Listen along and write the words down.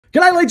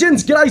G'day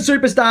legends, g'day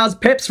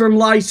superstars, Peps from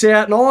Lace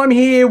Out, and I'm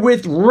here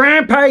with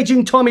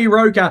rampaging Thom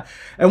Roker,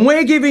 and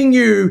we're giving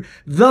you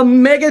the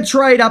mega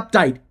trade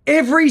update.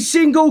 Every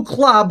single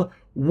club,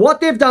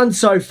 what they've done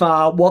so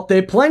far, what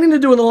they're planning to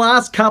do in the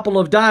last couple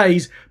of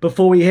days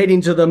before we head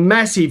into the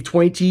massive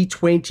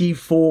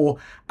 2024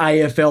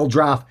 AFL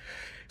Draft.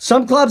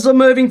 Some clubs are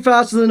moving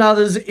faster than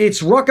others.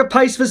 It's rocket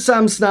pace for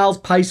some, snail's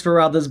pace for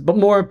others, but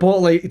more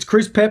importantly, it's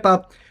Chris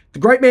Pepper, the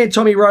great man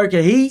Thom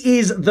Roker. He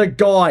is the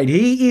guide.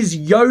 He is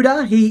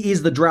Yoda. He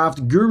is the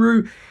draft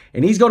guru.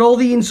 And he's got all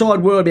the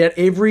inside word about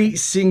every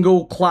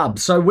single club.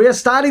 So we're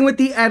starting with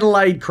the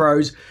Adelaide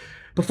Crows.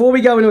 Before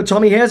we go into it,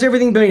 Tommy, how's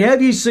everything been? How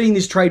have you seen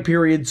this trade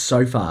period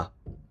so far?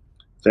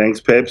 Thanks,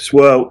 Peps.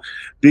 Well,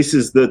 this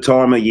is the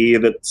time of year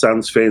that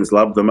Suns fans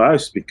love the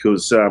most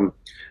because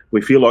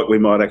we feel like we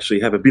might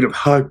actually have a bit of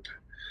hope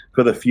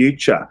for the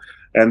future.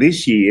 And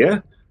this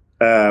year,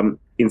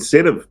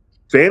 instead of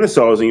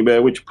fantasising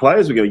about which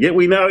players we're going to get,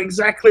 we know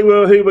exactly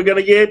who we're going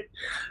to get,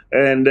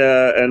 and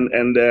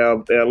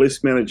our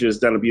list manager has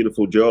done a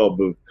beautiful job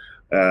of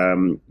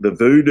the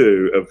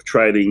voodoo of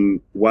trading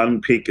one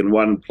pick and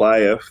one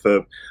player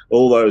for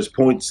all those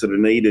points that are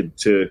needed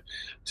to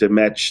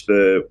match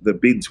the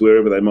bids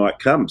wherever they might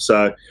come.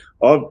 So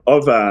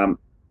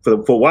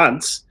for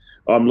once,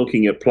 I'm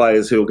looking at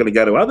players who are going to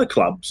go to other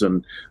clubs,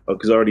 and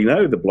because I already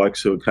know the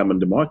blokes who are coming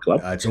to my club.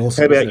 That's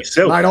awesome. How about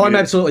yourself? Mate, I'm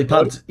absolutely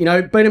pumped. You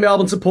know, being a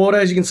Melbourne supporter,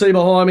 as you can see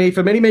behind me,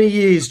 for many, many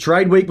years,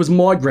 trade week was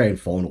my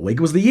grand final week.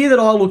 It was the year that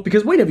I looked,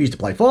 because we never used to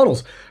play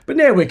finals, but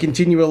now we're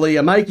continually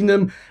making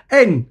them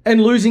and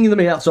losing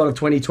them outside of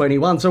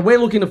 2021. So we're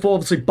looking to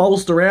obviously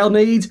bolster our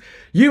needs.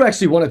 You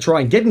actually want to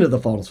try and get into the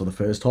finals for the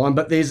first time,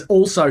 but there's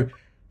also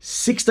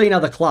 16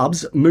 other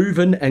clubs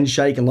moving and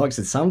shaking, like I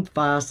said, some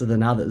faster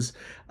than others.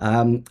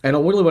 And I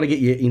really want to get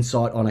your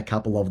insight on a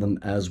couple of them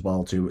as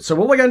well too. So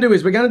what we're going to do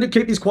is we're going to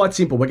keep this quite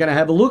simple. We're going to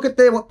have a look at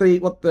what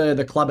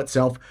the club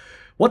itself,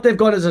 what they've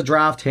got as a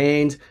draft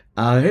hand,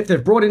 if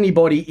they've brought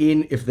anybody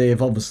in, if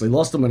they've obviously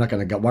lost them. We're not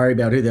going to worry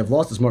about who they've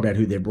lost. It's more about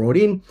who they've brought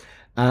in.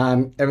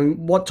 And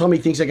what Tommy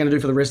thinks they're going to do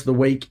for the rest of the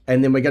week.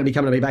 And then we're going to be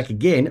coming back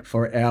again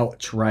for our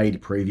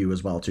trade preview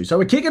as well too. So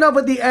we're kicking off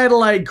with the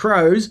Adelaide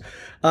Crows,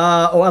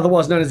 or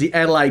otherwise known as the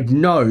Adelaide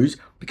Nose,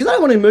 because I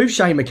don't want to move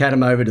Shane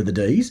McAdam over to the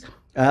Ds.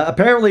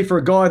 Apparently for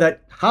a guy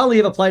that hardly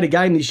ever played a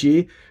game this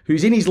year,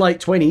 who's in his late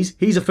 20s,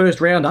 he's a first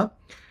rounder.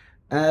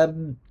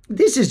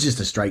 This is just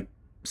a straight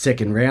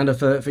second rounder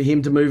for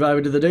him to move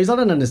over to the Ds. I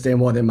don't understand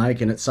why they're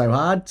making it so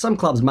hard. Some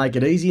clubs make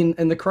it easy,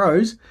 and the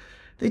Crows,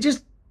 they're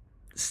just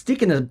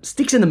sticks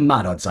in the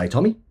mud, I'd say,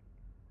 Tommy.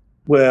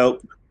 Well,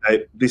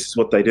 this is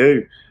what they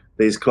do.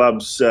 These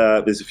clubs,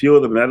 there's a few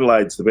of them.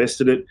 Adelaide's the best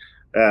at it.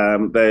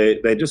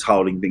 They're just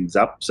holding things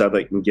up so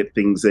they can get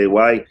things their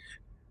way.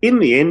 In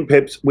the end,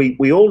 Peps,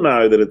 we all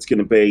know that it's going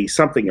to be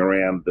something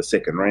around the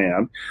second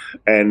round,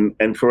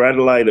 and for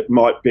Adelaide it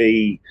might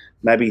be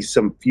maybe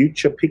some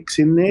future picks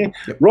in there.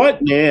 Yep.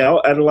 Right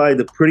now,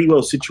 Adelaide are pretty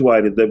well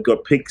situated. They've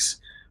got picks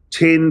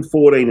 10,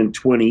 14 and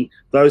 20.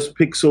 Those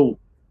picks will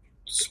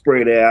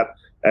spread out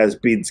as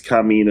bids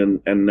come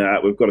in,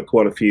 and we've got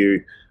quite a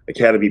few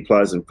academy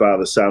players and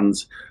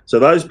father-sons. So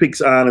those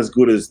picks aren't as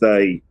good as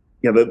they,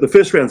 the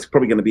first round's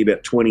probably going to be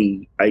about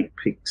 28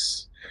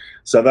 picks.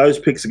 So those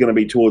picks are going to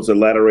be towards the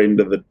latter end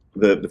of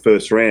the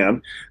first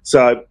round.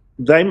 So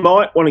they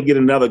might want to get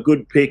another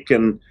good pick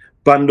and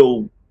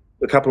bundle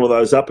a couple of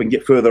those up and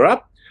get further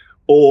up,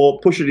 or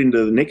push it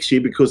into the next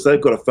year, because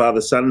they've got a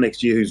father-son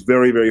next year who's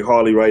very, very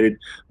highly rated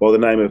by the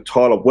name of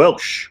Tyler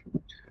Welsh.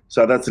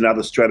 So that's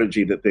another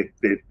strategy that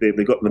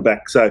they've got in the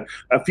back. So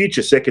a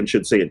future second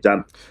should see it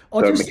done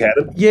for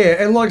McAdam.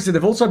 Yeah, and like I said,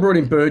 they've also brought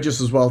in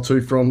Burgess as well too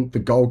from the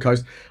Gold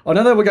Coast. I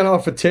know they were going to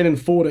offer 10 and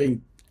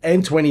 14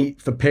 and 20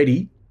 for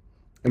Petty,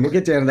 and we'll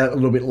get down to that a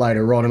little bit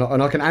later on.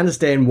 And I can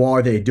understand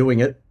why they're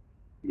doing it.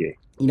 Yeah.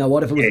 You know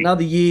what? If it was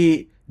another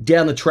year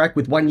down the track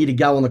with 1 year to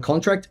go on the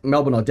contract,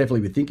 Melbourne, I definitely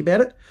would think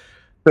about it.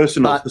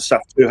 Personal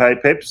stuff too, hey,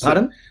 Peps?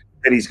 Pardon?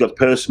 Petty's got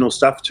personal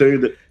stuff too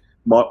that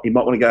he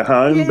might want to go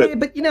home. Yeah,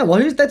 but you know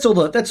what? That's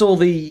all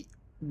the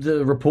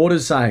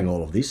reporters saying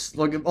all of this.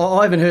 Like,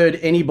 I haven't heard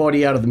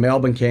anybody out of the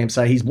Melbourne camp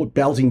say he's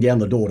belting down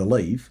the door to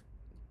leave.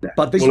 No.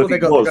 But this is what they've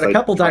got. They've got a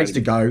couple of days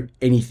to go.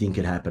 Anything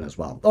could happen as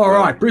well. All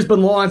right,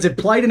 Brisbane Lions have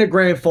played in a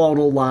grand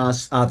final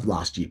last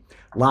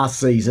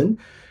season.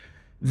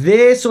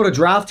 Their sort of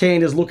draft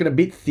hand is looking a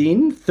bit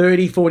thin,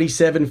 30,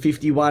 47,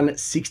 51,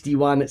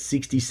 61,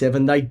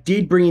 67. They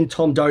did bring in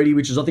Tom Doty,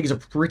 which I think is a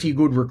pretty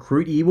good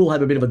recruit. He will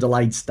have a bit of a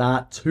delayed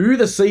start to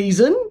the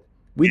season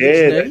with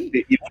his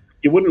knee.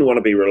 You wouldn't want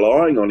to be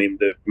relying on him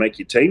to make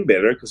your team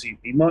better, because he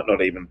might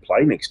not even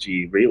play next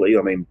year, really.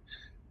 I mean,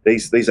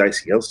 these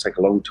ACLs take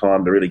a long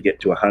time to really get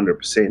to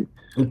 100%.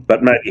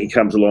 But maybe he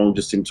comes along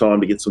just in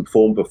time to get some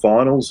form for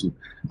finals, and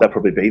they'll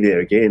probably be there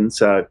again.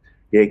 So,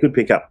 yeah, good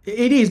pickup.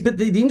 It is, but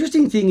the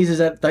interesting thing is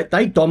that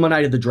they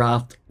dominated the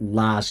draft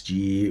last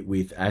year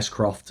with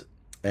Ashcroft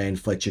and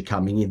Fletcher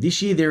coming in.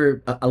 This year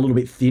they're a little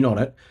bit thin on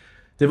it.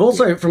 They've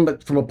also, from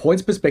a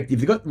points perspective,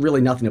 they've got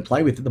really nothing to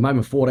play with at the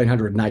moment.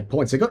 1,408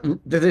 points.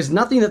 There's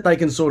nothing that they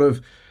can sort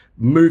of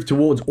move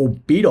towards or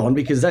bid on,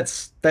 because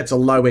that's a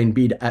low end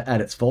bid at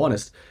its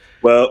finest.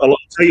 Well, I'll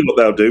tell you what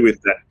they'll do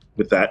with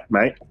that,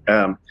 mate.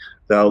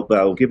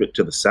 They'll give it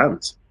to the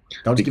Suns.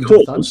 They'll just give it to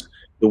the Suns.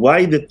 The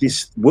way that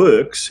this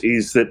works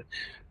is that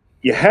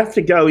you have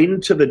to go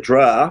into the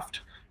draft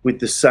with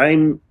the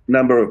same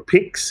number of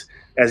picks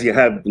as you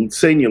have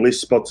senior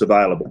list spots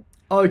available.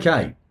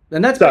 Okay.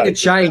 And that's been a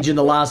change in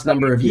the last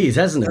number of years,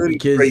 hasn't it?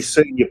 33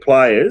 senior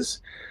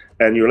players,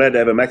 and you're allowed to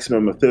have a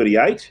maximum of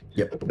 38.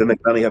 Yep. Then they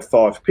can only have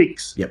 5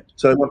 picks. Yep.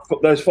 So they want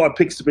those 5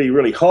 picks to be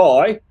really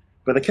high,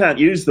 but they can't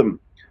use them.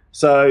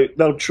 So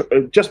they'll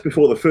just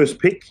before the first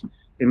pick,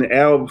 in the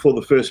hour before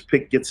the first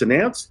pick gets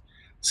announced,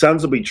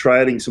 Suns will be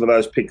trading some of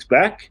those picks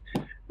back.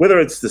 Whether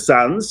it's the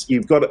Suns,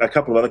 you've got a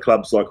couple of other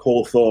clubs like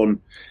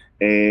Hawthorn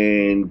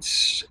and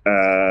who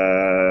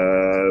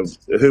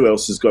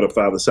else has got a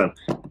father-son?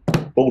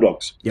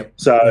 Bulldogs. Yep.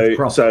 So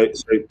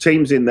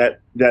teams in that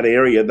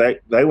area,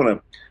 they want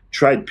to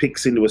trade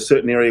picks into a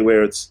certain area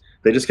where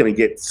they're just going to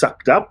get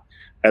sucked up,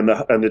 and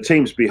the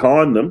teams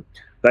behind them,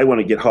 they want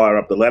to get higher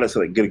up the ladder so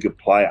they can get a good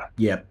player.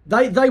 Yeah.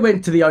 They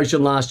went to the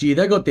Ocean last year.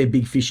 They got their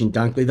big fish in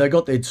Dunkley. They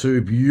got their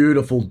 2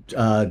 beautiful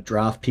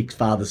draft picks,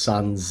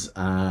 father-sons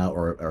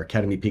or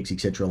academy picks,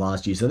 etc.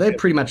 last year. So they're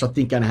pretty much, I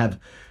think, going to have,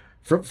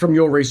 from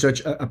your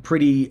research, a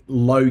pretty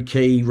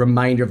low-key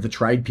remainder of the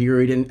trade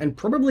period, and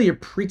probably a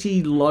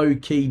pretty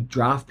low-key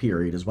draft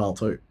period as well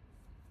too.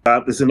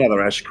 There's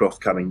another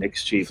Ashcroft coming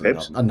next year,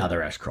 Peps.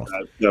 Another Ashcroft.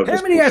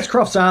 How many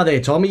Ashcrofts are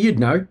there, Tommy? You'd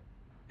know.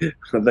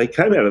 They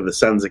came out of the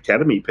Suns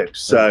Academy,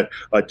 Peps, so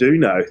I do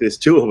know there's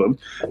 2 of them.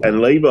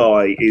 And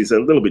Levi is a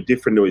little bit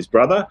different to his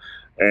brother,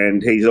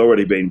 and he's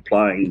already been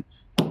playing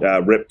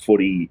rep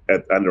footy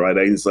at under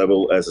 18s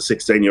level as a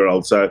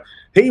 16-year-old. So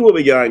he will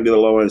be going to the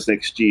Lions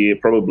next year,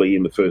 probably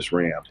in the first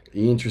round.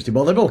 Interesting.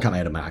 Well, they've all come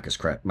out of Marcus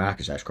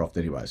Ashcroft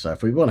anyway. So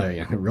if we want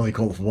to really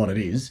call it for what it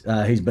is,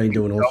 he's been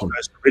doing awesome. Gold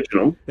Coast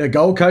original. Yeah,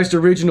 Gold Coast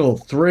original.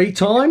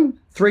 Three-time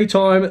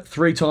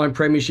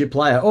premiership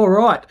player. All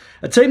right.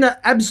 A team that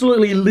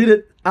absolutely lit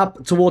it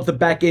up towards the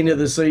back end of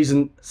the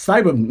season.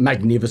 They were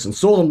magnificent.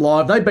 Saw them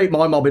live. They beat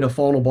my mob in a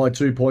final by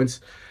 2 points.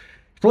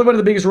 Probably one of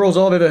the biggest roars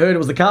I've ever heard. It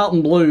was the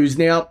Carlton Blues.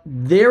 Now,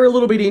 they're a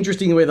little bit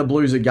interesting where the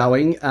Blues are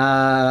going.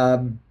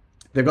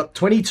 They've got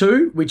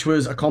 22, which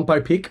was a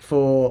compo pick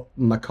for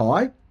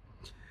Mackay.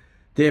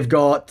 They've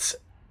got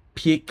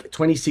pick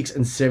 26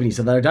 and 70,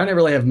 so they don't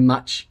really have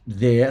much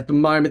there. At the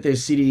moment, they're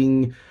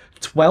sitting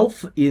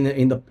 12th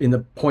in the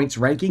points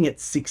ranking at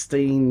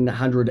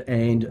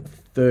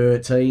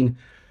 1,613.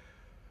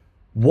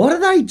 What are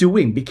they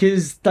doing?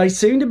 Because they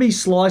seem to be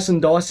slice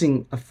and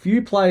dicing a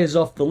few players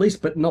off the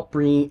list, but not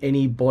bringing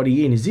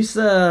anybody in. Is this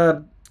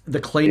the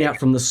clean out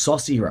from the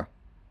Sauce era?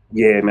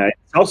 Yeah, mate.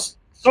 Sauce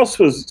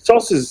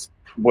is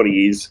what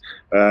he is.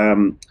 He's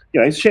a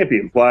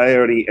champion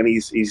player, and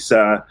he's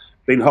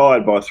been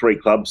hired by 3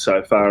 clubs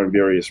so far in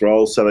various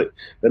roles, so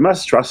they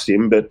must trust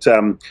him. But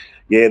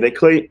they're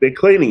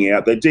cleaning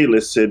out. They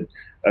delisted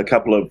a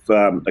couple of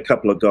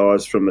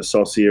guys from the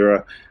Sauce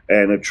era,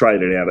 and have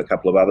traded out a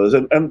couple of others.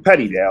 And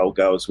Paddy Dow will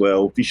go as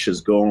well.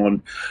 Fisher's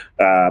gone.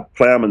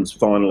 Plowman's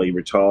finally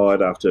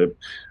retired after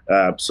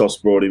Sauce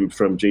brought him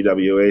from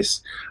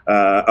GWS.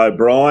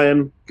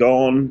 O'Brien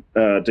gone,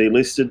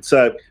 delisted.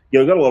 So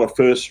you've got a lot of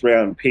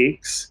first-round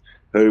picks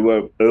who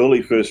were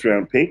early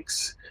first-round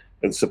picks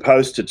and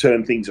supposed to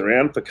turn things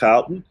around for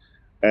Carlton,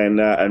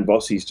 and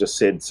Bossie's just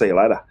said, see you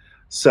later.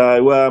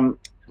 So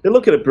they're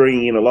looking at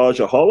bringing in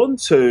Elijah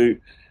Hollands, who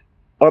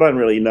I don't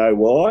really know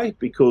why,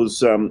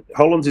 because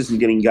Hollands isn't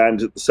getting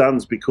games at the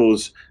Suns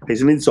because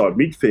he's an inside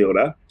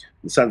midfielder.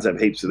 The Suns have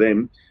heaps of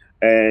them.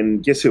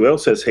 And guess who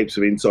else has heaps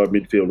of inside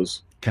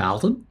midfielders?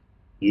 Carlton.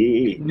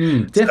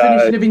 Yeah.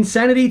 Definition of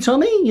insanity,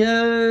 Tommy?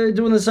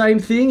 Doing the same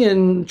thing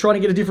and trying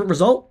to get a different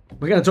result?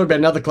 We're going to talk about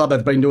another club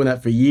that's been doing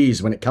that for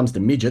years when it comes to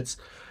midgets.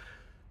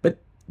 But,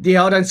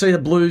 yeah, I don't see the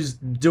Blues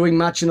doing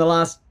much in the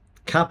last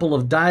couple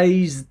of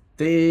days.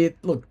 They're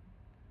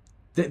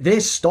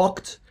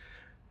stocked.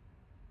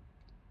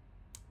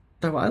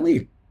 They were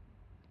only,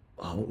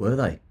 what were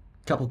they? A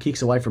couple of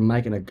kicks away from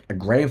making a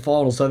grand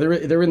final, so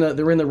they're in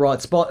the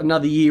right spot.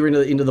 Another year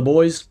into the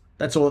boys.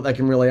 That's all that they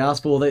can really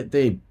ask for.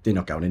 They're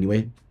not going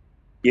anywhere.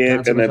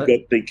 Yeah, and they've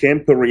got the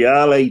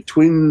Camporeale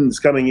twins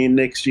coming in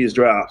next year's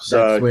draft.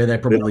 So that's where they're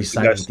probably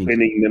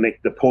spending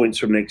the points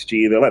from next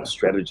year. They'll have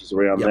strategies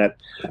around that.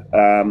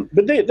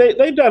 But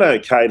they've done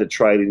okay to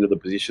trade into the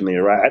position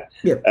they're at.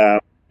 Yep.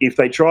 If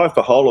they try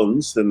for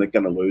Hollands, then they're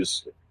going to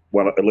lose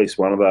at least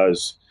one of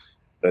those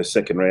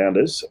second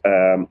rounders,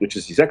 which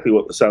is exactly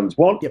what the Suns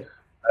want. Yep.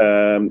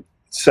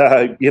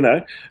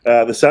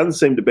 The Suns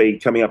seem to be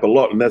coming up a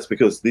lot, and that's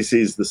because this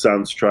is the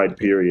Suns trade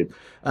period.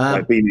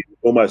 They've been in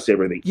almost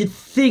everything. You'd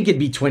think it'd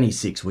be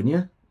 26, wouldn't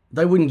you?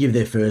 They wouldn't give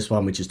their first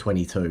one, which is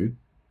 22.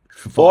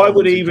 I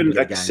would even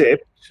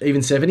accept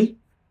even 70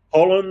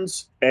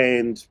 Hollands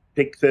and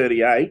pick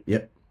 38.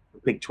 Yep.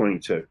 Pick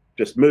 22.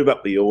 Just move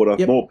up the order.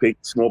 Yep. More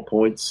picks, more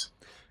points.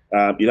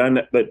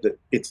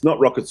 It's not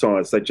rocket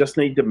science. They just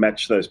need to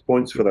match those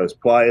points for those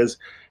players.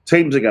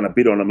 Teams are going to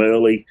bid on them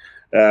early.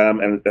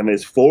 and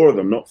there's 4 of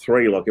them, not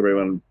 3 like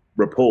everyone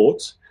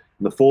reports.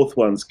 And the 4th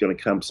one's going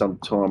to come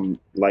sometime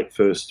late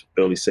first,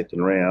 early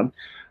second round.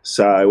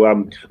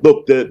 So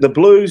look, the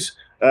Blues,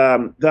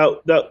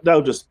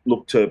 they'll just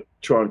look to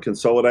try and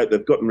consolidate.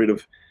 They've gotten rid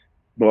of,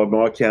 by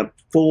my count,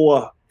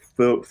 4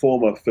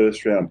 former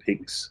first round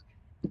picks.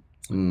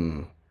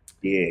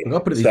 Yeah. I'll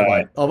put it this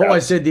way. I've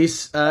always said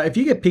this: if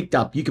you get picked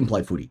up, you can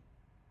play footy.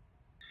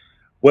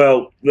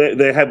 Well,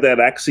 they have that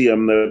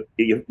axiom that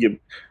you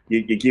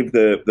give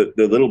the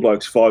little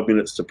blokes 5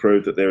 minutes to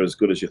prove that they're as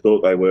good as you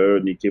thought they were,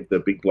 and you give the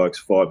big blokes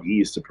 5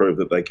 years to prove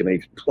that they can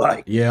even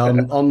play. Yeah,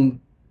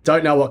 I'm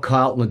don't know what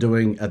Carlton are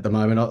doing at the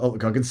moment.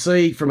 I can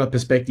see from a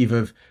perspective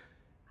of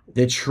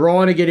they're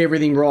trying to get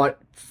everything right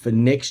for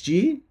next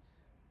year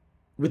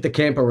with the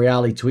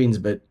Camporeale twins,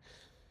 but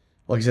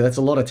like I said, that's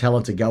a lot of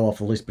talent to go off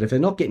the list. But if they're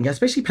not getting,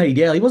 especially Paddy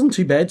Dow, he wasn't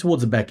too bad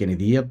towards the back end of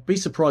the year. I'd be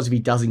surprised if he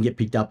doesn't get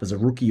picked up as a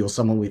rookie or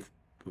someone with.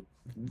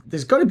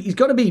 He's got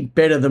to be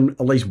better than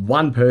at least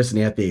one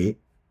person out there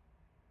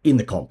in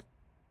the comp.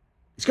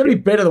 He's got to be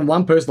better than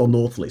one person on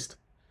North list.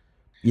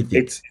 You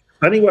think? It's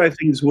funny way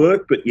things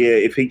work, but yeah,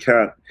 if he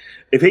can't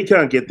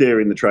get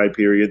there in the trade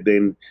period,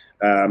 then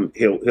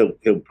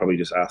he'll probably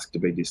just ask to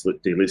be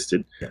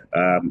delisted. Yeah.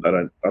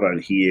 I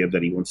don't hear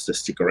that he wants to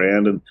stick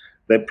around, and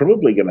they're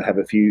probably going to have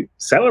a few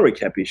salary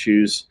cap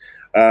issues.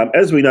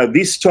 As we know,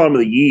 this time of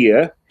the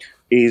year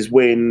is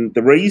when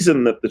the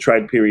reason that the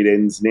trade period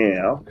ends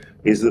now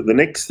is that the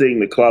next thing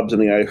the clubs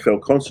and the AFL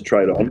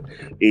concentrate on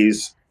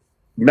is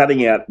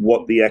nutting out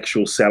what the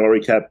actual salary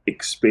cap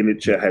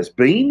expenditure has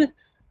been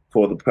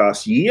for the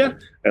past year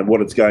and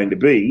what it's going to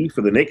be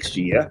for the next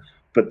year.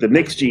 But the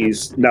next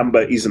year's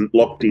number isn't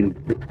locked in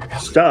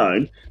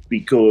stone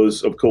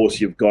because, of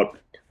course, you've got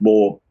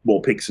more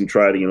picks and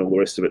trading and all the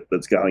rest of it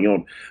that's going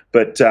on.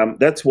 But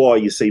that's why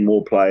you see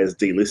more players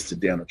delisted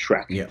down the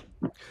track. Yeah.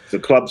 The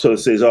club sort of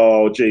says,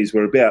 "Oh, geez,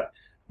 we're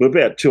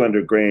about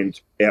 200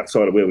 grand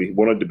outside of where we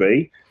wanted to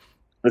be.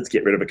 Let's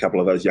get rid of a couple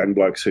of those young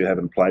blokes who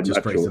haven't played much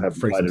or haven't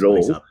played at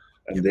all,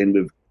 and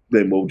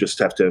then we'll just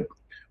have to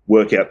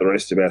work out the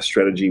rest of our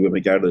strategy when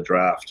we go to the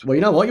draft." Well,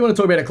 you know what? You want to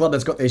talk about a club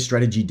that's got their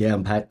strategy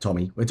down pat,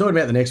 Tommy. We're talking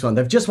about the next one.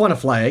 They've just won a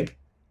flag.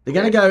 They're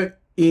going to go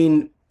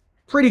in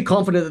pretty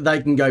confident that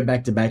they can go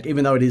back-to-back,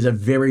 even though it is a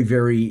very,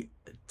 very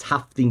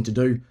tough thing to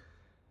do.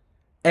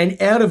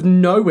 And out of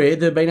nowhere,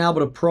 they've been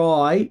able to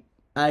pry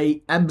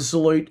a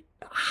absolute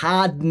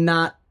hard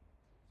nut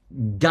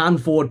gun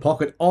forward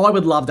pocket I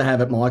would love to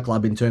have at my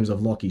club in terms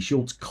of Lockie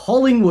Schultz.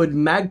 Collingwood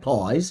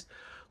Magpies,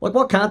 like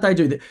what can't they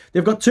do?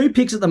 They've got 2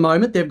 picks at the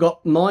moment. They've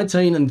got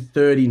 19 and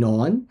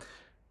 39.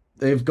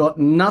 They've got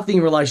nothing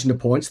in relation to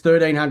points,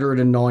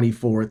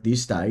 1,394 at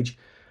this stage.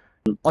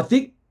 I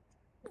think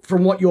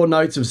from what your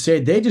notes have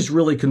said, they're just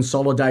really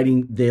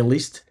consolidating their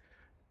list.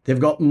 They've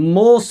got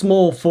more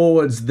small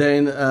forwards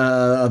than the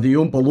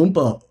Oompa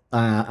Loompa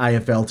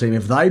AFL team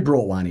if they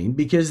brought one in,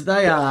 because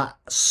they are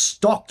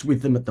stocked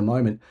with them at the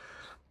moment.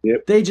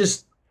 Yep. They're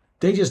just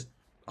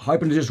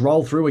hoping to just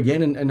roll through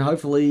again and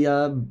hopefully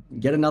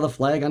get another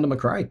flag under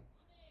McRae.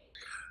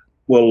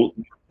 Well,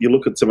 you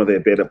look at some of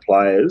their better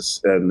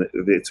players, and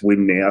it's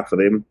win now for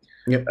them.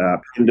 Yep.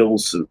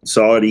 Pendles,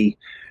 Sidey,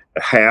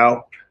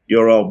 Howe,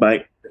 your old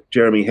mate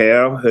Jeremy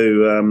Howe,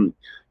 who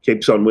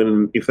keeps on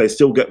winning. If they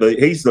still get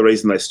he's the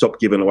reason they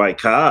stopped giving away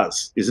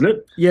cars, isn't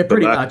it? Yeah,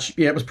 pretty much.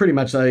 Yeah, it was pretty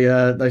much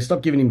they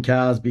stopped giving him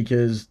cars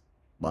because,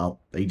 well,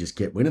 he just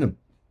kept winning them.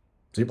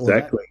 Simple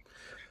exactly.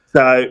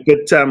 So,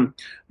 but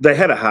they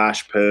had a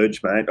harsh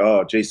purge, mate.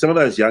 Oh, geez, some of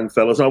those young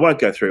fellas, and I won't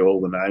go through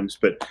all the names,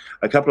 but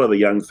a couple of the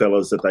young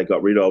fellas that they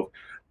got rid of,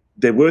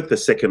 they're worth a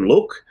second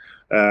look.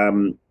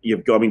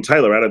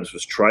 Taylor Adams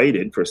was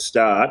traded for a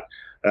start.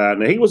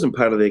 Now, he wasn't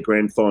part of their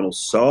grand final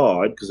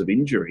side because of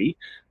injury,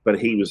 but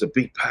he was a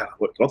big part of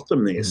what got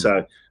them there.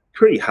 So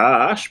pretty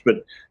harsh,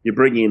 but you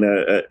bring in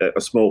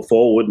a small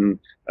forward and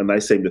they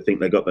seem to think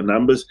they got the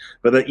numbers.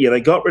 But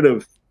they got rid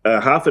of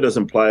half a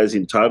dozen players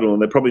in total, and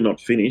they're probably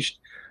not finished.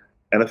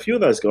 And a few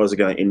of those guys are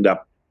going to end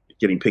up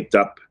getting picked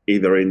up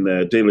either in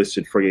the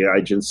delisted free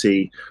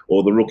agency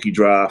or the rookie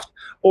draft,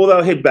 or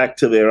they'll head back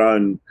to their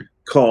own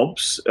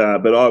comps.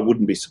 But I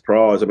wouldn't be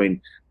surprised. I mean,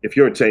 if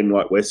you're a team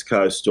like West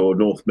Coast or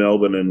North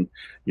Melbourne and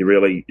you're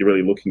really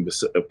looking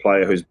for a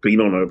player who's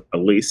been on a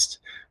list,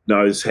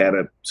 knows how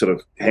to sort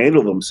of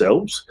handle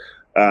themselves,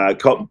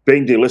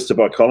 being delisted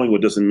by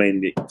Collingwood doesn't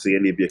mean it's the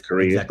end of your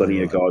career. Exactly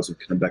Plenty of guys have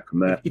come back from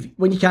that.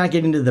 When you can't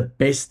get into the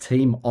best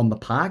team on the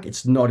park,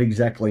 it's not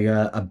exactly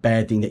a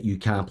bad thing that you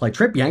can't play.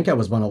 Trent Bianco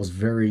was one I was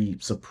very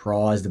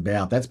surprised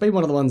about. That's been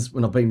one of the ones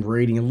when I've been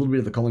reading a little bit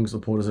of the Collingwood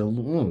supporters.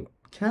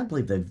 Can't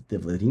believe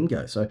they've let him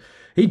go. So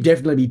he'd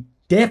definitely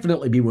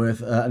be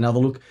worth another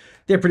look.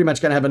 They're pretty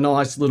much going to have a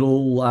nice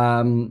little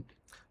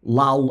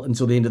lull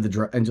until the end of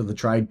the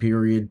trade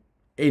period,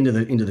 into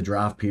the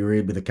draft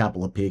period with a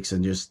couple of picks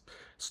and just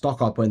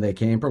stock up when they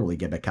can. Probably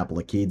get a couple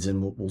of kids,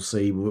 and we'll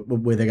see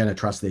where they're going to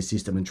trust their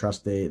system and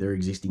trust their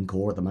existing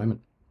core at the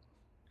moment.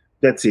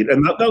 That's it,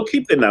 and they'll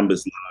keep their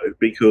numbers low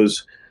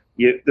because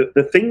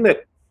the thing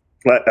that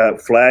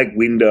flag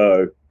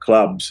window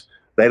clubs,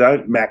 they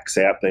don't max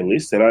out their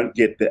list. They don't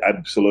get the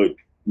absolute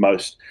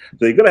most.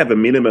 So you've got to have a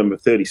minimum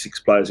of 36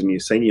 players in your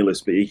senior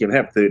list, but you can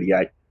have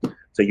 38.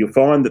 So you'll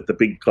find that the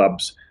big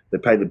clubs, they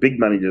pay the big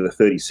money to the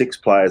 36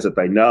 players that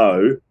they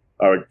know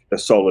are a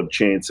solid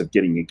chance of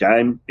getting a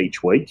game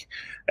each week.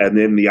 And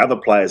then the other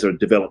players are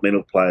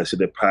developmental players who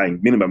they're paying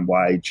minimum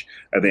wage,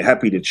 and they're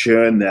happy to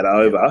churn that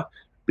over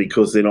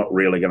because they're not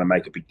really going to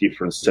make a big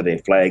difference to their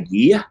flag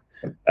year.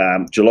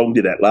 Geelong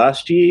did that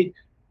last year.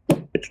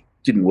 It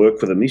didn't work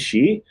for them this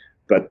year,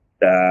 but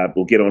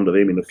we'll get on to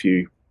them in a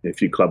few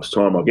clubs'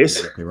 time, I guess.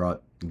 Exactly right.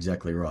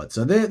 Exactly right.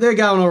 So they're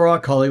going all right,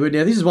 Collingwood.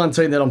 Now, this is one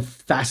team that I'm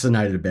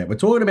fascinated about. We're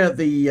talking about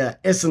the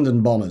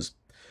Essendon Bombers.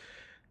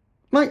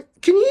 Mate,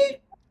 can you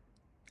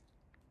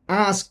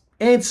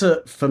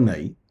answer for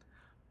me?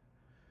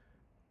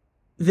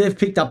 They've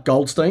picked up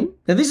Goldstein.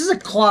 Now, this is a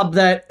club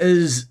that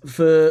is,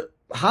 for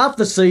half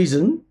the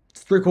season,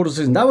 three-quarters of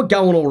the season, they were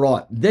going all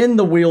right. Then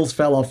the wheels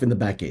fell off in the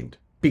back end,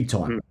 big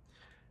time.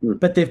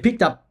 But they've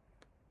picked up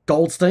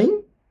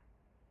Goldstein.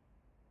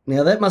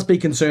 Now, that must be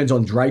concerns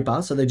on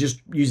Draper, so they're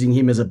just using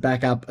him as a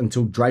backup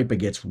until Draper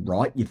gets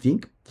right, you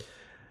think.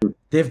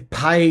 They've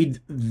paid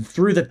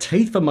through the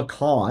teeth for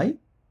Mackay,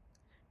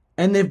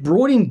 and they've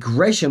brought in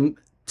Gresham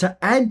to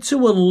add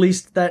to a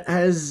list that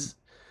has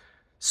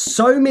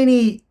so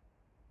many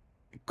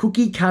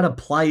cookie-cutter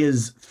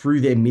players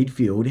through their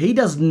midfield. He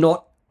does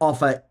not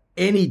offer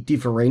any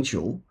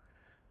differential.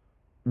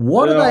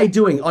 What are they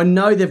doing? I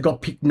know they've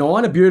got pick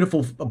 9, a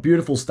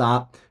beautiful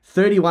start,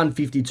 31,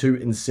 52,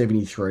 and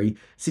 73,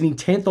 sitting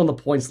 10th on the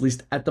points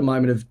list at the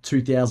moment of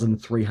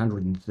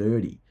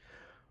 2,330.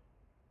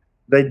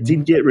 They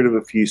did get rid of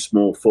a few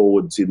small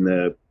forwards in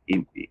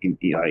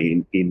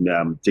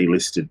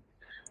delisted,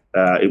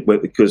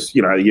 because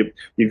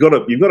you've got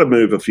to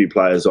move a few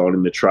players on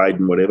in the trade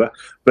and whatever.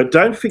 But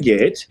don't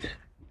forget,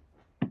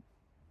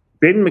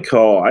 Ben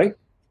Mackay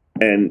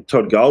and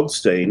Todd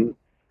Goldstein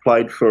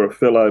played for a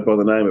fellow by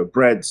the name of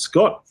Brad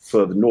Scott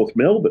for the North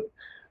Melbourne,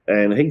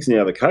 and he's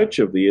now the coach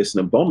of the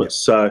Essendon Bombers.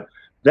 So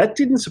that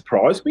didn't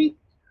surprise me,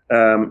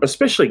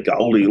 especially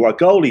Goldie. Like,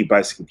 Goldie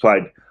basically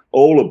played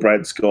all of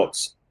Brad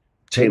Scott's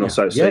 10 or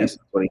so seasons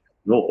when he came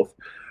North.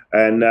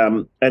 And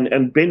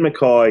Ben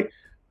Mackay,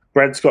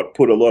 Brad Scott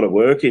put a lot of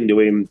work into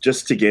him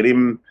just to get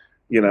him,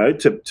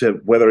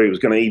 to whether he was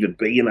going to even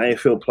be an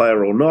AFL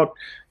player or not,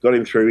 got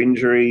him through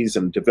injuries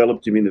and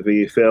developed him in the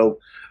VFL.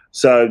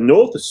 So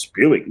North is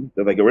spewing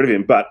that they got rid of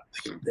him, but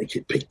they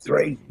get pick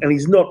 3, and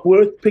he's not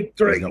worth pick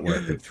 3. He's not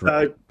worth pick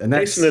 3. And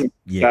that's, all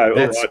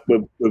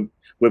right,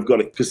 we've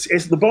got it.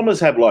 Because the Bombers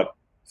have like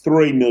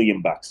 $3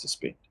 million to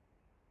spend,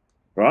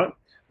 right?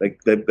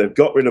 They've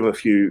got rid of a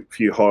few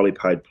highly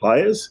paid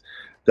players.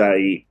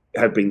 They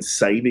have been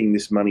saving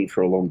this money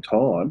for a long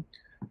time,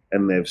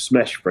 and they've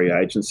smashed free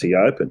agency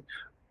open.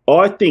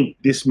 I think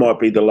this might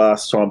be the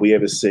last time we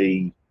ever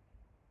see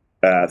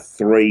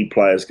 3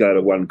 players go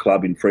to one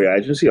club in free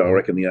agency. I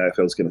reckon the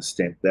AFL is going to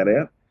stamp that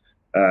out.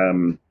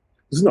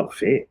 It's not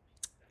fair,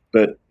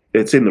 but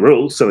it's in the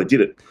rules, so they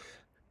did it.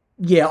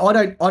 Yeah, I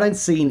don't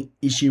see an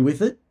issue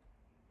with it.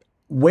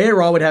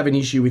 Where I would have an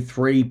issue with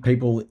 3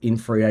 people in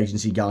free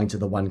agency going to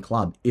the one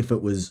club, if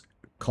it was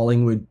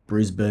Collingwood,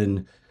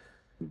 Brisbane,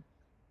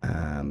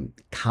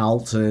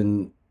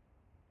 Carlton,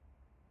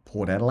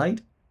 Port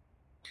Adelaide.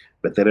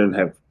 But they don't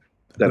have.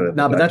 But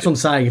that's what I'm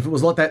saying. If it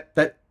was like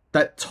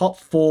that top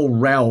 4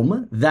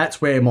 realm,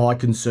 that's where my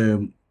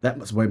concern.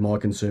 That's where my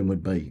concern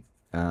would be.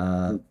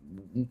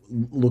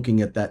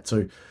 Looking at that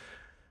too.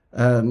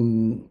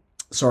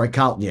 Sorry,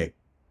 Carlton. Yeah,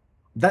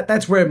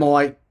 that's where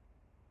my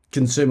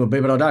concern would be,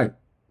 but I don't.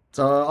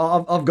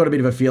 So I've got a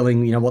bit of a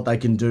feeling, what they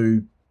can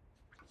do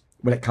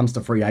when it comes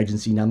to free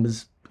agency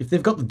numbers. If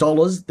they've got the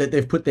dollars, that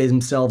they've put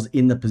themselves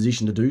in the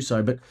position to do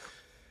so. But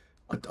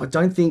I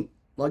don't think,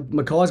 like,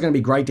 Mackay's going to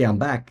be great down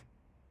back,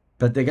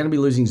 but they're going to be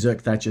losing Zerk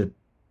Thatcher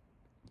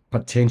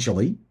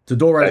potentially.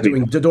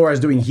 Dodora's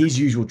doing his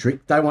usual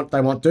trick. They want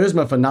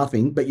Dersma for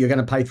nothing, but you're going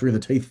to pay through the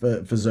teeth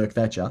for Zerk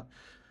Thatcher.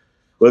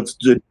 Well, it's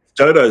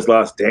Dodo's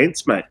last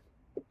dance, mate.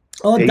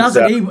 Oh,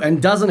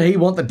 doesn't he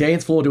want the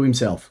dance floor to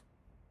himself?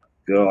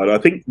 God, I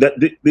think that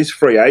this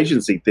free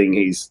agency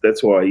thing,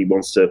 that's why he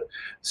wants to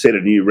set a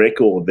new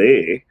record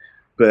there.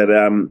 But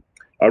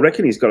I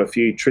reckon he's got a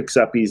few tricks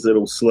up his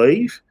little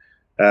sleeve.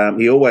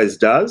 He always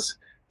does.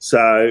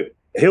 So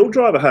he'll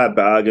drive a hard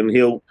bargain.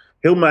 He'll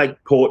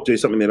make Port do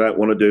something they don't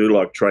want to do,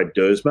 like trade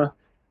Dersma.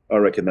 I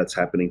reckon that's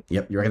happening.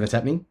 Yep, you reckon that's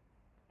happening?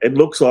 It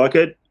looks like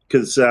it,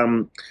 because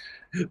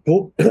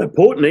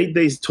Port need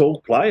these tall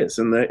players,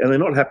 and they're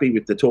not happy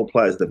with the tall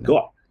players they've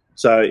got.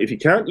 So if you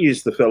can't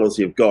use the fellas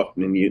you've got,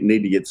 then you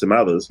need to get some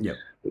others. Yep.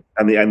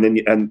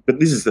 But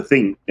this is the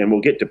thing, and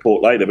we'll get to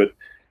Port later. But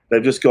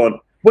they've just gone,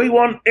 we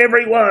want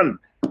everyone,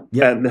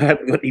 and they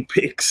haven't got any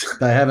picks.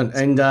 They haven't,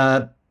 and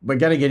we're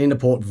going to get into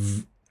Port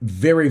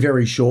very,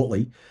 very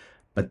shortly.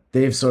 But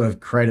they've sort of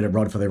created a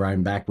rod for their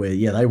own back, where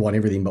they want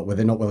everything, but where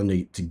they're not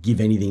willing to give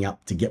anything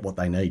up to get what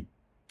they need.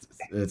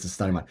 It's a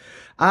stalemate.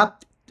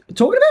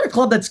 Talking about a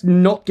club that's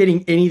not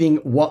getting anything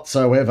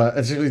whatsoever,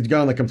 it's actually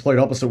going the complete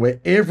opposite, where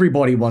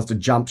everybody wants to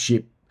jump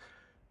ship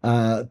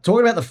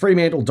Talking about the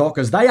Fremantle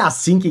Dockers, they are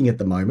sinking at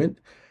the moment.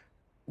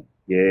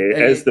 Yeah,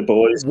 as the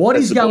boys. What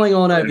is going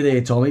on over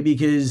there, Tommy?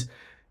 Because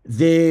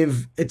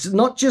it's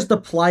not just the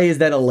players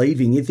that are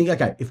leaving. You think,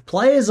 okay, if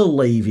players are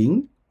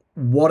leaving,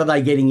 what are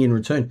they getting in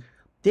return?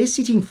 They're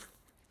sitting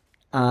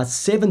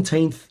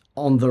 17th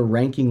on the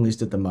ranking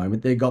list at the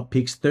moment. They've got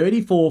picks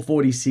 34,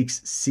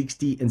 46,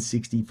 60, and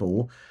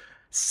 64.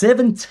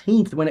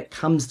 17th when it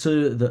comes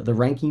to the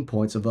ranking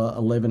points of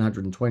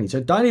 1,120. So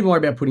don't even worry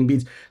about putting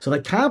bids. So they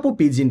can't put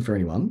bids in for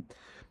anyone.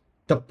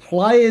 The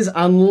players,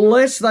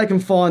 unless they can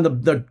find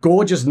the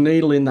gorgeous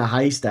needle in the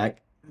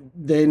haystack,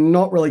 they're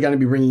not really going to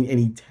be bringing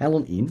any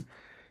talent in.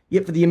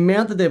 Yet for the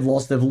amount that they've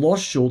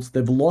lost Schultz,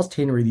 they've lost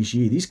Henry this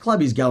year. This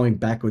club is going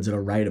backwards at a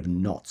rate of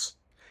knots.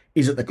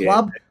 Is it the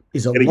club?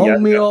 Is it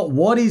Longmuir?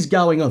 What is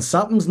going on?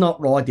 Something's not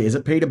right there. Is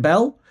it Peter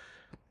Bell?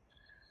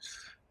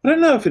 I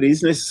don't know if it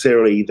is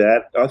necessarily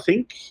that. I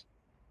think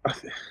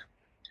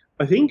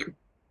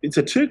it's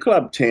a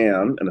two-club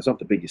town, and it's not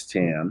the biggest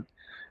town.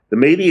 The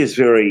media is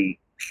very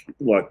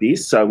like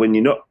this. So when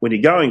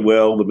you're going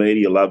well, the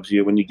media loves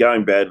you. When you're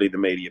going badly, the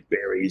media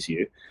buries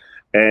you.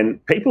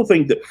 And people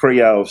think that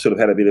Freo have sort of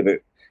had a bit of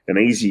an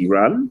easy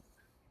run,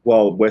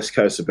 while West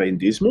Coast have been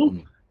dismal.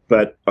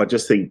 But I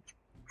just think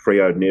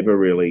Freo never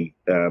really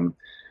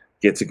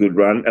gets a good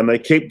run, and they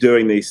keep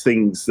doing these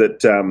things that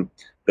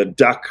the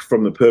duck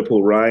from the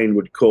Purple Rain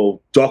would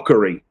call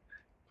dockery.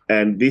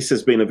 And this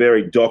has been a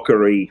very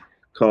dockery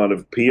kind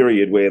of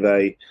period where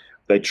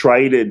they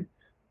traded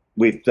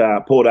with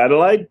Port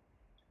Adelaide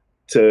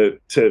to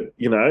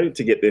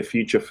get their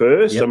future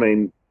first. Yep. I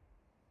mean,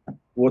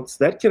 what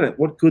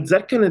good's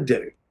that gonna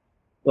do?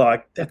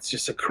 Like, that's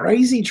just a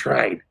crazy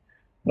trade.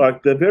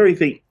 Like,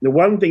 the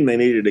one thing they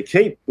needed to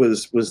keep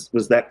was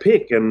that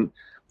pick, and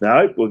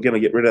no, we're going to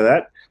get rid of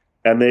that.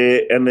 And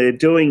they're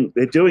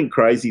doing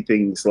crazy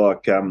things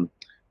like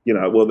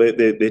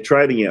they're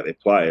trading out their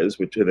players,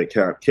 which they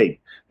can't keep.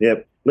 Now,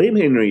 Liam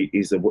Henry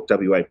is a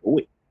WA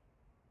boy.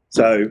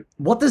 So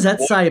what does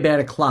that say about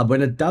a club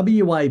when a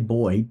WA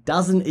boy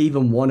doesn't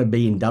even want to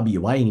be in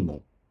WA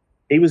anymore?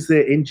 He was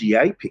their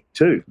NGA pick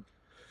too.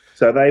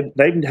 So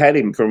they've had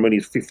him from when he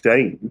was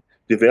 15,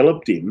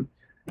 developed him,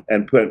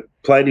 and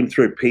played him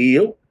through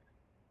Peel,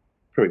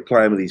 probably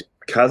playing with his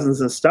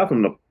cousins and stuff.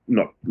 I'm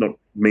not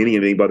meaning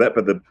anything by that,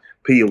 but the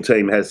Peel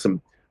team has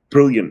some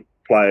brilliant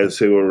players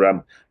who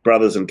are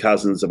brothers and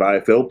cousins of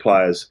AFL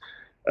players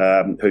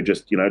who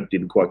just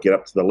didn't quite get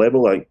up to the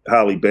level. Like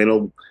Harley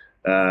Bennell,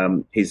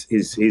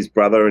 his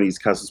brother and his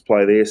cousins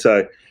play there.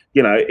 So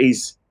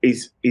he's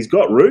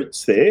got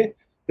roots there.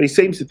 But he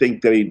seems to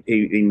think that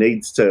he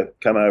needs to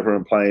come over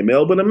and play in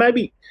Melbourne, and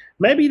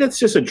maybe that's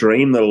just a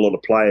dream that a lot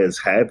of players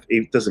have.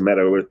 It doesn't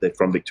matter if they're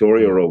from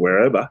Victoria or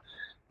wherever.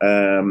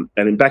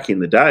 And back in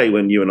the day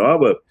when you and I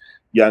were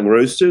young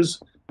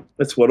roosters,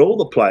 that's what all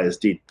the players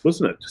did,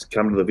 wasn't it? Just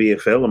come to the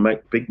VFL and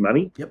make big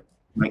money. Yep.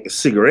 Make the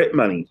cigarette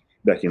money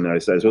back in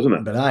those days, wasn't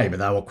it? But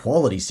they were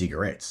quality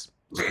cigarettes.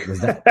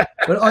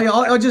 But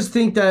I just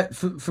think that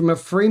from a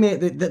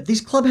Fremantle, that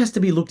this club has to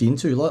be looked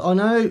into. Like, I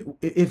know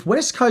if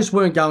West Coast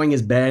weren't going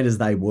as bad as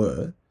they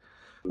were,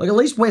 like, at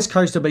least West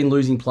Coast have been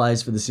losing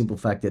players for the simple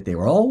fact that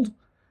they're old.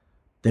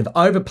 They've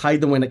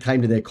overpaid them when it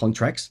came to their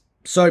contracts.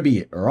 So be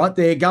it, all right?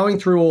 They're going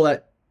through all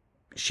that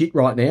shit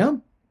right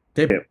now.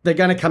 They're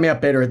going to come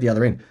out better at the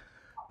other end.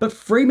 But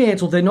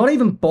Fremantle, they're not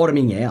even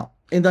bottoming out.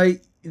 And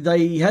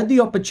they had the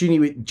opportunity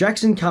with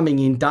Jackson coming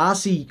in.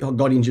 Darcy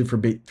got injured for a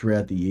bit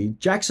throughout the year.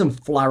 Jackson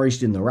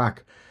flourished in the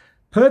ruck.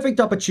 Perfect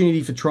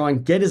opportunity for try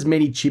and get as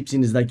many chips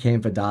in as they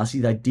can for Darcy.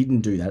 They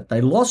didn't do that.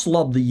 They lost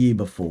Lobb the year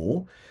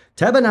before.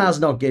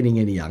 Tabernar's not getting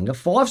any younger.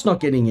 Fife's not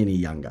getting any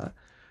younger.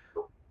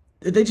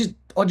 I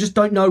just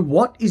don't know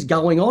what is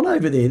going on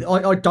over there.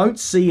 I don't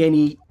see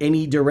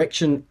any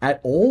direction at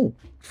all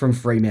from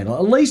Fremantle.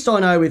 At least I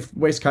know with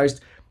West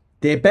Coast,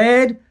 they're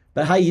bad.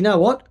 But hey, you know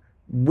what?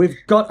 We've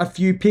got a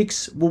few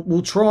picks.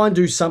 We'll try and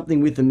do something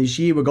with them this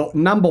year. We've got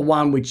number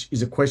one, which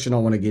is a question I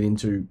want to get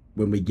into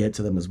when we get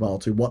to them as well,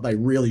 to what they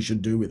really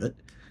should do with it.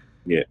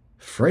 Yeah.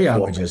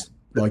 Freo are just,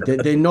 like,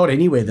 they're not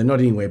anywhere. They're not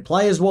anywhere.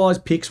 Players-wise,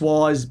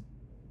 picks-wise,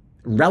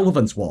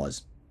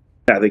 relevance-wise.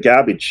 No, they're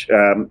garbage.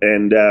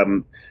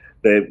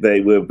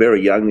 They were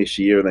very young this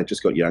year, and they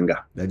just got younger.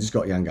 They just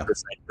got younger.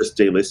 They just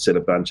delisted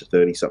a bunch of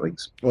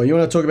 30-somethings. Well, you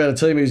want to talk about a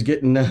team who's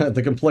getting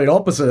the complete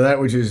opposite of that,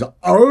 which is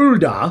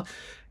older,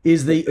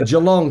 is the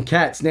Geelong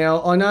Cats.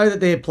 Now, I know that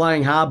they're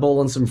playing hardball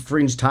on some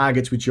fringe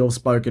targets, which you've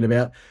spoken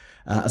about.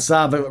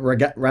 Asava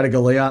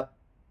Radigalia.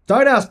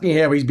 Don't ask me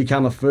how he's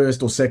become a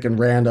first or second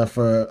rounder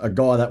for a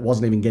guy that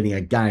wasn't even getting a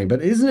game.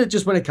 But isn't it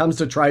just when it comes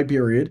to trade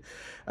period,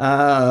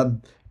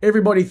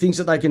 everybody thinks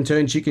that they can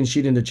turn chicken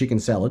shit into chicken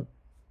salad,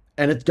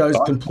 and it goes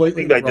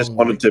completely I think they just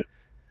wanted to.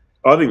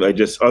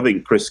 I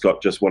think Chris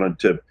Scott just wanted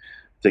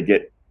to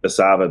get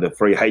Asava the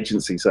free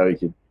agency so he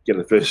could get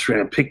a first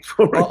round pick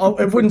for him.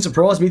 It wouldn't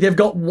surprise me. They've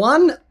got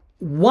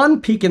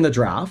one pick in the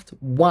draft,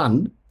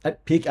 one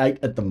at pick 8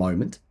 at the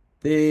moment.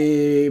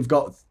 They've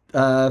got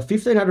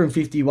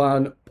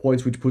 1,551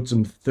 points, which puts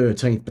them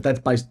 13th, but that's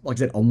based, like I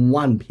said, on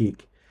one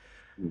pick.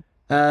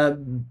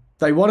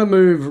 They want to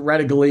move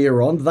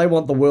Radaglia on. They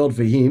want the world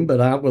for him, but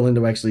aren't willing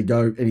to actually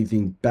go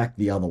anything back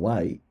the other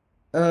way.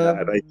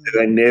 No,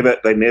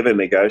 they never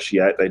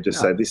negotiate. They just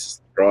say this is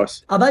the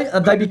price. Are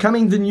they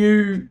becoming the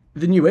new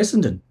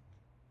Essendon?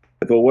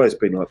 They've always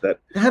been like that.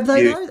 Have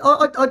they?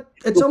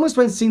 It's almost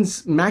when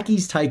since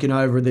Mackey's taken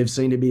over, they've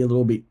seemed to be a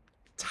little bit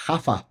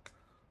tougher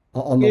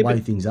on the way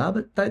things are.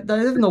 But they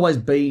haven't always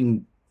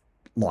been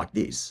like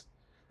this.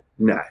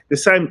 No, the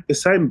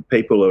same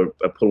people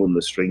are pulling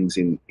the strings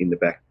in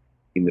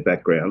the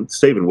background.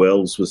 Stephen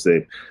Wells was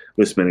their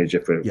list manager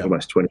for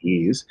almost 20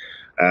 years,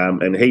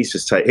 and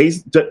he's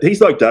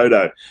like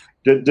Dodo.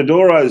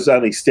 Dodoro's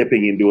only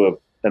stepping into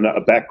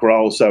a back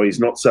role, so he's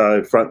not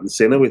so front and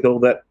centre with all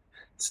that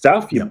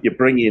stuff. You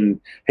bring in,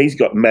 he's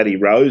got Matty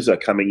Rosa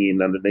coming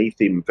in underneath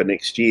him for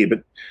next year,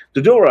 but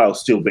Dodoro will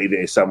still be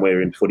there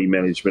somewhere in footy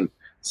management,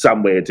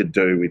 somewhere to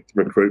do with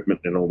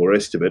recruitment and all the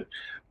rest of it.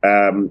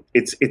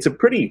 It's a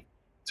pretty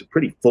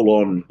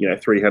full-on,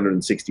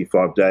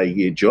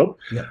 365-day-a-year job.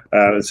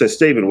 So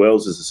Stephen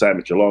Wells is the same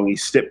at Geelong.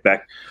 He's stepped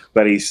back,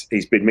 but he's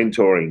been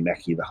mentoring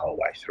Mackie the whole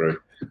way through.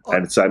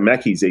 And so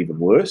Mackie's even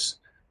worse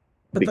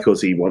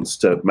because he wants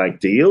to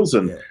make deals.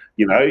 And,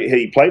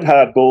 he played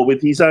hardball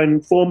with his own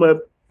former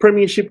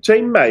premiership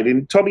teammate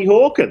in Tommy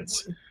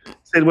Hawkins.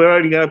 Said, we're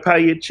only going to pay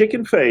you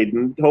chicken feed.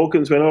 And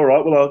Hawkins went, all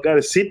right, well, I'll go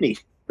to Sydney.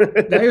 He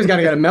was going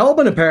to go to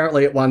Melbourne,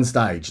 apparently, at one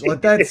stage.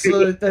 Like, that's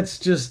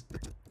just,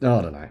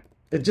 I don't know.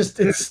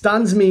 It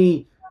stuns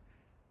me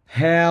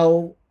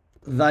how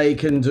they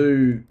can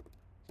do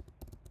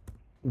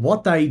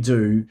what they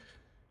do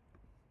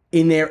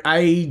in their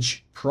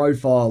age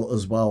profile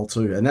as well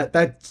too, and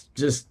that's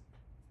just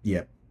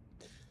Yeah,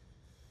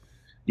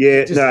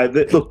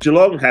 look,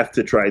 Geelong have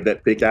to trade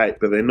that pick 8,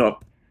 but they're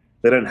not.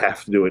 They don't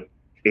have to do it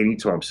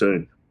anytime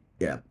soon.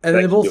 Yeah, and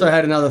they've also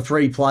had another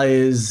 3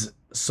 players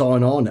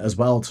sign on as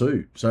well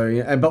too.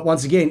 So, but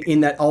once again, in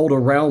that older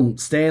realm,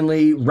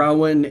 Stanley,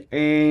 Rowan,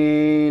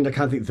 and I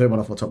can't think the third one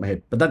off the top of my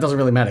head. But that doesn't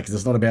really matter because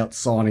it's not about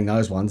signing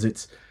those ones.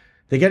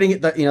 They're getting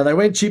it. They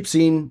went chips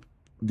in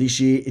this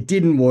year. It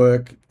didn't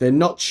work. They're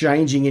not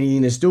changing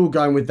anything. They're still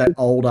going with that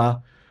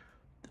older.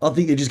 I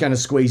think they're just going to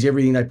squeeze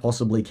everything they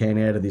possibly can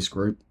out of this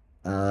group.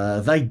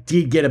 They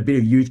did get a bit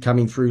of youth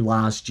coming through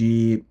last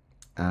year,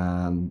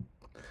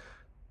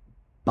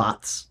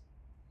 but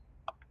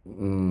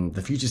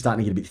the future's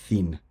starting to get a bit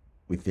thin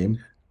with them.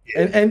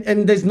 Yeah.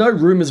 And there's no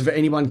rumours for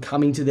anyone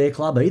coming to their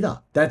club either.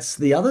 That's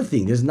the other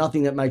thing. There's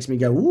nothing that makes me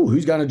go, ooh,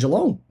 who's going to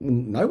Geelong?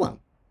 No one.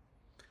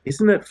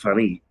 Isn't that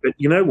funny? But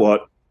you know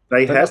what?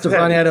 They must have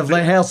run out of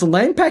house and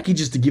land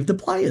packages to give the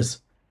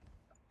players.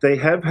 They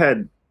have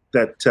had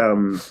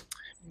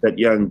that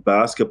young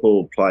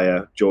basketball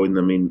player join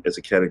them in as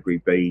a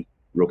Category B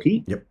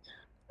rookie. Yep.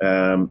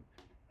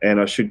 And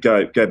I should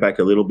go back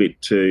a little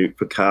bit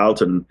for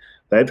Carlton.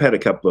 They've had a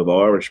couple of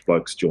Irish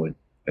blokes join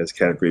as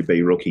Category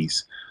B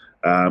rookies.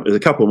 There's a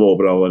couple more,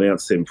 but I'll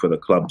announce them for the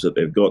clubs that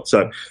they've got.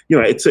 So,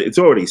 it's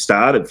already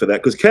started for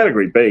that because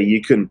Category B,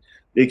 you can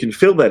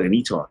fill that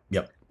anytime.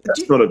 Yep.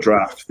 That's not a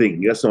draft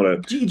thing. That's not a.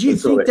 Do you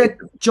think that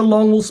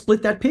Geelong will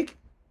split that pick?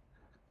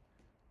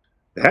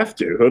 They have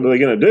to. What are they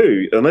going to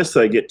do? Unless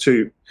they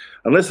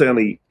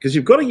only, because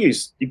you've got to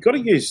use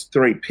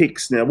 3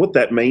 picks. Now, what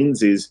that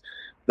means is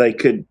they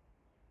could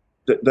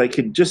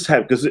just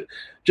have, because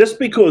there's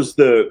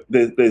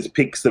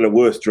picks that are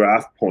worth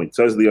draft points.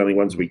 Those are the only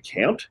ones we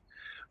count.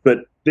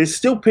 But there's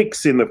still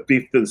picks in the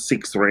 5th and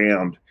 6th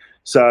round.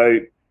 So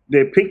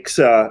their picks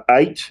are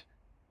 8,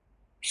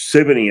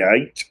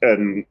 78,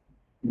 and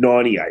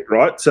 98,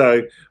 right?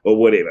 So, or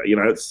whatever,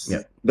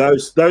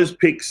 those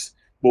picks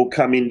will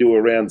come into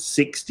around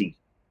 60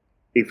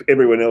 if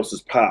everyone else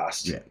has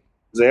passed. Yeah.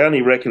 They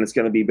only reckon it's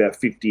going to be about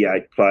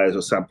 58 players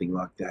or something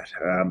like that.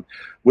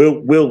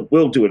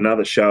 We'll do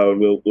another show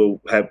and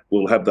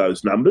we'll have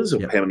those numbers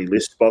of how many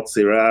list spots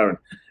there are and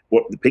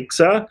what the picks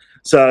are.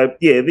 So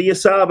yeah, the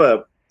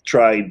Asava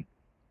trade,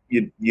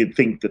 you'd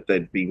think that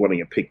they'd be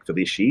wanting a pick for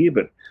this year,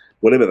 but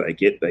whatever they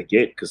get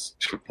because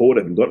Port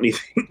haven't got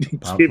anything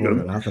to give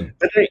them. Nothing.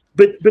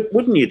 But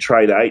wouldn't you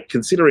trade 8,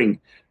 considering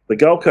the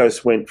Gold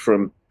Coast went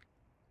from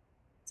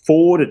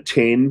 4 to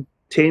 10.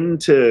 10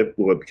 to,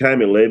 well, it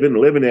became 11,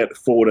 11 out to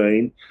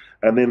 14,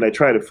 and then they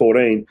traded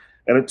 14,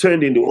 and it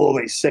turned into all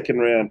these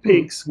second-round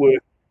picks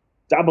worth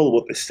double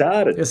what they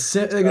started.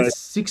 They got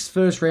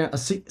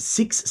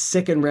 6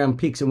 second-round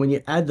picks, and when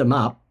you add them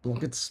up,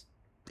 look, it's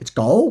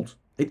gold.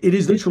 It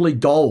is literally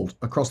gold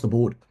across the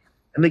board.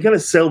 And they're going to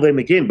sell them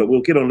again, but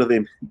we'll get onto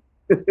them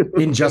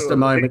in just a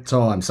moment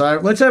time. So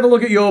let's have a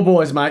look at your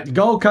boys, mate.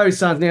 Gold Coast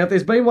Suns. Now, if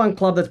there's been one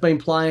club that's been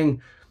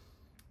playing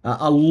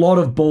a lot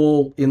of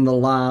ball in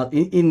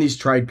this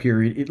trade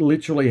period, it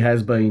literally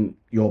has been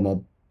your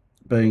mob,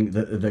 being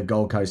the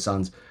Gold Coast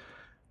Suns.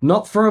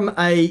 Not from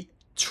a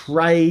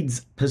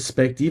trades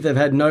perspective, they've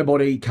had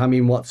nobody come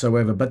in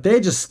whatsoever, but they're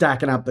just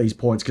stacking up these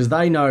points because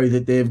they know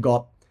that they've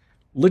got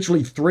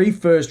literally 3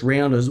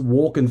 first-rounders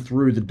walking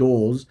through the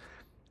doors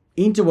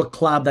into a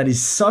club that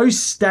is so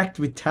stacked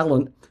with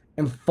talent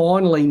and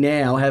finally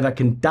now have a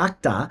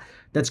conductor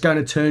that's going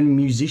to turn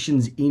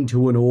musicians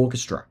into an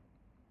orchestra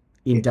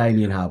in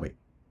Damien Hardwick.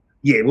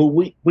 Yeah, well,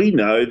 we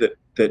know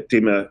that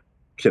Dimmer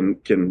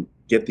can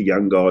get the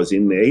young guys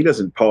in there. He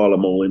doesn't pile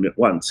them all in at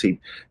once. He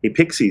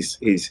picks his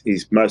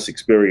most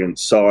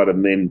experienced side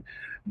and then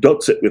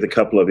dots it with a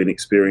couple of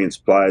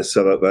inexperienced players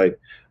so that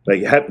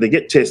they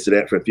get tested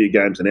out for a few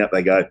games and out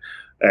they go.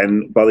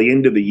 And by the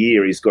end of the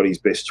year, he's got his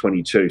best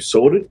 22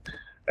 sorted,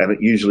 and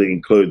it usually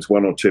includes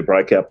one or two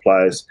breakout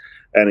players.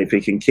 And if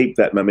he can keep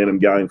that momentum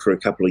going for a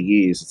couple of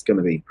years, it's going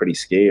to be pretty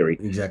scary.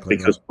 Exactly.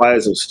 Because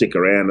players will stick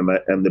around,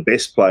 and the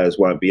best players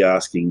won't be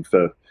asking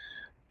for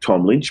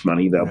Tom Lynch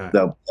money.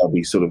 They'll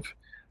be sort of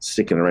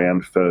sticking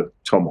around for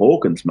Tom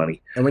Hawkins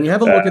money. And when you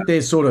have a look at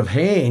their sort of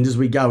hand as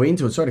we go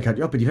into it, sorry to cut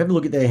you off, but if you have a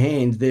look at their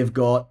hand, they've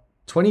got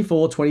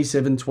 24,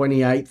 27,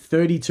 28,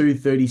 32,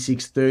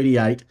 36,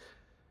 38.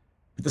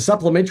 With the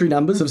supplementary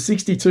numbers of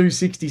 62,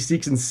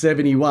 66, and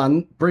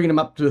 71, bringing them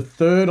up to a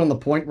third on the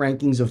point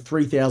rankings of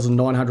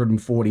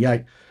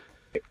 3,948.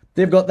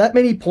 They've got that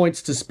many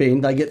points to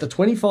spend. They get the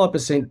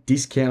 25%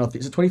 discount.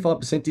 It's a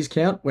 25%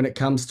 discount when it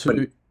comes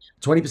to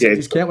 20%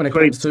 discount when it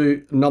comes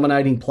to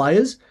nominating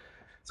players.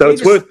 So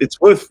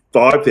it's worth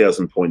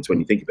 5,000 points when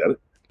you think about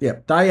it.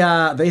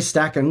 Yeah, they're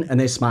stacking and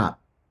they're smart,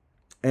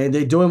 and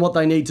they're doing what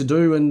they need to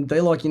do. And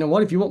they're like, you know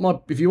what? If you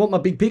want my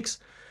big picks,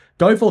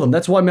 go for them.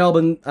 That's why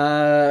Melbourne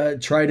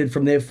traded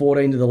from their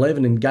 14 to the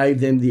 11 and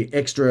gave them the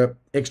extra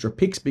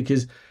picks,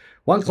 because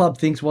one club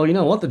thinks, well, you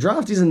know what? The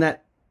draft isn't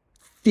that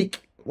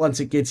thick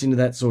once it gets into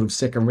that sort of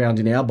second round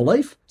in our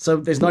belief. So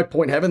there's no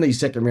point having these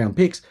second round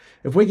picks.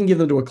 If we can give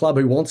them to a club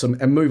who wants them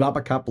and move up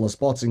a couple of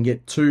spots and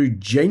get two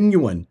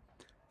genuine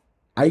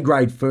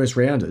A-grade first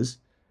rounders,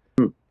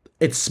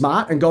 it's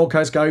smart. And Gold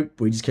Coast go,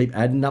 we just keep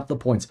adding up the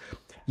points.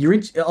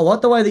 I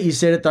like the way that you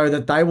said it, though,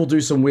 that they will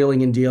do some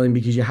wheeling and dealing,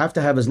 because you have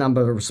to have a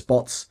number of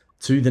spots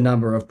to the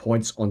number of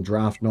points on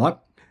draft night.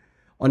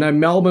 I know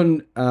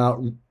Melbourne,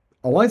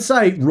 I won't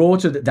say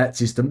rorted that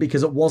system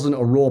because it wasn't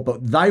a raw,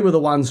 but they were the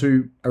ones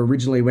who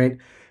originally went,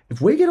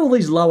 if we get all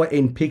these lower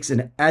end picks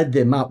and add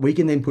them up, we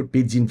can then put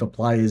bids in for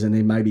players and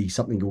then maybe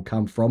something will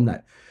come from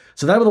that.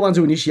 So they were the ones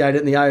who initiated it,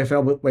 and the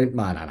AFL went,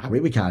 no,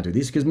 we can't do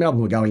this, because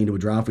Melbourne were going into a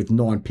draft with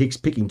 9 picks,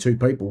 picking 2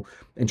 people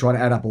and trying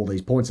to add up all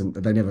these points, and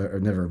they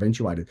never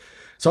eventuated.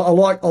 So I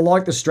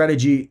like the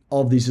strategy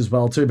of this as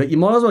well too, but you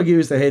might as well give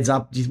us the heads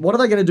up. What are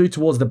they going to do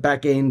towards the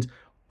back end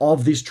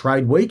of this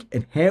trade week,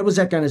 and how is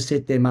that going to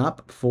set them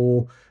up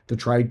for the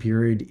trade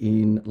period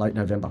in late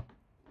November?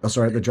 Oh,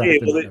 sorry, the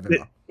draft in late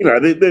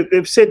November.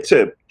 They've said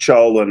to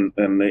Chol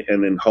and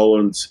then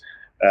Hollands,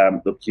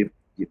 look,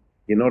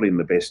 you're not in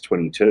the best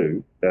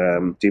 22.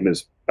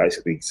 Dimmer's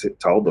basically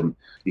told them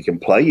you can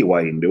play your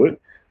way into it.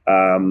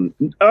 I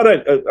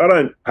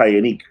don't pay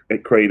any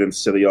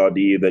credence to the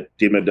idea that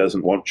Dimmer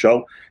doesn't want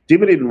Chol.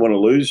 Dimmer didn't want to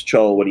lose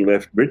Chol when he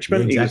left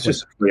Richmond. Yeah, exactly. He was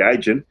just a free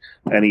agent,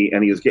 and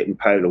he was getting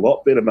paid a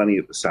lot better money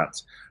at the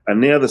Suns.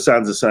 And now the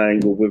Suns are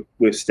saying, well,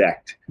 we're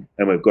stacked,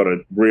 and we've got a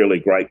really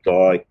great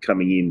guy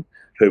coming in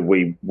who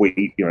we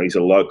he's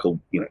a local.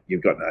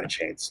 You've got no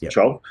chance, yep.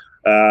 Chol.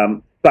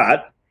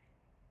 But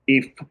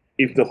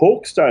if the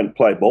Hawks don't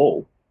play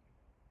ball,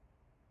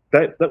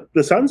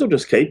 the Suns will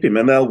just keep him,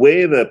 and they'll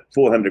wear the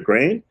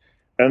 $400,000,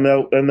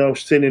 and they'll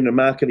send him to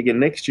market again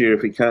next year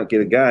if he can't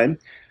get a game.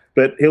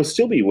 But he'll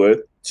still be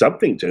worth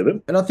something to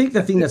them. And I think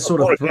the thing that's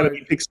sort of thrown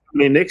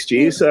in next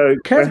year. So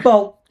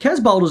Casbolt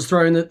has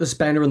thrown the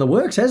spanner in the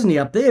works, hasn't he,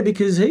 up there?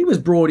 Because he was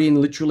brought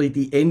in literally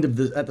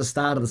at the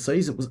start of the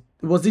season.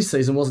 It was this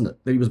season, wasn't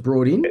it, that he was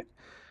brought in?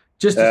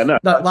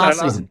 Last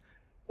season.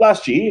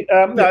 Last year,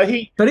 But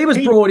he was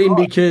brought in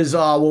because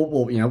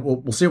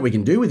we'll see what we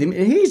can do with him.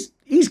 And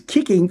he's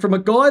kicking from a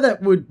guy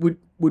that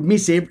would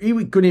miss he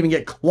couldn't even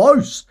get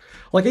close.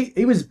 Like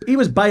he was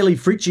Bailey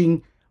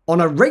Fritching on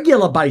a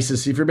regular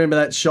basis. If you remember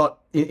that shot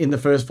in the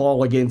first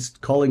final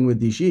against Collingwood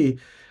this year,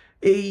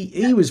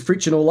 he was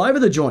Fritching all over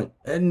the joint,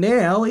 and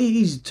now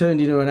he's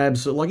turned into an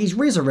absolute, he's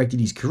resurrected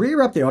his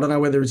career up there. I don't know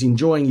whether he's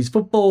enjoying his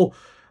football,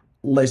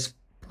 less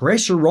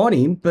pressure on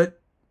him,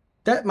 but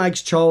that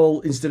makes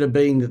Chol, instead of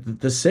being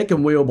the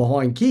second wheel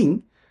behind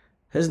King,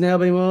 has now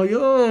been, well,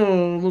 you're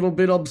a little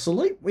bit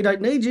obsolete. We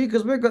don't need you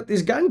because we've got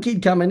this gun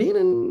kid coming in.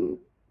 And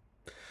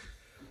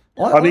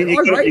I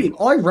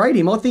rate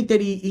him. I think that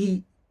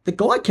the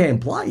guy can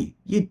play.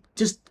 You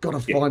just got to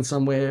find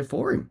somewhere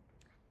for him.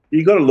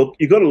 You got to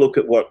look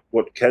at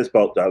what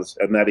Casbolt does,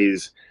 and that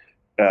is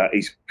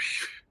he's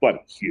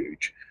bloody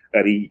huge,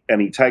 and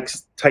he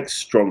takes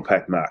strong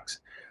pack marks.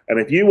 And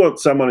if you want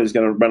someone who's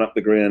going to run up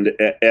the ground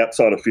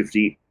outside of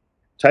 50,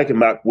 take a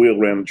mark, wheel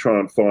around and try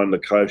and find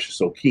Lukosius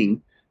or King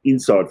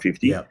inside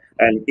 50. Yep.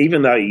 And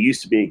even though he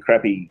used to be a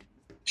crappy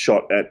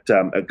shot at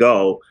a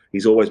goal,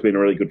 he's always been a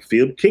really good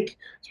field kick,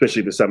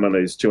 especially for someone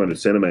who's 200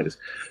 centimetres.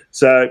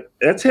 So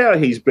that's how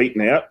he's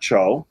beaten out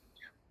Chol.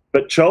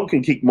 But Chol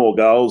can kick more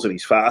goals, and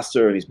he's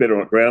faster, and he's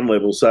better on ground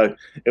level. So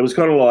it was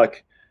kind of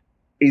like,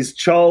 is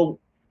Chol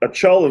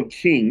and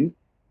King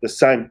the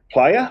same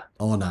player?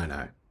 Oh,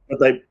 no.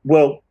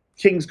 But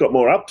King's got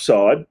more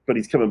upside, but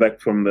he's coming back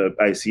from the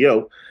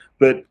ACL.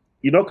 But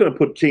you're not going to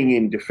put King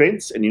in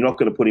defence and you're not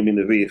going to put him in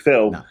the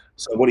VFL. No.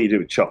 So what do you do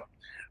with Chop?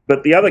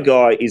 But the other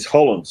guy is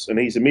Hollands, and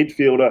he's a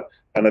midfielder,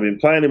 and they've been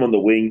playing him on the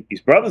wing. His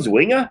brother's a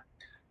winger,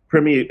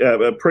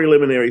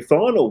 preliminary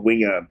final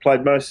winger,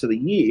 played most of the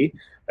year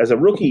as a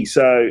rookie.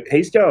 So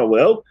he's going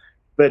well.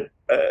 But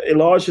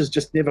Elijah's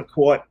just never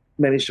quite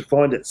managed to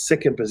find that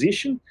second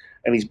position,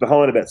 and he's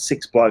behind about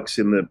 6 blokes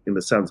in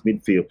the Suns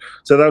midfield.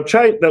 So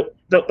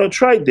they'll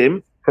trade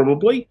them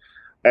probably,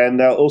 and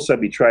they'll also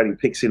be trading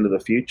picks into the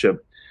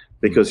future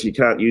because you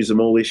can't use them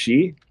all this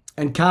year.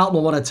 And Carlton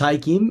will want to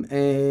take him,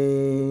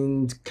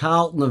 and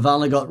Carlton have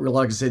only got,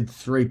 like I said,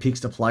 3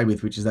 picks to play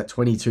with, which is that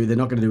 22. They're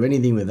not going to do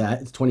anything with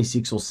that. It's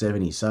 26 or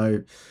 70.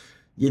 So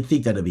you'd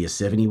think that'd be a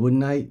 70,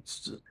 wouldn't they?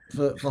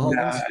 For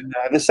Hollands? No.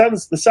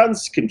 The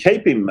Suns can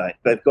keep him, mate.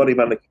 They've got him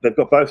under. They've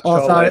got both.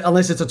 Oh, so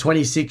unless it's a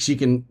 26,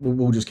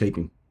 we'll just keep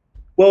him.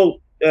 Well,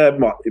 it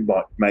might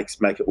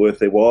make it worth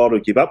their while to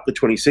give up the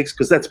 26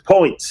 because that's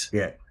points.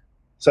 Yeah.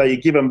 So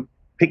you give them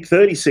pick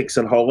 36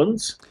 on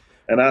Hollands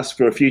and ask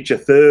for a future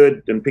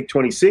third and pick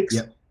 26.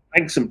 Yep.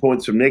 Make some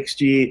points from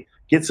next year.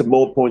 Get some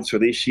more points for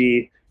this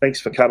year. Thanks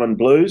for coming,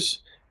 Blues.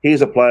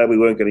 Here's a player we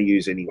weren't going to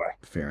use anyway.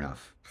 Fair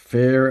enough.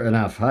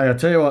 Hey, I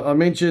tell you what, I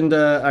mentioned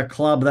a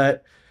club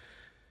that,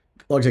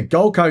 like I said,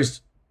 Gold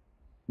Coast,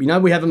 we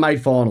haven't made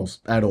finals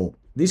at all.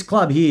 This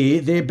club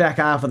here, their back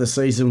half of the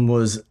season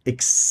was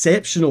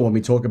exceptional when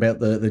we talk about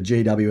the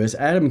GWS.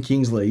 Adam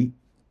Kingsley,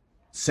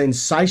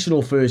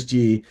 sensational first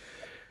year.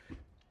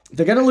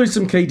 They're going to lose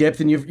some key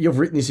depth, and you've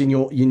written this in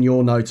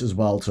your notes as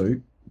well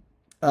too.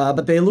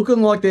 But they're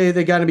looking like they're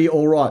going to be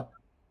all right.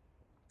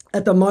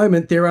 At the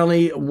moment, they're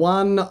only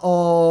one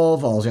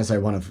of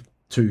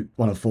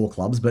 4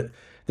 clubs, but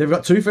they've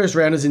got 2 first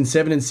rounders in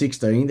 7 and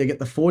 16. They get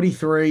the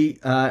 43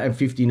 and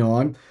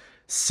 59.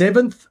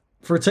 7th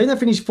for a team that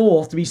finished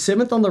 4th to be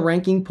 7th on the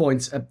ranking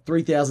points at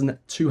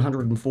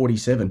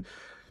 3,247.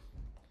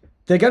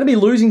 They're going to be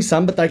losing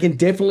some, but they can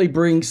definitely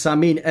bring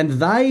some in.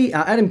 And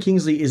Adam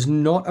Kingsley is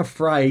not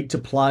afraid to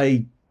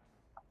play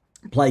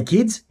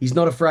kids. He's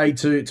not afraid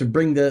to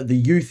bring the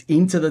youth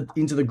into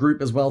the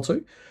group as well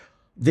too.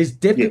 There's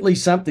definitely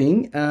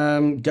something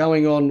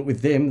going on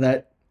with them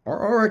that I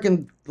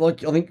reckon,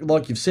 like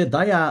you've said,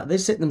 they're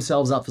setting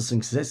themselves up for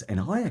success, and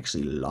I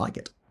actually like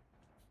it.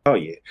 Oh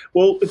yeah,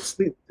 well it's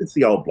the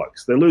old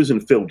blokes. They're losing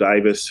Phil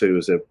Davis, who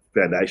was a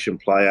foundation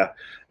player,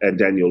 and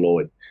Daniel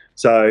Lloyd.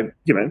 So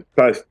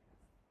both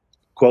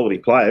quality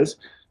players.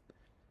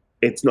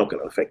 It's not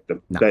going to affect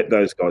them. No.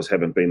 Those guys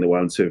haven't been the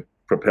ones who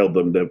propelled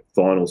them to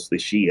finals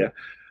this year,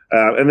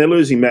 and they're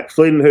losing Matt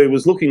Flynn, who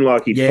was looking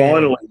like he'd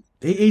finally.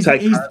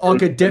 I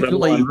could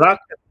definitely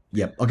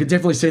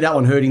see that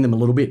one hurting them a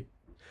little bit.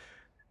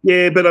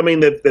 Yeah, but I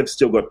mean they've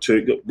still got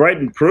 2.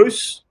 Braden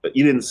Pruce, but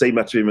you didn't see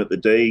much of him at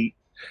the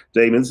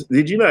Demons.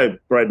 Did you know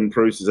Braden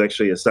Pruce is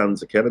actually a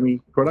Suns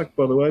Academy product,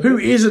 by the way? Who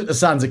isn't a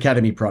Suns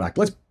Academy product?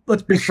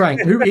 Let's be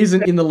frank. Who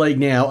isn't in the league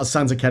now a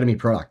Suns Academy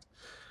product?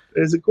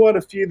 There's quite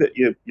a few that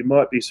you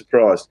might be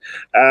surprised.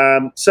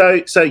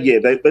 So yeah,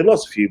 they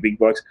lost a few big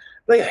blokes.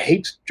 They got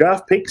heaps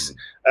draft picks,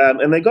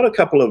 and they got a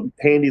couple of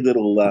handy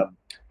little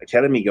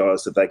academy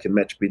guys that they can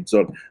match bids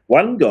on.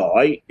 One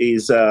guy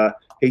is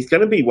he's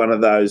going to be one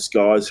of those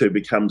guys who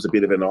becomes a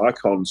bit of an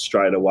icon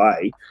straight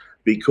away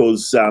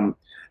because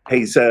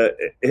he's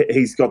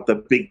got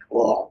the big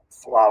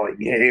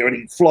flowing hair and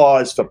he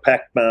flies for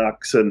pack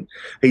marks and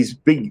he's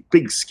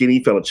big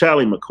skinny fella.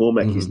 Charlie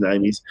McCormack, his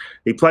name is.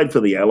 He played for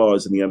the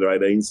Allies in the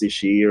under-18s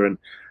this year, and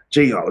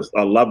gee,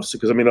 I love,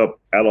 because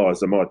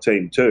Allies are my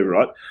team too,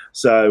 right?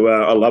 So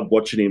I love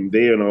watching him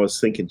there, and I was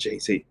thinking,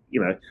 geez, a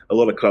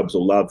lot of clubs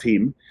will love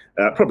him.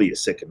 Probably a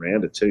second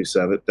rounder too,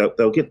 so that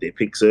they'll get their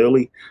picks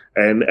early.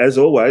 And as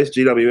always,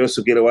 GWS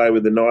will get away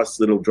with a nice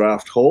little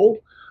draft haul.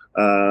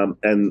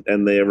 And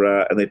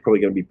they're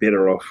probably going to be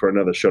better off for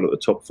another shot at the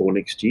top 4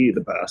 next year,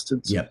 the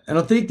bastards. Yeah, and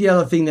I think the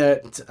other thing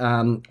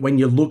that when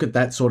you look at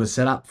that sort of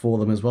setup for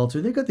them as well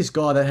too, they've got this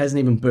guy that hasn't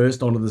even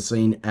burst onto the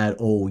scene at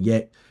all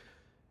yet.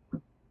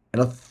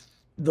 And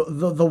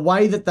the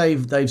way that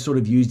they've sort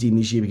of used him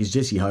this year, because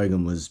Jesse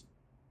Hogan was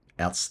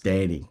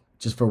outstanding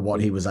just for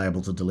what he was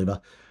able to deliver.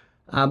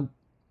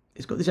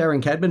 He's got this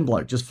Aaron Cadman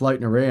bloke just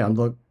floating around.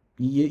 Look,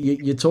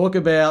 you talk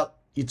about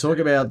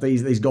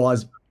these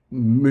guys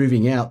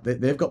moving out.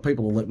 They've got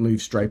people to let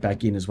move straight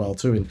back in as well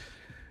too, and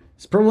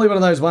it's probably one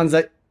of those ones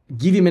that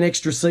give him an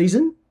extra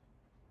season.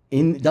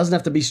 It doesn't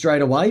have to be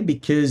straight away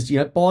because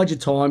bide your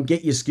time,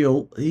 get your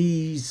skill.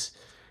 He's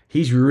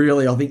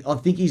really, I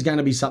think he's going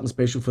to be something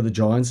special for the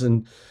Giants,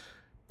 and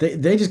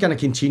they're just going to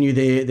continue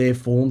their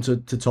form to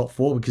top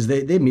 4 because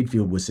their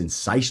midfield was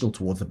sensational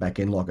towards the back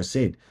end, like I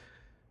said.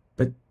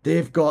 But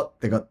they've got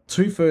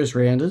 2 first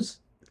rounders,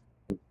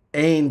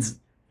 and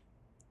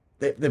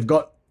they've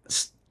got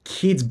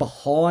kids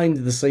behind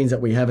the scenes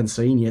that we haven't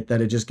seen yet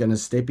that are just going to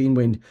step in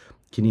when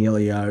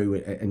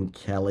Canelio and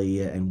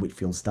Kelly and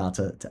Whitfield start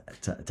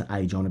to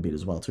age on a bit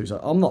as well too. So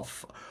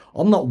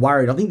I'm not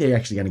worried. I think they're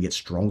actually going to get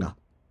stronger.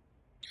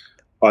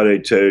 I do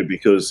too,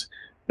 because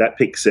that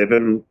pick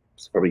 7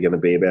 is probably going to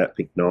be about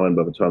pick 9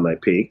 by the time they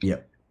pick.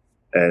 Yep.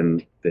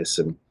 And there's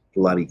some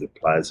bloody good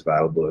players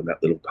available in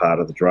that little part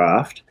of the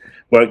draft.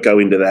 Won't go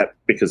into that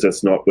because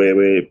that's not where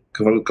we're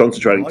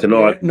concentrating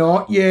tonight.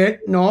 Not yet.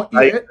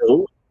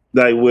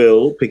 They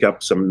will pick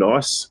up some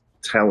nice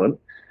talent,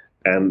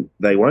 and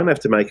they won't have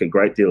to make a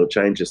great deal of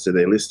changes to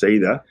their list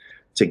either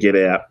to get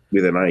out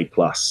with an A+.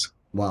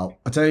 Well,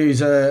 I tell you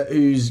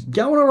who's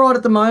going all right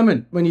at the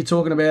moment when you're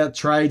talking about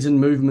trades and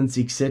movements,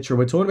 etc.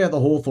 We're talking about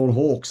the Hawthorn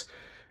Hawks,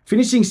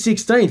 finishing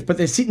 16th, but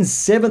they're sitting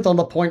 7th on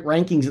the point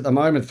rankings at the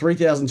moment,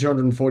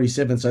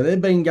 3,247. So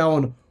they've been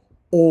going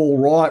all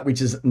right,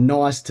 which is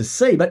nice to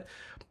see. But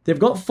they've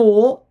got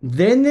 4,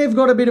 then they've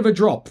got a bit of a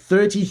drop,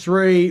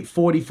 33,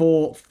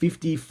 44,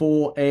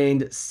 54,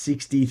 and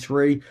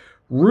 63.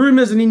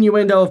 Rumours and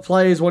innuendo of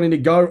players wanting to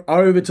go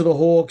over to the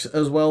Hawks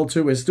as well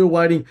too. We're still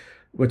waiting.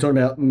 We're talking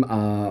about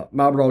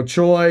Marlborough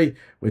Choi.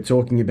 We're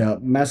talking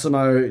about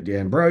Massimo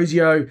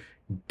D'Ambrosio.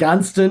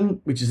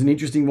 Gunston, which is an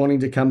interesting wanting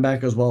to come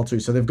back as well too.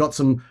 So they've got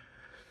some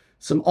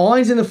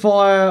irons in the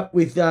fire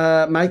with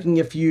making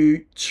a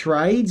few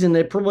trades, and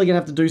they're probably going to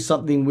have to do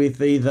something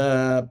with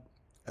either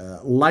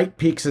late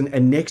picks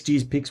and next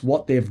year's picks,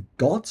 what they've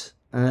got.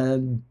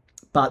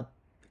 But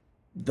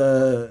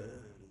the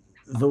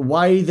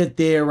way that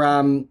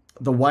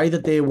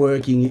they're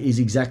working is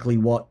exactly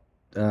what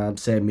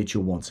Sam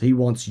Mitchell wants. He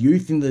wants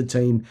youth in the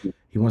team.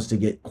 He wants to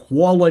get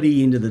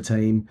quality into the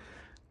team.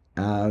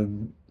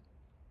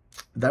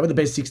 They were the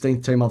best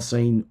 16th team I've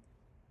seen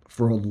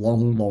for a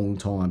long, long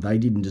time. They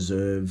didn't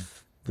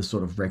deserve the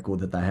sort of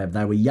record that they have.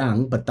 They were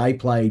young, but they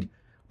played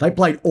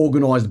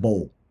organised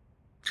ball.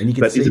 And you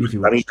can see it if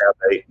you watch.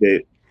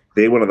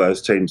 They're one of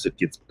those teams that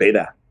gets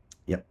better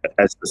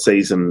as the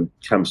season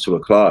comes to a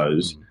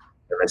close,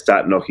 and they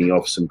start knocking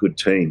off some good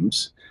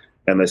teams,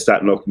 and they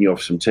start knocking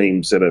off some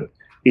teams that are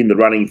in the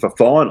running for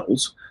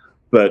finals,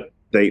 but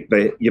they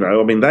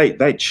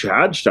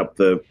charged up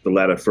the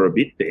ladder for a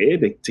bit there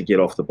to get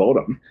off the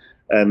bottom,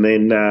 and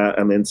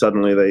then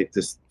suddenly they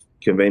just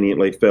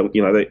conveniently fell.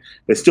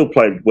 They still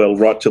played well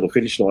right till the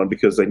finish line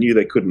because they knew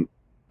they couldn't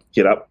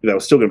get up. They were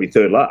still going to be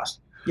third last.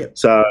 Yep.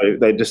 So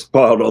they just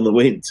piled on the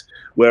wins,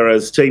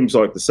 whereas teams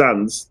like the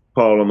Suns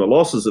piled on the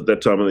losses at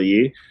that time of the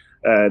year.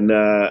 And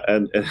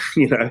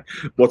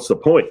what's the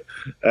point?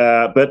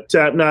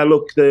 No,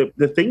 look,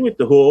 the thing with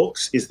the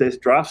Hawks is their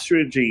draft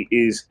strategy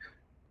is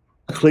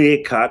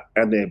clear cut,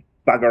 and they're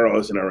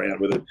buggerising around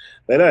with it.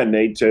 They don't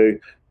need to.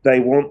 They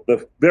want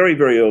the very,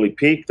 very early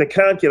pick. They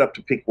can't get up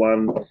to pick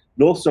 1.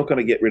 North's not going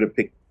to get rid of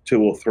pick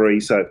 2 or 3,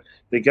 so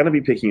they're going to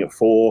be picking a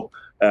 4,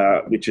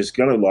 which is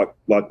going to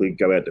likely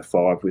go out to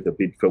 5 with a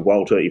bid for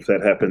Walter if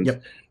that happens.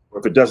 Yep. Or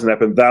if it doesn't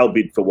happen, they'll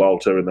bid for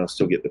Walter and they'll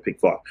still get the pick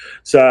 5.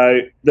 So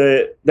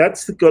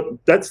that's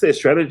their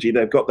strategy.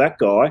 They've got that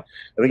guy, and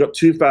they've got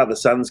 2 father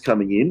sons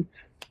coming in,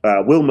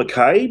 Will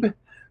McCabe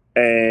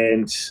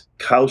and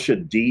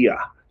Kalsha Dia.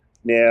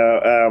 Now,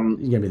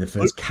 he's going to be the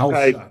first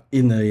Kalsha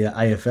in the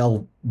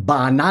AFL,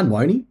 bar none,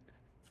 won't he?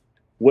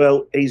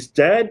 Well, his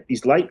father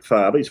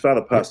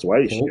passed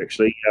away this year,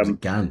 actually.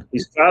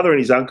 His father and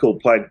his uncle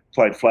played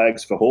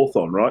flags for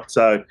Hawthorn, right?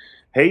 So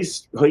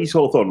he's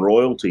Hawthorn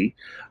royalty,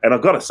 and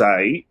I've got to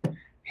say,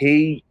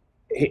 they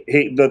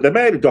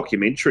made a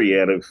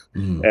documentary out of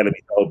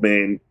his old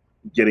man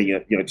getting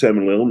a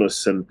terminal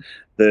illness, and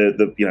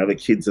the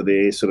kids are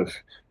there sort of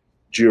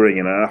during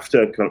and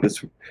after.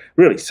 It's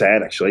really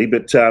sad, actually.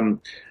 But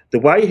the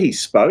way he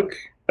spoke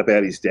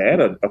about his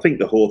dad, I think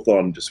the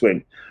Hawthorn just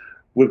went,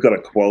 we've got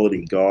a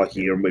quality guy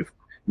here, and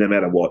no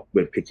matter what,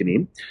 we're picking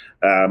him.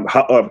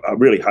 I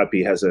really hope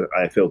he has an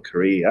AFL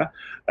career.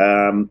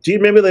 Do you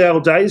remember the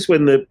old days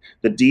when the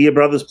Deere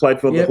brothers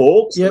played for the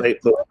Hawks? Yep.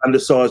 The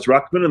undersized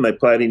ruckman, and they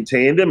played in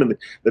tandem, and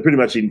they pretty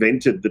much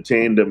invented the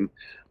tandem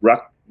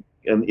ruck,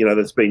 and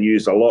that's been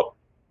used a lot.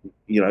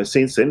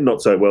 Since then,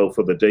 not so well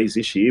for the D's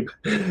this year,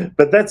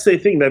 but that's their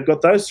thing. They've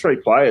got those 3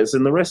 players,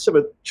 and the rest of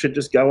it should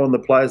just go on the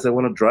players they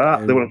want to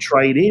draft. They want to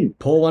trade in.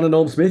 Paul won a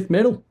Norm Smith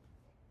medal.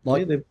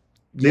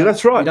 Yeah,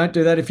 that's right. You don't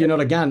do that if you're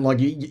not a gun. Like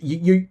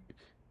you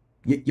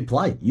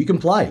play. You can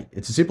play.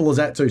 It's as simple as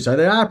that too. So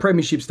they are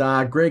premiership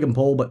star, Greg and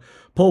Paul, but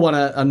Paul won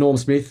a Norm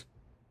Smith.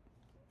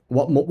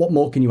 What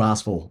more can you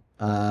ask for?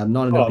 They're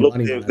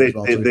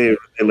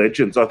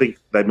legends. I think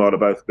they might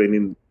have both been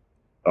in.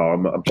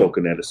 I'm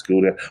talking out of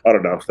school now. I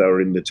don't know if they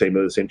were in the team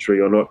of the century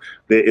or not.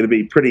 It'd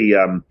be pretty.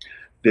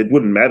 It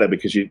wouldn't matter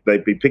because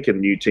they'd be picking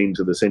new teams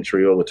of the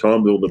century all the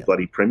time with all the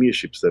bloody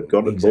premierships they've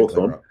got at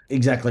Hawthorn. Right.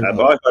 Exactly. I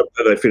hope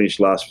that they finish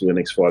last for the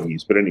next 5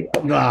 years. But anyway,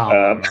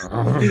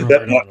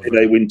 that might be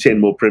they win 10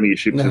 more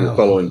premierships in the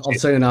following.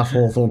 I've seen enough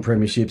Hawthorn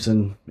premierships,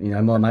 and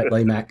my mate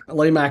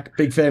Lee Mack,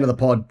 big fan of the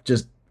pod,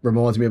 just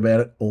reminds me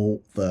about it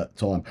all the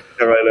time.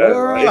 All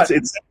right.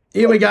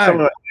 Here we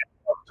go.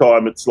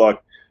 Time it's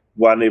like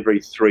one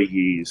every 3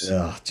 years.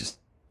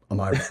 I'm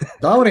over it.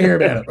 Don't want to hear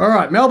about it. All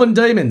right, Melbourne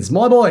Demons,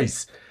 my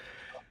boys.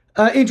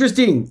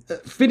 Interesting.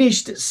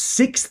 Finished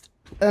 6th.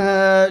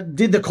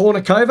 Did the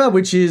Cornucova,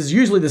 which is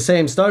usually the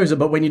Sam Stozer,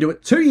 but when you do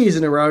it 2 years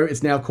in a row,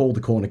 it's now called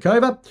the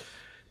Cornucova.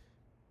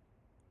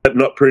 but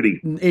not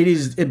pretty. It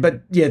is,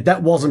 but yeah,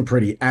 that wasn't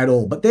pretty at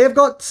all. But they've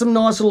got some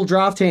nice little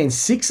draft hands.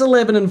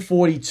 6'11" and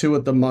 42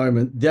 at the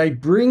moment. They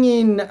bring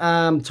in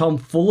Tom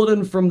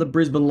Fullerton from the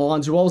Brisbane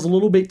Lions, who I was a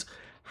little bit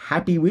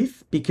happy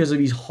with because of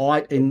his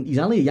height, and he's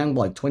only a young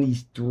bloke,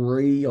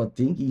 23, I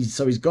think. He's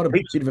got a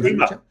bit of a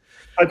future.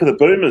 Hope for the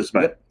Boomers,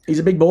 mate. Yep. He's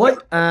a big boy.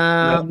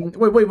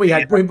 We've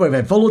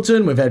had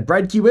Fullerton, we've had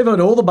Bradkey, we've had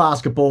all the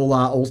basketball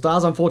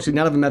all-stars. Unfortunately,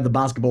 none of them have the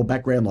basketball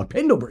background like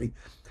Pendlebury.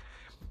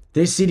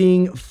 They're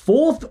sitting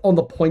fourth on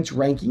the points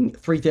ranking,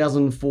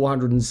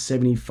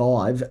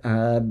 3,475.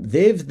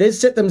 They've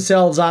set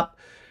themselves up.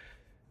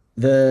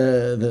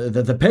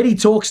 The petty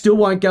talk still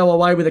won't go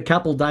away with a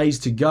couple days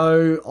to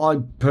go. I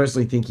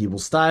personally think he will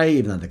stay,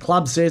 even though the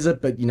club says it.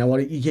 But you know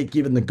what? You get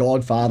given the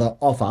Godfather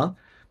offer,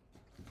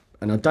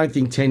 and I don't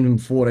think 10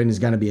 and 14 is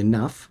going to be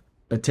enough.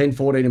 But 10,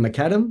 14 and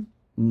McAdam,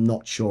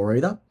 not sure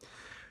either.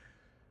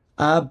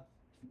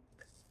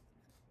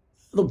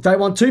 Look, they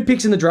want 2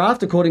 picks in the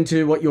draft, according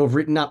to what you've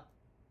written up.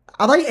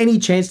 Are they any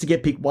chance to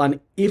get pick 1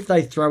 if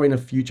they throw in a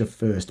future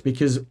first?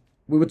 Because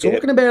we were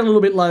talking about it a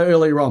little bit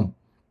earlier on.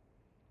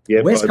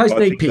 Yeah, West Coast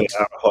need picks.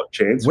 A hot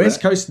chance.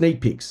 West Coast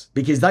need picks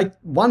because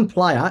one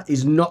player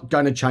is not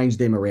going to change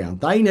them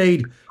around. They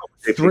need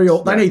 3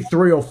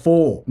 or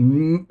 4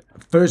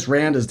 first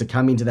rounders to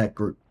come into that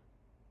group.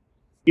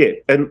 Yeah,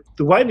 and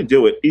the way to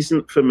do it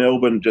isn't for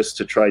Melbourne just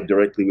to trade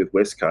directly with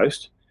West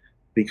Coast,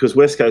 because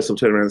West Coast will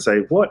turn around and say,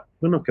 "What?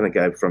 We're not going to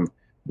go from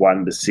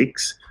 1 to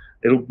 6.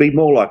 It'll be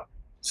more like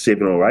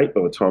 7 or 8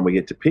 by the time we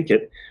get to pick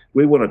it.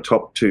 We want a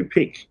top 2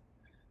 pick."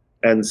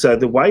 And so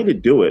the way to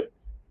do it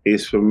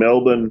is for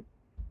Melbourne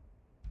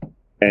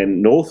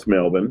and North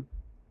Melbourne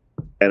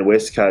and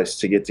West Coast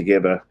to get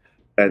together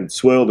and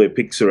swirl their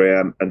picks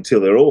around until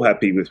they're all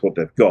happy with what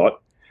they've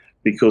got,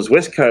 because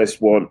West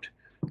Coast want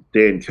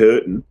Dan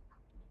Curtin,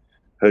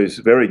 who's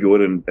very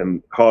good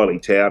and highly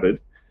touted.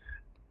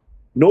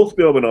 North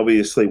Melbourne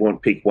obviously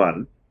want pick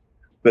 1,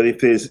 but if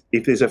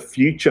there's a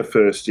future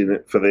first in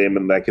it for them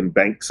and they can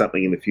bank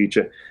something in the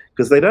future,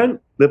 because they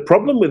don't. The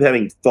problem with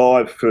having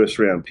 5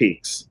 first-round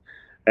picks,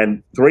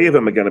 and 3 of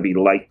them are going to be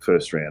late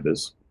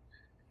first-rounders,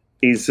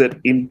 is that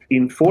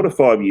in 4 to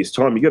 5 years'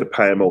 time, you've got to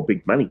pay them all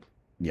big money.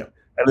 Yeah,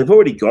 and they've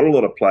already got a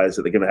lot of players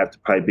that they're going to have to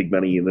pay big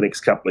money in the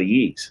next couple of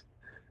years.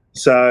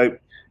 So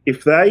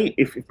if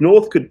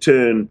North could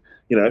turn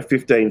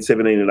 15,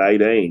 17 and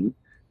 18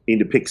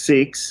 into pick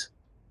 6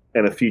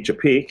 and a future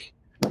pick,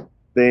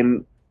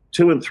 then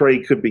 2 and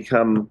 3 could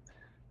become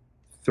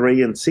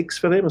 3 and 6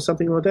 for them or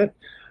something like that.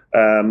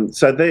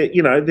 So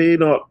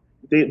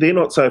they're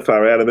not so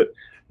far out of it.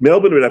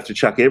 Melbourne would have to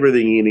chuck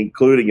everything in,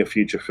 including a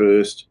future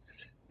first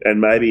and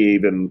maybe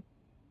even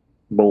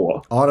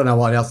more. I don't know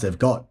what else they've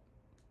got.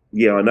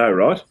 Yeah, I know,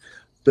 right?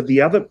 But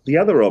the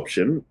other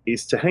option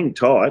is to hang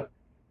tight,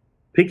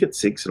 pick at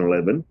 6 and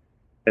 11,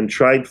 and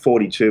trade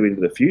 42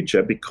 into the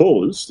future,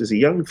 because there's a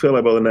young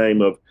fellow by the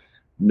name of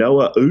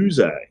Noah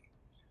Uze,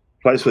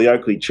 plays for the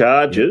Oakley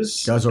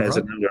Chargers as an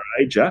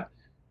underager,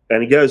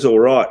 and he goes all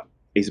right.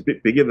 He's a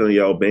bit bigger than the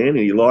old man, and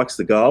he likes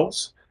the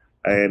goals.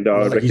 And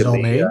I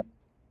reckon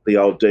the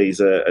old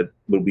D's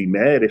will be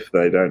mad if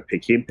they don't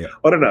pick him. Yeah.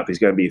 I don't know if he's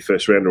going to be a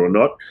first rounder or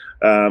not,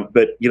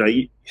 but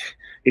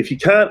if you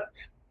can't,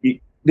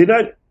 they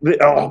don't.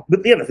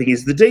 But the other thing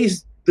is the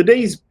D's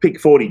pick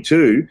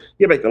 42.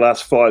 You make the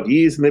last 5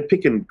 years, and they're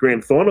picking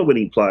grand final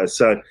winning players.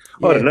 So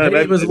I don't know.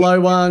 It was a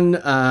low one.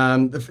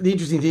 The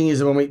interesting thing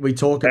is when we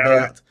talk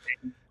about,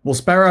 well,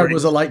 Sparrow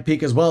was a late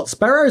pick as well.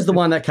 Sparrow is the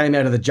one that came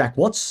out of the Jack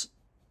Watts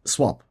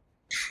swap.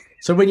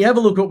 So when you have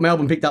a look at what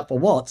Melbourne picked up for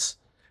Watts,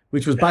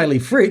 which was Bailey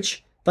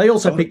Fritsch, they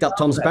also picked up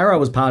Tom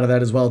Sparrow as part of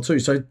that as well too.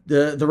 So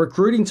the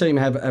recruiting team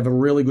have a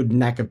really good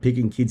knack of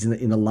picking kids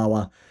in the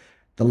lower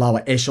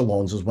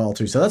echelons as well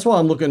too. So that's why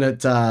I'm looking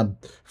at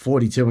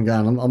 42 and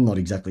going, I'm not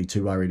exactly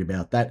too worried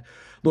about that.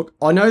 Look,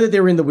 I know that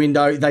they're in the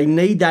window. They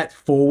need that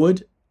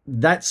forward.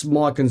 That's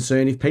my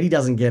concern. If Petty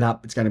doesn't get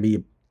up, it's going to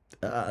be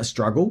a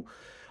struggle.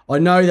 I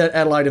know that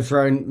Adelaide have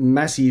thrown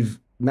massive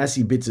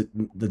bits at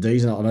the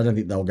D's, and I don't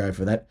think they'll go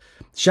for that.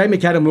 Shane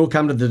McAdam will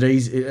come to the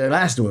D's. It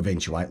has to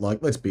eventuate.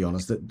 Like, let's be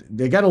honest.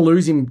 They're going to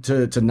lose him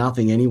to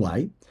nothing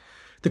anyway.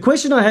 The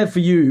question I have for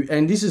you,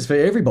 and this is for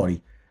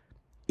everybody,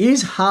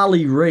 is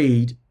Harley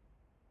Reid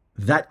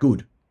that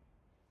good?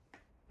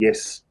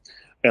 Yes.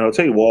 And I'll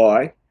tell you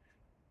why.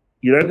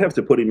 You don't have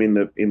to put him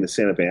in the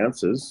centre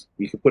bounces.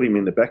 You can put him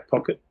in the back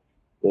pocket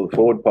or the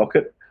forward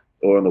pocket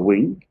or on the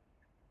wing.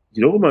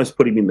 You'd almost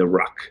put him in the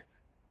ruck,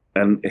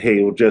 and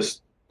he'll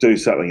just do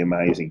something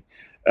amazing.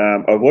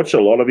 I've watched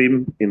a lot of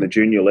him in the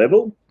junior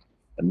level,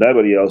 and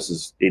nobody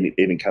else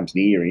even comes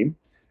near him.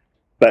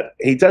 But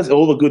he does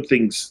all the good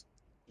things.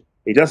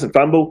 He doesn't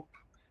fumble.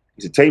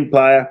 He's a team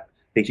player.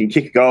 He can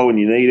kick a goal when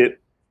you need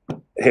it.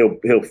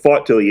 He'll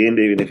fight till the end,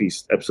 even if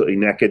he's absolutely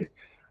knackered.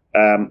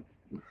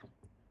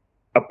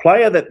 A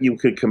player that you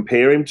could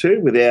compare him to,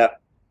 without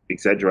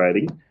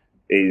exaggerating,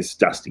 is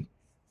Dusty.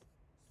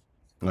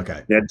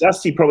 Okay. Now,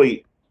 Dusty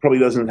probably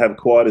doesn't have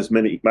quite as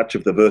much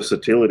of the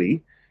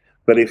versatility,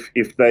 but if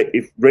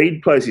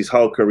Reid plays his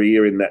whole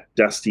career in that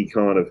Dusty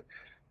kind of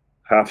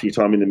half your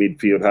time in the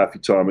midfield, half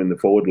your time in the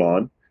forward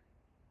line.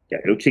 Yeah,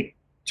 he'll kick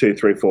 2,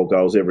 3, 4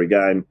 goals every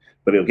game,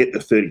 but he'll get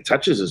the 30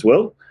 touches as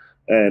well,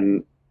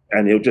 and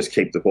he'll just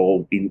keep the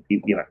ball in.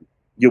 You know,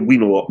 you'll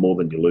win a lot more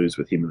than you lose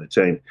with him in the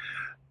team.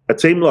 A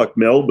team like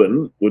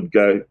Melbourne would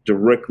go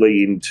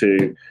directly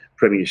into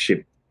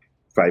premiership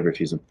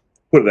favouritism.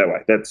 Put it that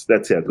way.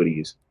 That's how good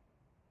he is.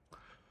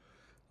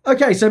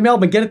 Okay, so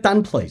Melbourne, get it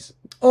done, please.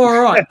 All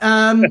right.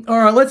 All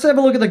right, let's have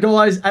a look at the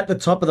guys at the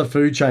top of the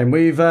food chain.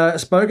 We've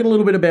spoken a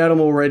little bit about them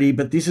already,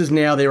 but this is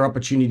now their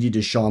opportunity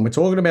to shine. We're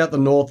talking about the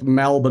North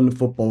Melbourne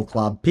Football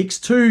Club. Picks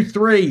 2,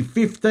 3,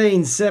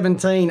 15,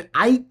 17,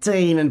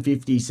 18 and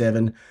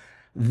 57.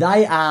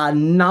 They are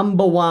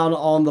number one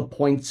on the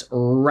points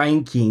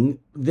ranking.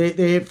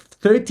 They're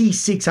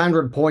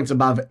 3,600 points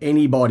above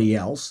anybody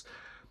else.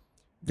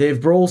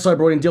 They've also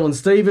brought in Dylan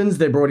Stevens.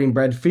 They've brought in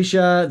Brad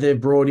Fisher. They've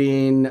brought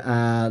in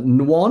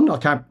Nwan. I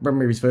can't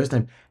remember his first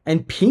name.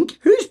 And Pink.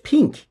 Who's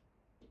Pink?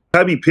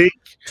 Toby Pink.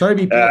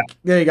 Toby Pink.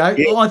 There you go.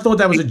 Yeah. I thought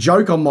that was a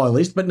joke on my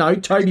list, but no,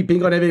 Toby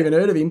Pink. I never even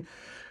heard of him.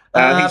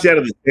 He's out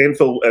of the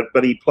handful,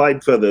 but he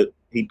played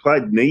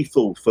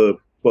Neathel for.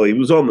 Well, he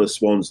was on the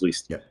Swans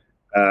list. Yep.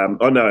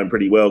 I know him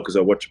pretty well because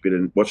I watched a bit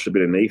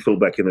of Neathel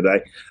back in the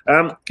day.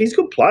 He's a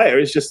good player.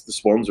 It's just the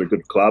Swans are a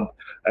good club,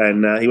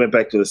 and he went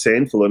back to the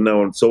Sandful, and no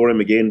one saw him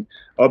again.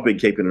 I've been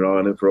keeping an eye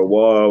on him for a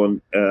while,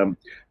 and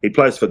he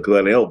plays for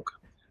Glenelg,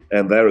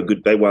 and they're a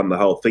good. They won the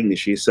whole thing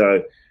this year,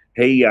 so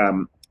he's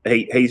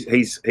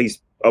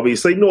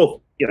obviously North.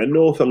 You know,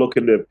 North are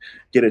looking to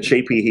get a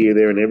cheapie here,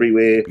 there, and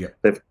everywhere. Yeah.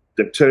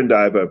 They've turned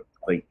over,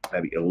 I think,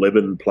 maybe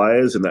 11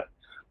 players, and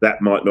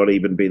that might not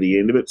even be the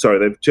end of it. Sorry,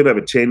 they've turned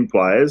over 10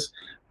 players,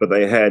 but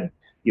they had,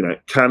 you know,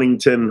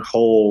 Cunnington,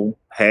 Hall,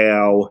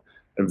 Howe,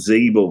 and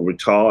Zeeble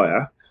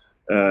retire.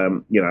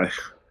 You know,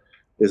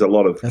 there's a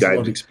lot of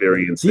games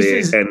experience there.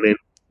 And then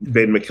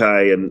Ben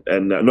McKay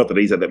and not that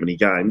he's had that many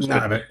games,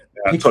 but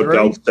Todd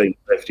Goldstein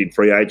left in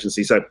free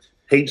agency. So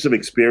heaps of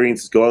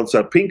experience has gone.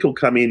 So Pink will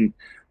come in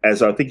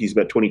as, I think he's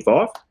about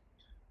 25.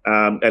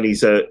 And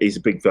he's a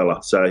big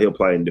fella, so he'll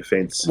play in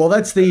defence. Well,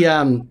 that's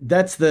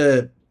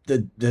the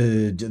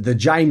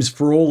James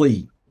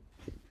Frawley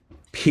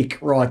pick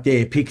right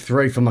there, pick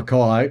 3 for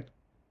Mackay.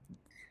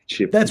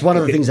 That's one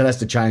of the things that has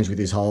to change with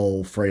this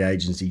whole free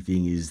agency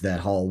thing is that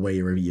whole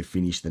wherever you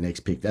finish the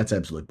next pick. That's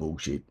absolute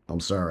bullshit. I'm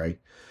sorry.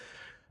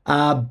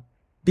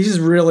 This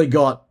has really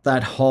got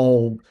that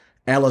whole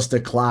Alistair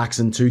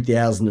Clarkson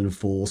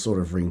 2004 sort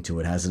of ring to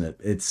it, hasn't it?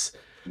 It's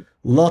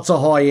lots of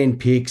high-end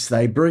picks.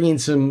 They bring in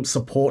some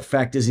support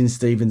factors in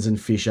Stevens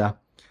and Fisher.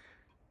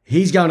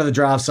 He's going to the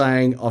draft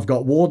saying, I've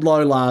got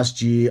Wardlow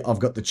last year. I've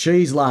got the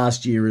Cheese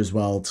last year as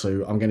well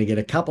too. I'm going to get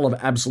a couple of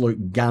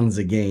absolute guns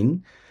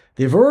again.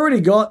 They've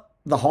already got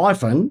the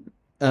Hyphen,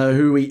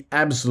 who we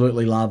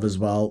absolutely love as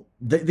well.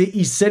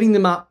 He's setting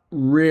them up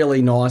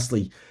really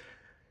nicely.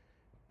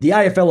 The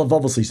AFL have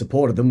obviously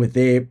supported them with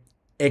their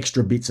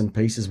extra bits and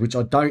pieces, which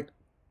I think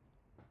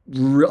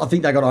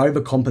they got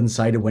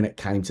overcompensated when it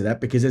came to that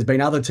because there's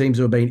been other teams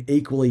who have been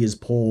equally as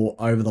poor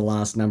over the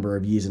last number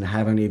of years and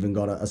haven't even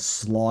got a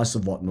slice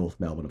of what North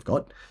Melbourne have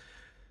got.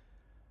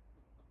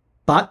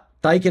 But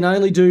they can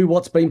only do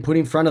what's been put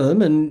in front of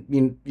them.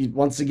 And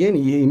once again,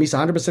 you miss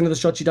 100% of the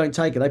shots you don't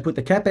take. They put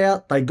the cap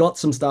out. They got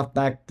some stuff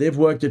back. They've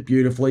worked it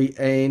beautifully.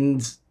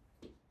 And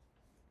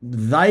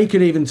they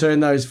could even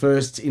turn those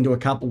firsts into a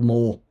couple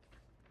more.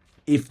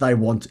 If they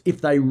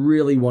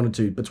really wanted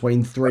to,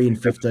 between 3 and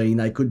 15,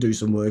 they could do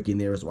some work in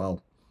there as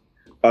well.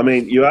 I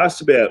mean, you asked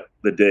about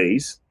the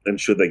Ds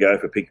and should they go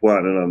for pick 1,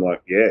 and I'm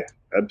like, yeah,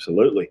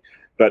 absolutely.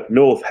 But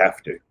North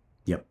have to.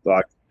 Yep.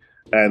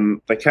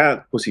 And they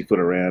can't pussyfoot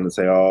around and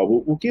say,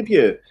 oh, we'll give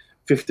you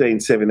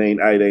 15, 17,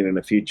 18 in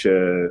a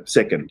future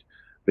second,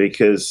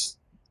 because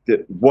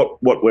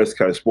what West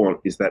Coast want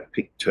is that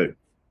pick 2.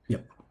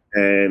 Yep.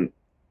 And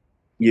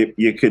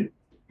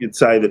you'd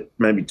say that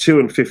maybe 2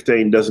 and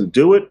 15 doesn't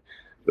do it,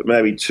 but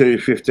maybe 2,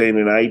 15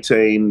 and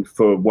 18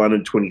 for 1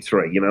 and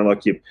 23. You know,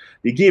 like you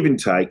give and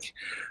take.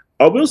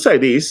 I will say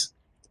this.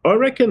 I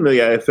reckon the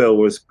AFL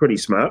was pretty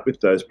smart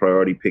with those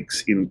priority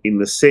picks in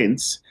the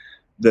sense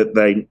that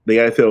the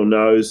AFL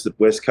knows that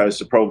West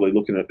Coast are probably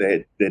looking at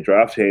their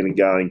draft hand and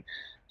going,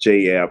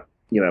 gee,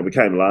 we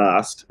came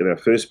last and our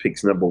first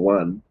pick's number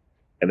 1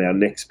 and our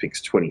next pick's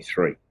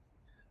 23.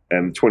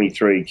 And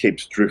 23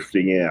 keeps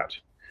drifting out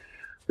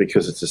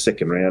because it's a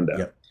second rounder.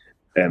 Yep.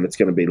 And it's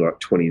going to be like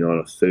 29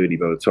 or 30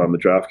 by the time the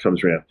draft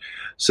comes around.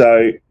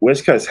 So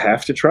West Coast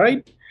have to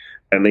trade,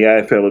 and the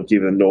AFL have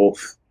given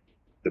North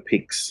the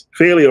picks.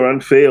 Fairly or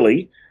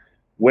unfairly,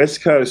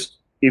 West Coast,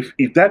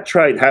 if that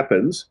trade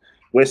happens,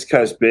 West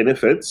Coast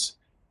benefits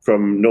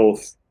from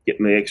North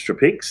getting the extra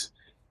picks.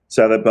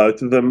 So they're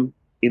both of them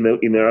in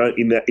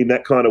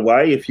that kind of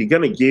way. If you're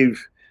going to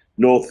give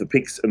North the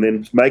picks and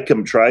then make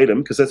them trade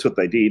them, because that's what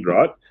they did,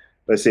 right?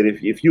 They said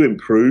if you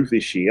improve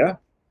this year,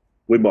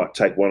 we might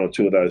take 1 or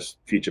 2 of those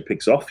future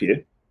picks off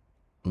you,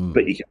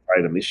 but you can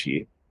trade them this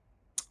year.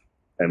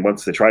 And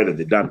once they're traded,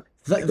 they're done.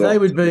 They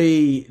would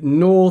be,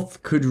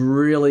 North could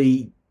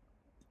really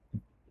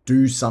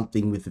do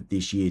something with it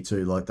this year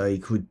too. Like they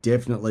could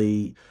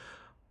definitely.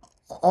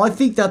 I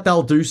think that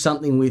they'll do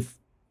something with.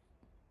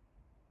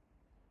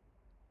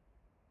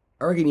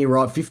 I reckon you're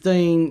right.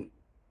 15.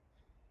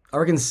 I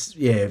reckon,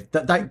 yeah,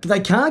 they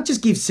can't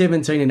just give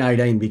 17 and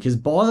 18 because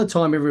by the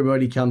time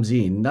everybody comes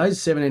in,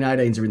 those 17 and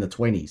 18s are in the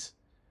 20s.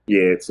 Yeah,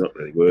 it's not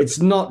really worth it. It's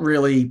not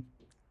really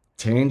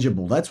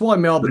tangible. That's why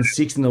Melbourne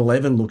 6 and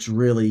 11 looks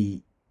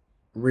really,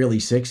 really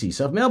sexy.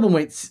 So if Melbourne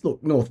went,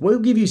 look, North, we'll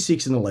give you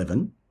 6 and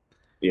 11.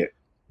 Yeah.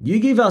 You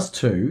give us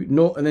 2,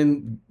 and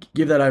then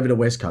give that over to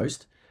West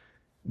Coast.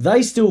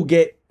 They still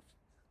get,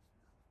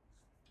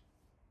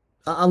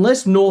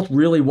 unless North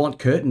really want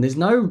Curtin, there's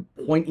no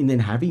point in them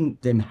having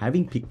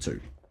pick 2.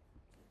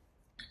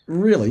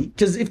 Really,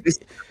 because if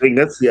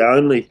that's the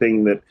only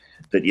thing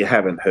that you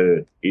haven't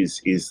heard is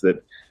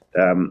that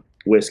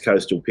West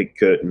Coast will pick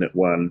Curtin at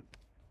 1,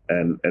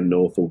 and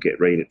North will get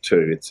Reed at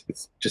 2.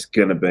 It's just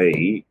going to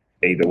be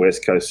either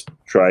West Coast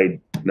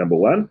trade number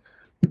 1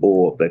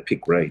 or they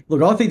pick Reed.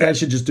 Look, I think they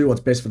should just do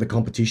what's best for the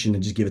competition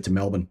and just give it to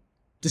Melbourne.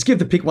 Just give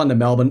the pick 1 to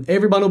Melbourne.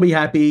 Everyone will be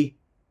happy.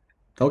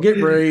 They'll get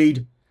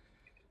Reed.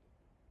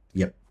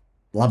 Yep.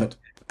 Love it.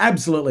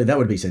 Absolutely. That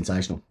would be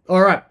sensational.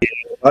 All right.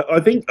 I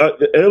think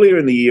earlier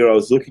in the year I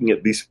was looking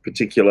at this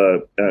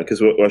particular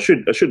because I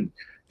should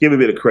give a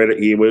bit of credit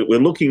here. We're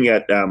looking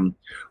at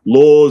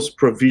Law's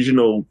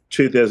provisional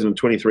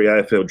 2023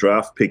 AFL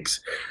Draft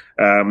picks,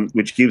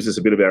 which gives us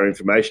a bit of our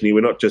information here.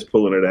 We're not just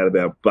pulling it out of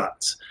our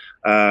butts.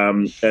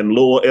 And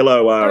Law,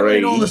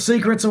 L-O-R-E. All the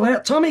secrets are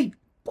out. Tommy,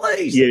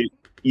 please. Yeah.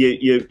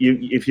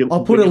 If you,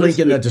 I'll put a link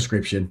in the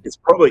description.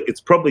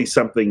 It's probably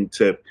something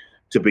to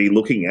be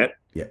looking at,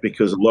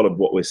 because a lot of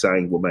what we're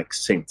saying will make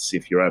sense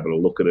if you're able to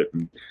look at it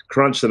and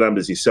crunch the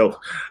numbers yourself.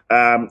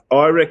 I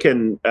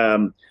reckon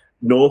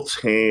North's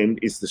hand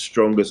is the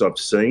strongest I've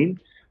seen.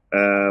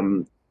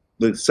 The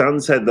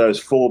Suns had those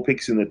 4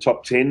 picks in the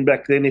top 10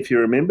 back then, if you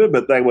remember,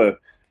 but they ended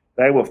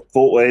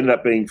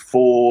up being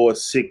 4,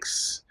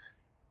 6,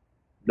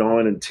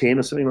 9, and 10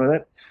 or something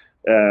like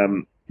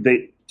that.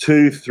 The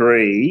 2,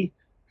 3.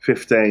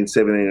 15,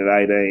 17,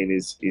 and 18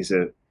 is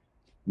a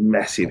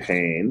massive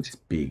hand. It's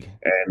big,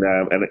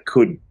 and it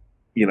could,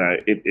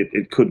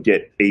 it could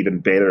get even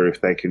better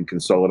if they can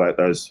consolidate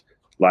those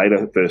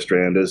later first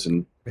rounders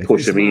and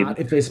push them in.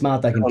 If they're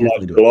smart, they can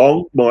definitely do it.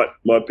 Geelong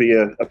might be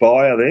a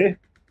buyer there.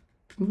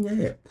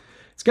 Yeah,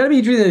 it's going to be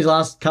interesting these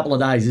last couple of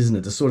days, isn't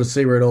it, to sort of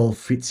see where it all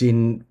fits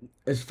in.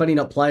 It's funny,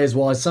 not players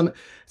wise.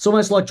 It's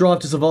almost like Drive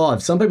to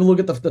Survive. Some people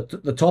look at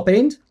the top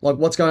end, like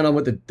what's going on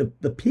with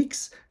the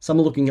picks. Some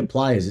are looking at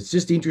players. It's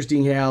just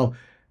interesting how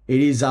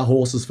it is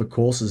horses for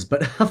courses.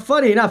 But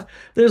funny enough,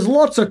 there's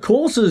lots of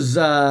courses,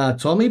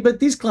 Tommy, but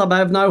this club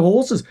have no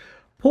horses.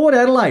 Port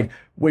Adelaide,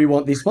 we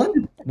want this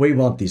one, we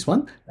want this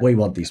one, we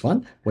want this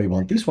one, we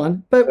want this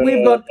one. But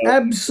we've got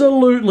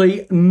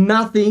absolutely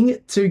nothing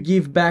to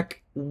give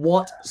back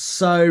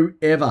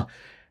whatsoever.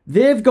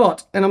 They've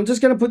got, and I'm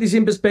just going to put this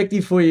in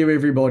perspective for you,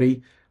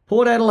 everybody.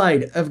 Port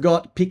Adelaide have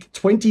got pick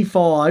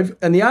 25,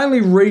 and the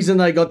only reason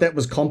they got that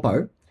was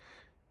compo.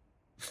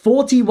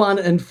 41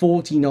 and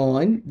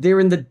 49. They're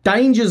in the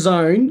danger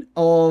zone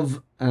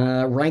of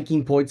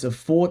ranking points of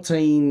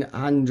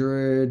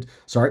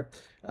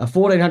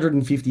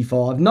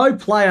 1,455. No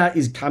player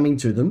is coming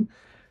to them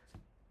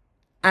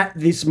at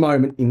this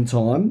moment in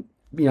time.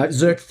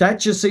 Zerk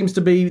Thatcher seems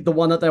to be the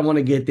one that they want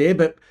to get there,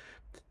 but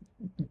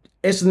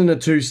Essendon are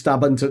too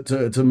stubborn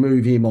to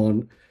move him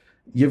on.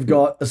 You've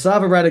got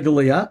Asava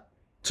Radagalia,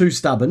 too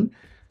stubborn.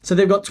 So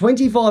they've got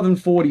 25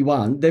 and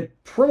 41. They're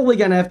probably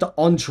going to have to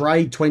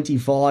on-trade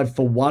 25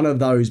 for one of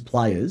those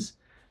players.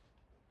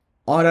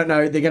 I don't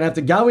know. They're going to have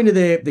to go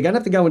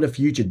into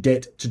future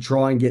debt to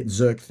try and get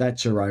Zerk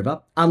Thatcher over,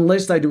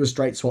 unless they do a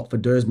straight swap for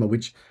Dersma,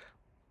 which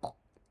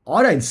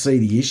I don't see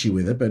the issue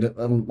with it. But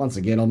once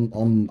again,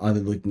 I'm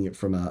only looking at it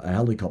from a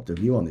helicopter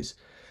view on this.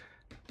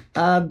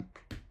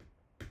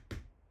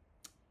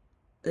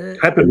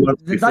 Happened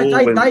once before.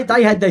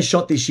 They had their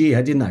shot this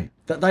year, didn't they?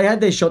 They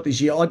had their shot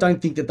this year. I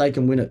don't think that they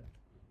can win it.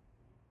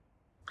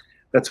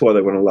 That's why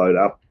they want to load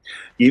up.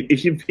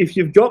 If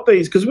you've got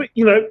these, because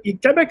you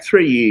go back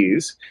 3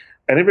 years,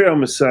 and everyone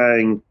was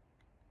saying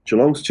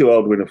Geelong's too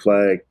old to win a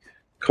flag,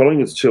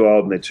 Collingwood's too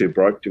old and they're too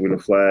broke to win a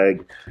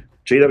flag.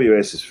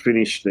 GWS is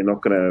finished; they're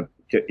not going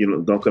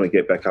to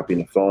get back up in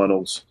the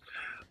finals.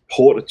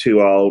 Port are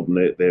too old,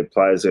 and their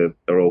players are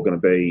all going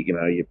to be,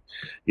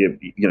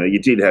 you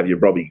did have your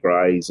Robbie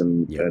Grays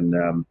and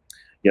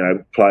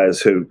players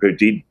who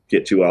did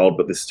get too old,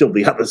 but there's still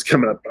the others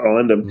coming up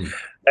behind them,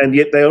 and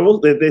yet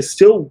they're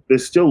still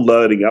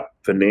loading up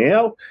for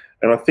now.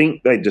 And I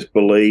think they just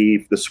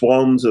believe the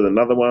Swans are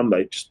another one.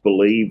 They just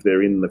believe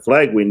they're in the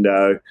flag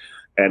window,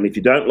 and if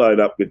you don't load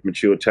up with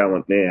mature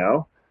talent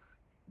now,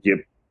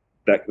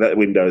 that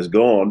window's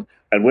gone.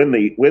 And when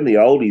the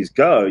oldies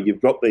go,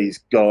 you've got these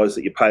guys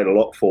that you paid a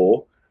lot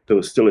for who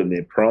are still in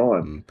their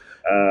prime.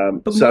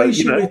 But my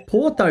issue with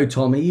Port, though,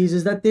 Tommy,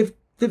 is that they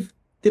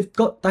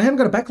haven't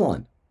got a back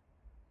line.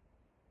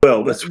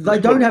 Well, they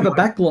don't have a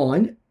back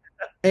line,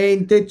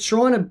 and they're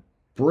trying to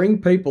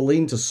bring people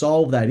in to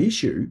solve that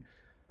issue.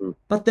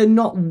 but they're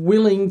not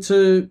willing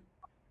to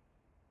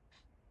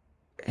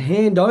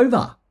hand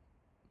over.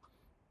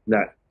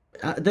 No.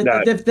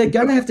 They're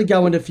going to have to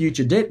go into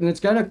future debt, and it's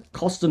going to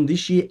cost them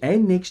this year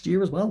and next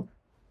year as well.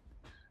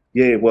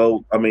 Yeah,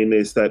 well, I mean,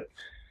 there's that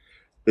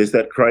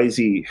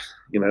crazy,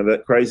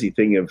 that crazy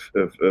thing of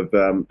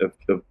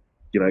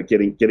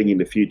getting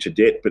into future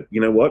debt. But you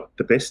know what?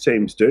 The best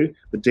teams do.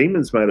 The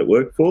Demons made it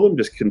work for them,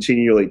 just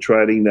continually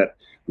trading that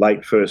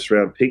late first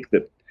round pick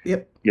that,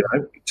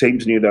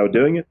 teams knew they were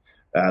doing it.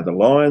 The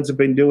Lions have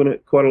been doing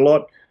it quite a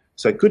lot.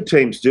 So good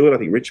teams do it. I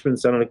think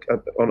Richmond's done it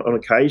on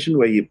occasion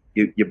where you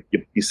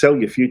sell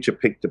your future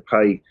pick to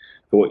pay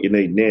for what you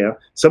need now.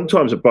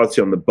 Sometimes it bites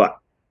you on the butt.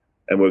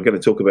 And we're going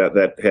to talk about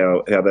that,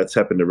 how that's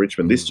happened to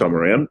Richmond this time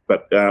around.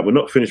 But we're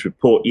not finished with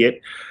Port yet.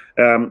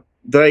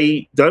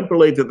 They don't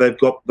believe that they've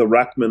got the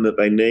ruckman that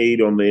they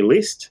need on their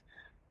list,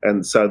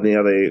 and so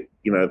now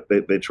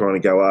they're trying to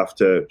go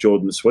after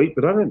Jordan Sweet.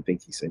 But I don't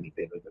think he's any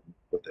better than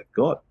what they've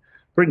got.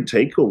 Bryn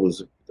Teakle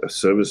was a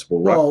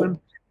serviceable ruckman.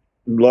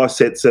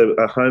 Lysette's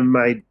a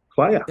homemade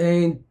player.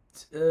 And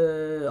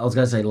I was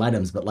going to say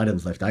Laddams, but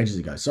Laddams left ages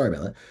ago. Sorry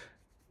about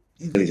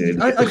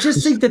that. I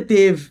just think that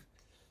they've.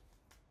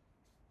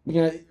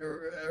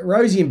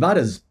 Rosie and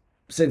Butters,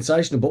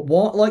 sensational. But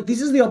why? This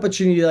is the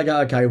opportunity. They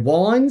go, okay,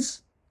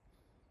 Wines.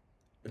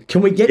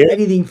 Can we get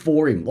anything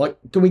for him?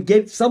 Can we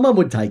get someone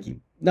would take him?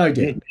 No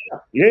doubt.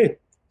 Yeah.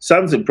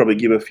 Suns would probably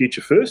give a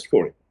future first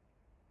for him,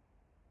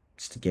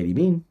 just to get him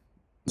in.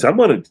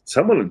 Someone would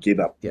give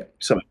up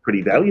something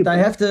pretty valuable. They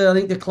have to. I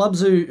think the clubs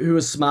who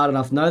are smart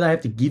enough know they have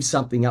to give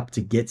something up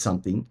to get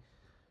something.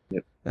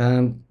 Yep.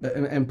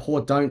 And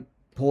Port don't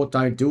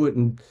do it.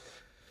 And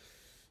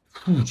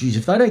geez,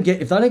 if they don't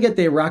get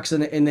their rucks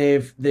and their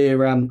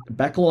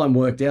backline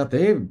worked out,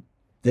 they're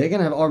going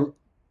to have.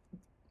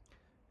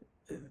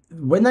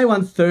 When they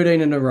won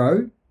 13 in a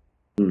row,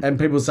 and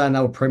people were saying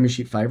they were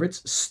premiership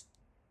favourites,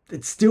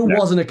 it still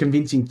wasn't a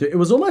convincing. It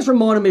was almost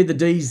reminded me of the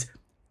D's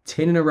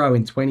 10 in a row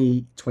in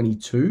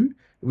 2022.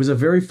 It was a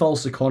very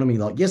false economy.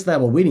 Yes, they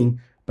were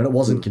winning, but it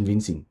wasn't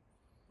convincing.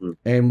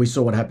 And we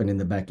saw what happened in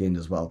the back end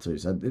as well too.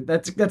 So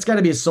that's going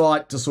to be a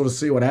sight to sort of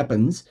see what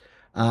happens.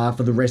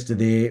 For the rest of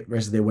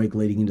their week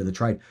leading into the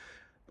trade.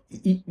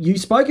 You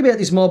spoke about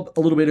this mob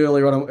a little bit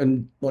earlier on,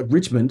 and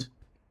Richmond,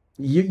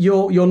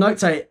 your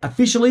notes say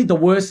officially the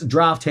worst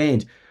draft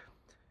hand.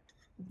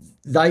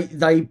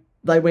 They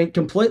went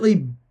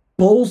completely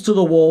balls to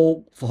the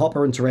wall for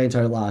Hopper and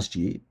Taranto last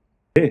year.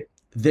 Yeah.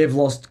 They've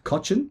lost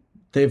Cochin,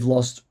 they've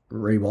lost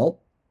Rewalt,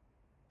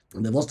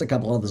 and they've lost a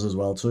couple others as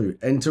well too.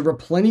 And to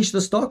replenish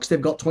the stocks,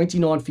 they've got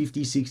 29,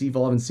 50,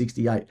 65, and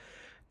 68.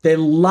 They're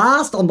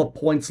last on the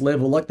points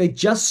level. They're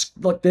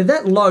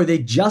that low. They're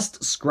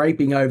just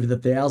scraping over the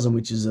 1,000,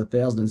 which is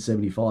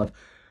 1,075.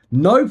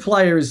 No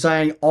player is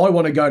saying, I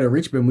want to go to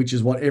Richmond, which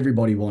is what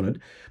everybody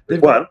wanted.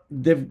 There's one.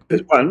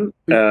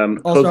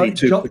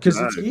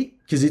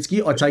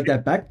 Kazitsky, I take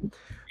that back.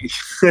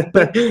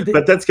 but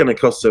that's going to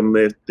cost them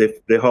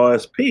their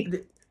highest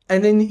pick.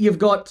 And then you've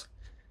got,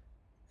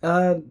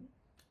 and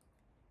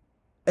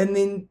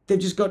then they've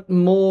just got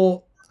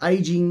more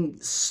aging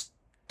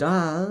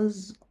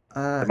stars.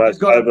 They're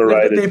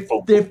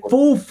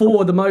full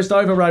forward, the most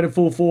overrated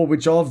full forward,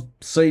 which I've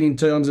seen in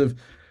terms of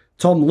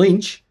Tom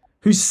Lynch,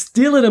 who's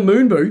still in a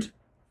moon boot.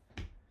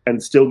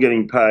 And still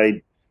getting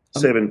paid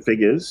seven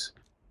figures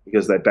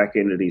because they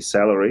back-ended his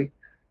salary.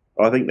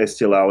 I think they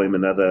still owe him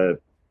another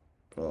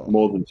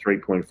more than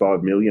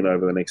 3.5 million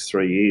over the next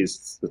 3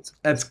 years.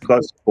 That's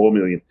close to 4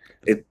 million.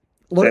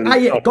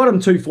 Got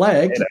him 2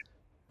 flags,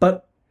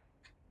 but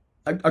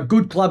a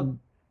good club,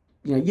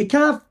 you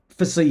can't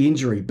foresee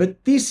injury,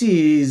 but this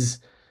is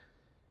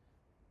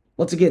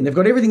once again they've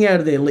got everything out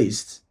of their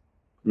list.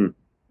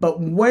 But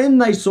when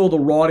they saw the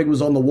writing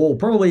was on the wall,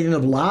 probably the end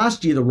of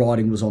last year, the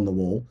writing was on the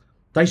wall.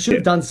 They should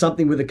have done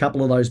something with a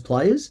couple of those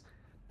players,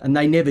 and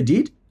they never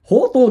did.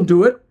 Hawthorn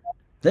do it;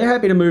 they're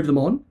happy to move them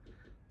on.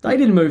 They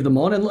didn't move them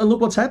on, and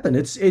look what's happened.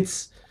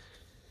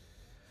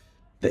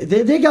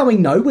 They're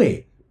going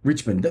nowhere.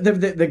 Richmond,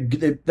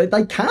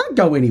 they can't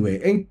go anywhere.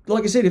 And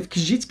like I said, if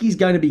Kazitsky's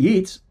going to be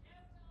it.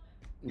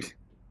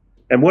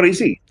 And what is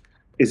he?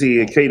 Is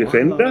he a key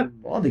defender,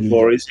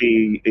 or is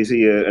he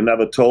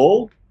another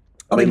tall?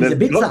 I think he's a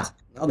bitzer.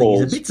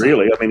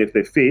 Really, I mean, if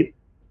they're fit,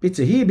 bits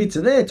are here, bits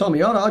are there.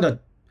 Tommy, I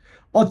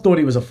thought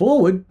he was a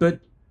forward, but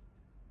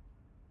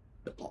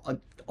I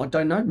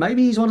don't know.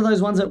 Maybe he's one of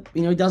those ones that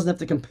he doesn't have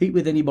to compete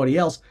with anybody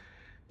else.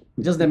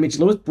 He doesn't have Mitch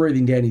Lewis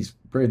breathing down his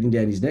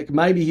neck.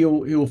 Maybe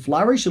he'll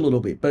flourish a little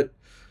bit, but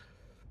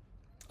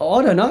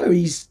I don't know.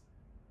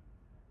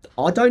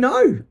 I don't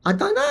know.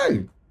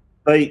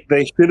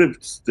 They should have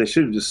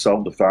just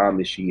sold the farm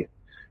this year,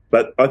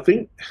 but I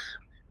think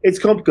it's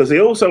complicated because they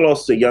also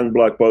lost a young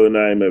bloke by the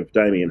name of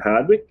Damien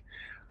Hardwick.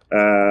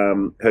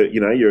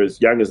 You're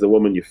as young as the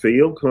woman you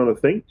feel, kind of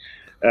thing.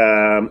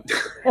 And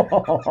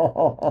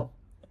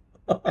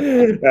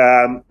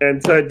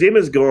so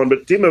Dimmer's gone,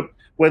 but Dimmer,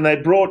 when they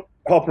brought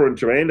Hopper and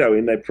Taranto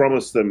in, they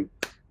promised them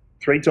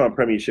 3-time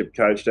premiership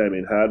coach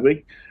Damien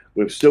Hardwick.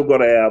 We've still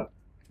got our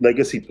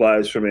legacy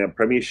players from our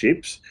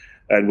premierships,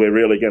 and we're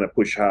really going to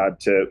push hard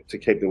to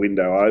keep the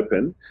window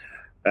open.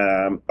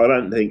 I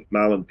don't think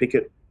Marlon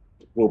Pickett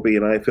will be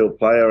an AFL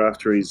player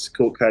after his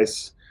court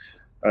case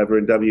over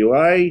in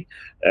WA.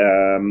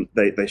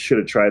 They should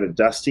have traded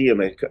Dusty, and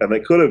they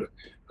could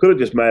have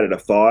just made it a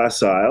fire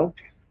sale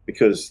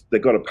because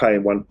they've got to pay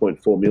him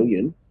 $1.4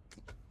 million.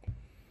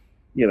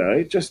 You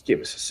know, just give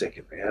us a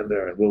second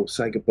rounder and we'll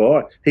say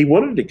goodbye. He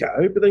wanted to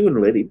go, but they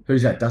wouldn't let him.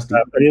 Who's that, Dusty?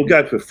 And he'll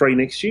go for free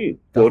next year.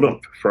 Well,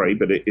 not for free,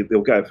 but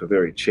he'll go for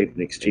very cheap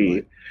next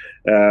year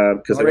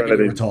because they won't let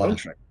him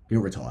contract.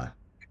 He'll retire.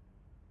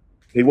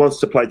 He wants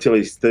to play till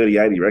he's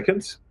 38, he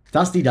reckons.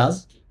 Dusty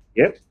does?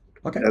 Yep.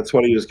 Okay. That's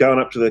what he was going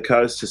up to the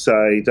coast to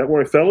say, don't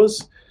worry,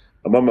 fellas,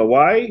 I'm on my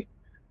way.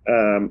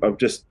 I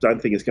just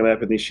don't think it's going to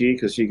happen this year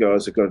because you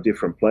guys have got a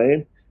different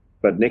plan.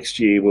 But next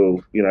year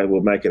we'll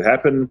make it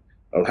happen.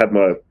 I'll have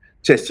my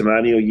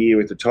testimonial year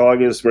with the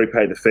Tigers,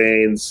 repay the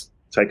fans,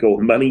 take all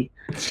the money,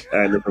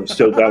 and if I'm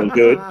still going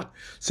good,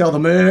 sell the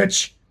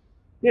merch.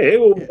 Yeah,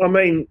 well, I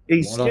mean,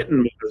 he's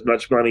getting as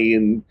much money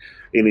in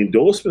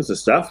endorsements and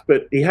stuff,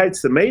 but he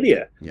hates the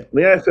media. Yep. The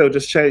AFL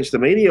just changed the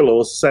media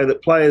laws to say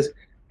that players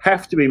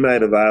have to be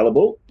made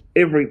available.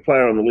 Every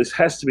player on the list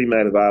has to be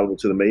made available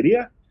to the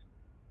media,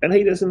 and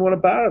he doesn't want a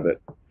bar of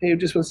it. He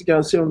just wants to go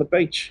and sit on the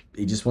beach.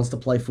 He just wants to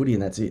play footy,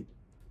 and that's it.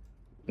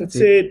 That's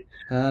it.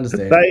 I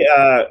understand.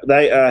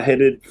 They are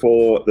headed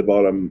for the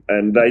bottom,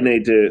 and they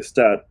need to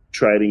start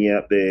trading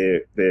out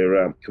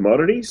their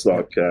commodities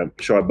like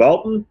Shy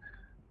Bolton.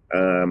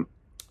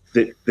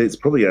 There's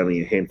probably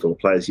only a handful of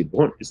players you'd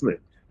want, isn't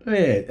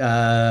there?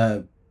 Yeah,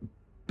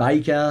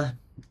 Baker.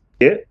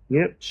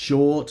 Yeah.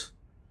 Short.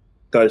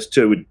 Those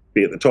two would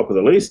be at the top of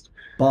the list.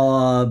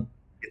 Bob.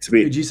 It's a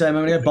bit. Did you say a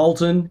moment ago?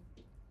 Bolton.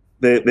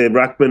 Their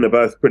ruckmen are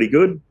both pretty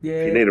good. Yeah.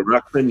 If you need a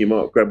ruckman, you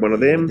might grab one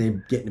of them.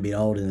 They're getting a bit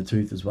old in the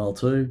tooth as well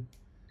too.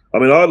 I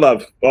mean, I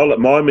love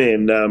my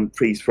man.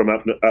 He's from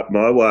up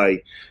my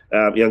way,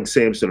 young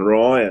Samson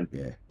Ryan.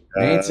 Yeah.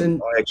 Manson.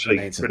 I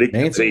actually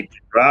predicted that he'd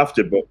get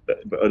drafted, but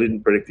I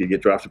didn't predict he'd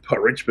get drafted by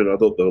Richmond. I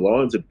thought the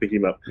Lions would pick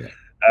him up.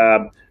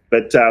 Yeah.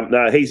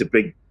 No, he's a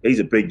big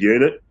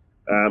unit,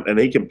 and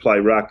he can play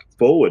ruck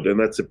forward, and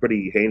that's a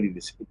pretty handy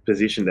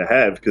position to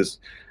have because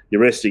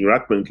your resting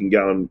ruckman can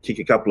go and kick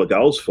a couple of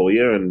goals for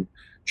you and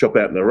chop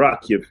out in the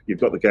ruck. You've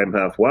got the game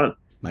half won.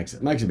 Makes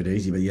it a bit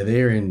easy, but yeah,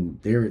 they're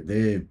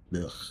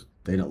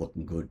not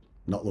looking good.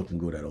 Not looking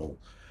good at all.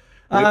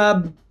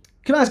 Yep.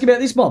 Can I ask about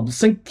this, Bob?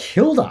 St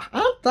Kilda,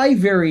 aren't they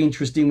very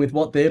interesting with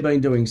what they've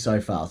been doing so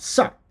far?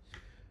 So,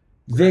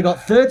 they've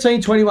got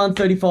 13, 21,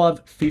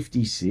 35,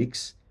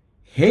 56.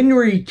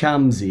 Henry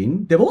comes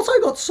in. They've also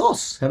got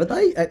Sauce, haven't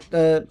they,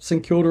 at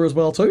St Kilda as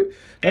well too?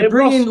 They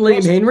bring in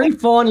Liam Henry.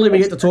 Finally, we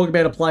get to talk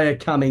about a player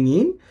coming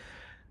in.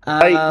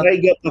 They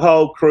got the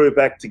whole crew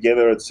back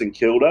together at St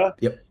Kilda.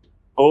 Yep.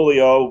 All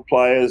the old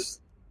players.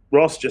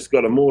 Ross just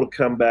got them all to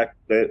come back.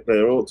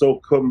 It's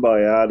all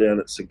kumbaya down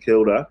at St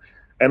Kilda.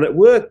 And it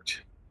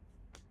worked.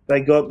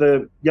 They got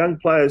the young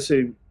players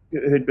who'd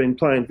been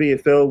playing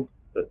VFL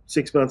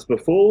 6 months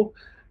before,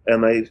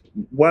 and they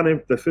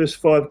won the first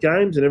 5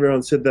 games, and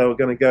everyone said they were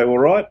going to go all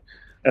right.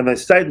 And they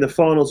stayed in the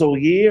finals all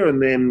year,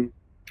 and then,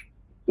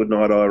 good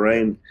night,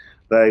 Irene,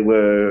 they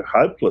were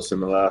hopeless in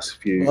the last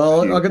few.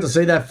 Well, I got to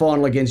see that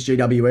final against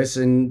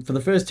GWS, and for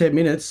the first 10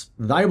 minutes,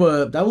 they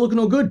were looking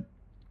all good.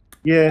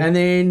 Yeah. And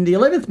then the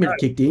 11th minute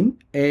kicked in,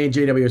 and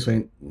GWS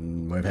went,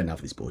 we've had enough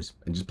of this, boys,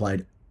 and just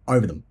played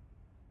over them.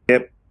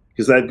 Yep,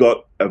 because they've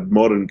got a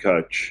modern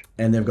coach.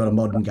 And they've got a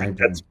modern game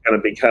plan. That's going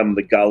to become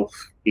the gulf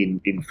in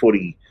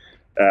footy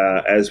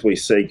as we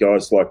see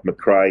guys like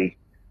McRae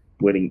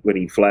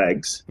winning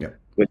flags. Yep.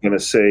 We're going to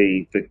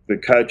see the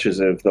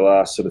coaches of the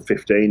last sort of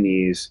 15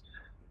 years,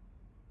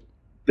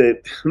 I'm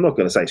not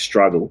going to say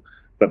struggle,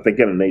 but they're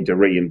going to need to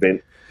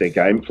reinvent their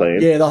game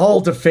plan. Yeah, the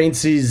whole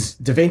defence is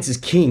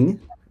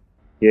king.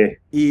 Yeah.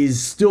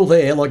 Is still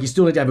there. Like, you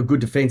still need to have a good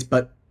defence,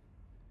 but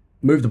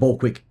move the ball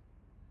quick.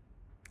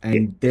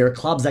 And there are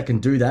clubs that can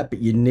do that, but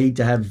you need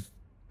to have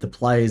the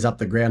players up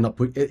the ground.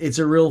 It's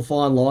a real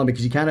fine line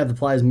because you can't have the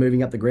players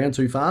moving up the ground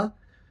too far.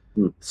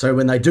 So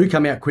when they do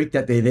come out quick,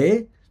 that they're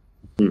there.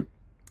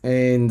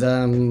 And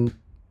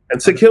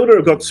St Kilda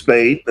have got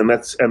speed, and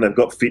they've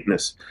got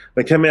fitness.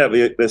 They came out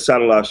the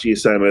start of last year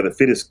saying we're the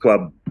fittest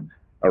club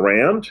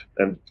around,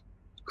 and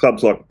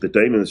clubs like the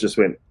Demons just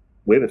went,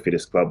 we're the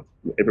fittest club.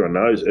 Everyone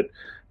knows it.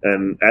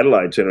 And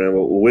Adelaide turned around,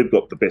 well, we've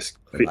got the best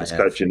fitness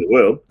coach in the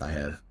world. They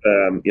have.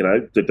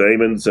 The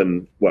Demons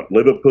and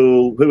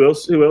Liverpool. Who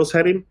else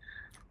had him?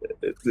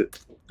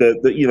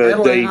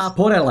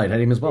 Port Adelaide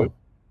had him as well.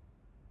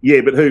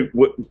 Yeah, but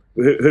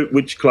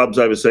which clubs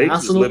overseas?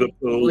 Arsenal.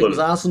 Liverpool. It was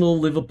Arsenal,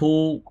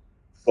 Liverpool.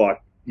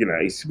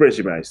 His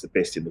resume is the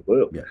best in the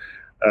world. Yeah.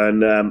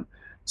 And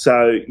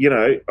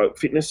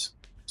fitness,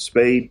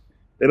 speed,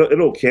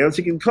 it all counts.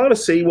 You can kind of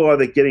see why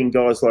they're getting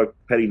guys like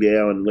Paddy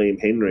Dow and Liam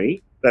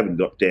Henry. They haven't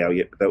got Dow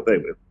yet, but they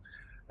will.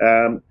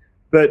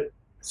 But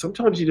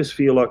sometimes you just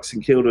feel like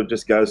St Kilda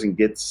just goes and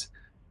gets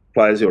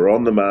players who are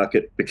on the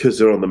market because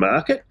they're on the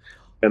market.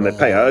 and they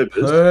pay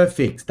overs.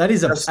 Perfect. That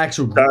is an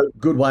actual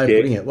good way of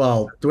putting it.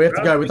 Well, do we have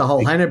to go with the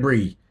whole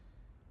Hanbury,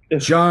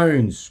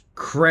 Jones,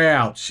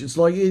 Crouch? It's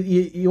like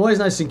you always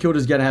know St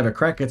Kilda's going to have a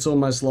crack. It's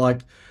almost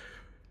like,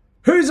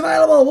 who's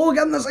available? We'll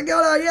get them the St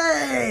Kilda,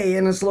 yay!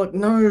 And it's like,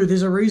 no,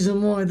 there's a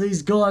reason why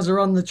these guys are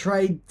on the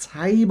trade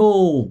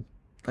table.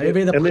 They've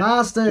either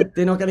passed it,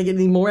 they're not going to get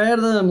any more out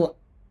of them.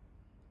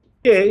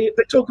 Yeah,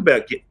 they talk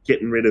about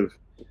getting rid of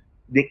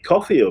Nick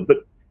Caulfield,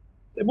 but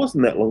it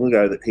wasn't that long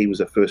ago that he was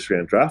a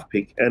first-round draft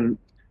pick, and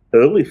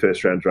early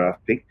first-round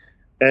draft pick,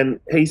 and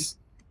he's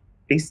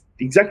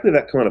exactly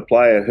that kind of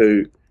player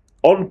who,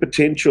 on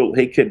potential,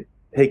 he could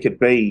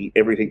be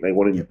everything they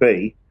want him to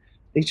be.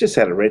 He's just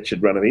had a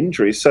wretched run of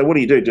injuries. So what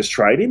do? Just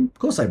trade him? Of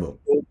course they will.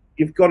 Well,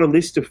 you've got a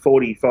list of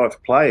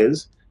 45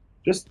 players.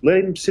 Just let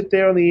him sit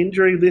there on the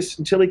injury list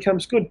until he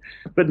comes good.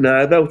 But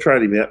no, they'll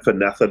trade him out for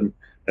nothing.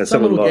 And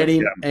someone will get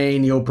him,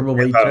 and you'll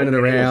probably turn it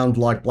around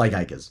like Blake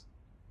Acres.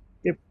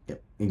 Yep.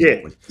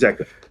 Exactly. Yeah,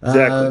 exactly.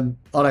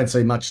 I don't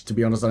see much, to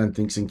be honest. I don't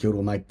think St Kilda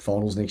will make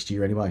finals next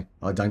year anyway.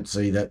 I don't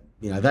see that.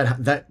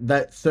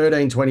 That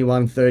 13,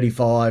 21,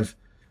 35.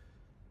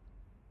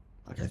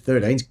 Okay,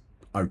 13's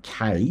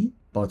okay.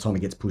 By the time it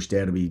gets pushed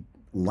out, it'll be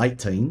late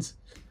teens.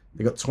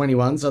 They've got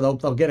 21, so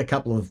they'll get a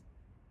couple of,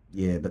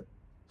 but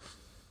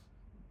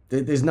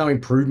there's no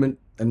improvement.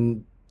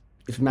 And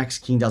if Max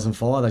King doesn't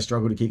fire, they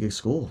struggle to kick a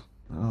score.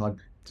 I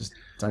just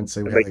don't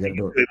see how they're going to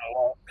do it.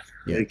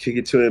 They kick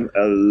it to him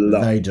a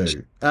lot. They do.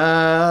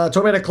 Talk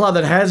about a club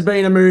that has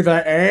been a mover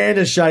and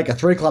a shaker.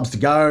 3 clubs to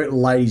go,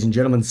 ladies and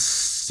gentlemen.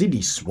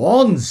 Sydney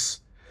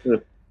Swans.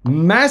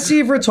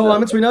 Massive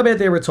retirements. We know about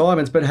their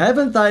retirements, but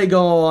haven't they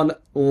gone,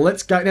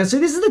 let's go. Now, see,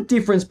 this is the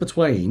difference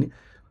between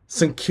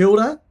St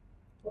Kilda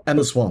and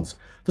the Swans.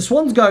 The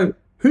Swans go,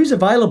 who's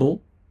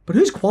available, but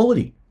who's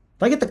quality?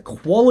 They get the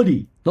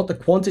quality, not the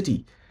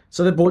quantity.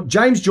 So they brought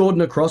James Jordan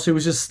across, who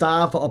was just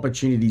starved for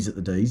opportunities at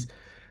the D's.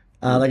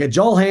 They got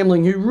Joel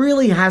Hamling, who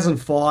really hasn't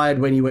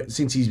fired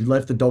since he's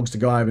left the Dogs to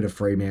go over to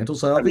Fremantle.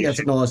 So I think that's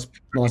a nice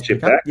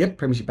pickup. Yep,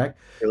 premiership back.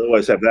 He'll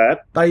always have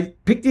that. They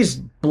picked this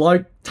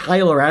bloke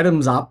Taylor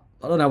Adams up.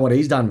 I don't know what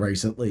he's done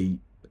recently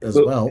as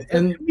well.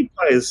 And how many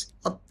players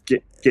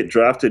get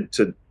drafted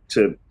to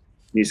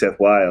New South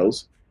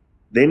Wales,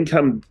 then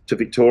come to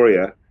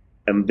Victoria,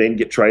 and then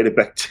get traded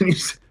back to New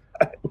South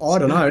Wales? I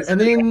don't know.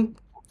 And then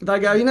they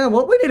go, you know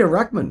what? We need a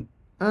ruckman.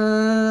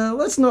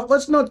 Let's not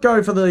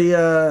go for the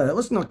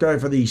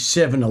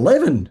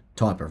 7-Eleven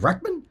type of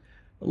ruckman.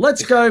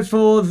 Let's go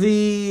for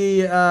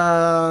the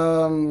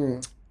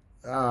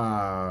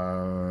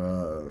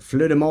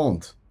Fleur de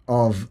Monde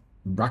of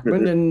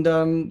ruckman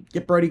and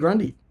get Brodie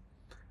Grundy.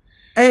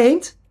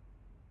 And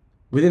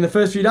within the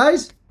first few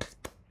days,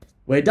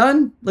 we're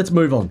done. Let's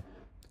move on.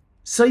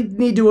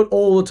 Sydney do it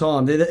all the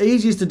time. They're the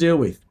easiest to deal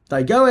with.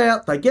 They go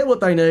out, they get what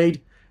they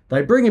need,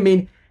 they bring them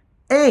in.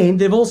 And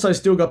they've also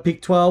still got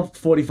pick 12,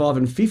 45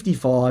 and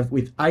 55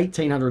 with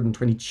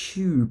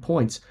 1,822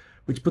 points,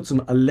 which puts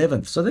them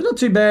 11th. So they're not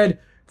too bad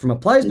from a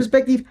player's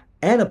perspective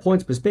and a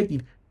points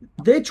perspective.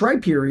 Their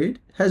trade period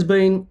has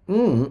been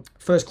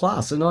first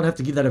class, and I'd have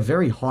to give that a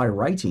very high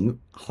rating,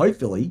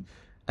 hopefully,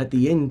 at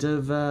the end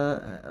of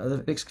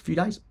the next few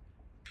days.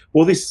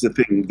 Well, this is the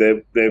thing.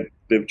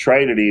 They've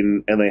traded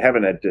in, and they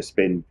haven't had to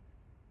spend.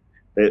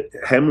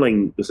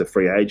 Hamling was a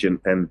free agent,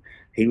 and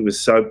he was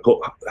so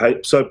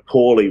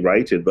poorly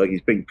rated, like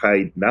he's being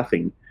paid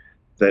nothing,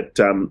 that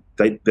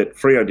that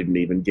Freo didn't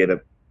even get a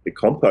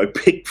compo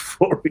pick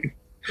for him.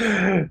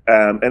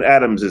 And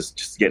Adams is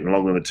just getting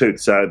long in the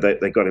tooth, so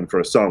they got him for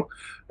a song.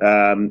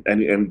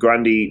 And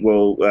Grundy,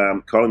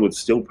 Collingwood's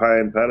still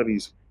paying part of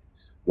his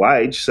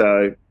wage,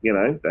 so they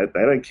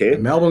don't care.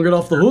 Melbourne got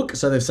off the hook,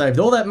 so they've saved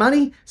all that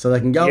money, so they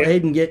can go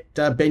ahead and get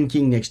Ben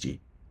King next year.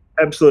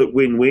 Absolute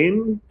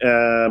win-win,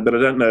 but I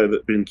don't know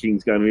that Ben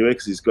King's going anywhere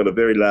because he's got a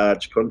very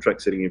large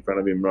contract sitting in front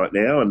of him right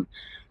now, and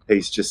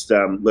he's just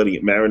letting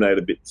it marinate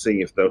a bit,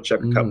 seeing if they'll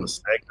chuck a couple of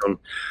snakes on.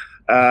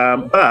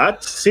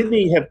 But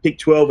Sydney have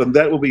picked 12, and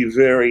that will be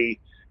very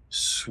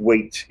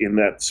sweet in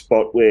that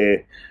spot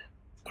where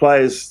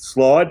players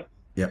slide.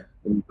 Yep.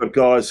 And you've got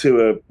guys who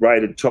are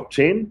rated top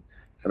 10,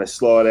 and they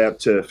slide out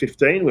to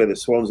 15, where the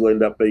Swans will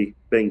end up being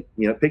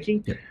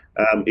picking. Yep.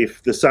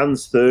 If the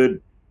Suns'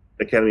 third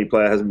academy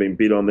player hasn't been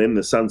bid on, then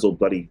the Suns will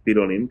bloody bid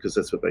on him because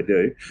that's what they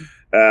do.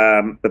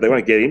 But they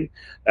won't get him.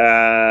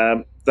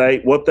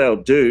 What they'll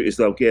do is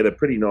they'll get a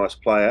pretty nice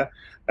player,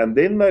 and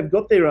then they've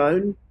got their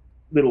own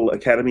little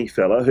academy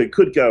fella who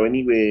could go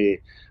anywhere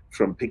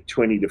from pick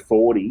 20 to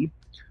 40,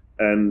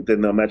 and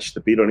then they'll match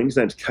the bid on him. His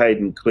name's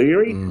Caden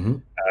Cleary.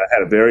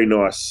 Had a very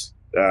nice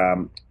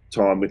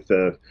time with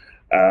the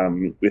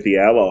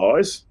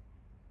Allies,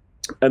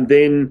 and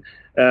then.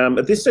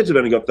 At this stage, they've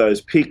only got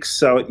those picks,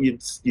 so you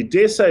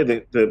dare say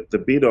that the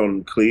bid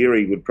on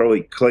Cleary would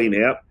probably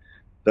clean out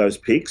those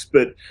picks.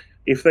 But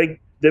if they've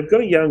got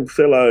a young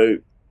fellow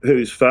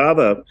whose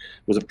father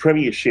was a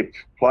premiership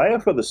player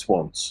for the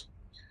Swans,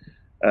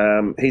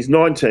 he's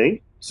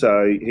 19,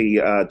 so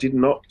he did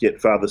not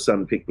get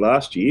father-son pick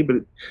last year. But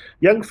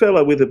young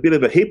fellow with a bit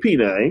of a hippie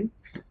name,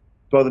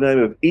 by the name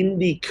of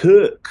Indy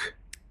Kirk.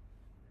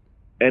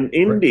 And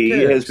Indy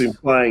has been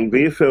playing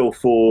VFL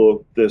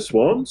for the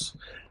Swans.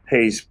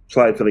 He's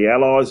played for the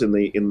Allies in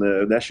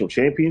the national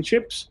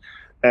championships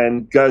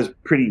and goes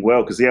pretty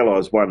well because the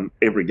Allies won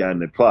every game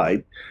they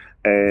played.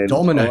 And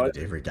dominated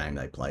every game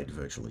they played,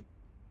 virtually.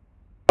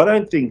 I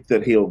don't think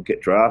that he'll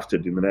get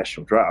drafted in the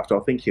national draft. I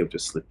think he'll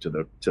just slip to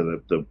the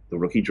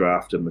rookie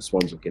draft, and the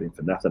Swans will get him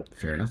for nothing.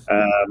 Fair enough.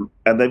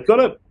 And they've got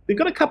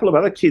a couple of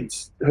other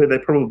kids who they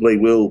probably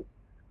will.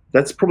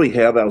 That's probably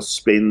how they'll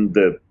spend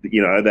the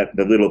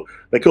little,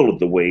 they call it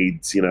the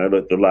weeds,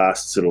 the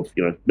last sort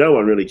of, no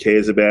one really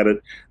cares about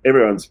it.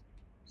 Everyone's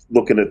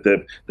looking at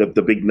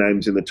the big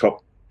names in the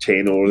top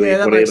 10 or that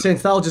whatever. Makes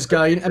sense. They'll just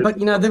go, but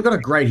they've got a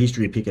great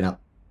history of picking up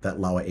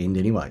that lower end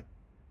anyway.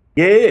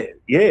 Yeah,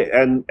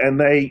 and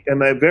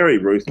they're very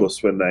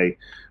ruthless when they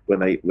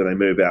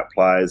move out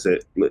players.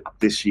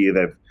 This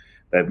year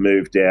they've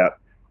moved out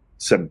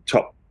some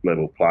top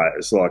level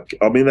players. Like,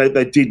 I mean,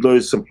 they did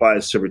lose some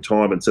players to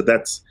retirement, so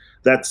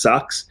that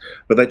sucks.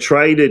 But they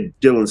traded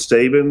Dylan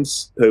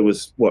Stevens, who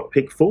was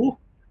pick 4.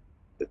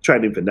 They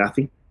traded him for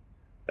nothing.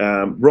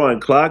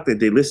 Ryan Clark, they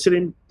delisted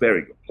him.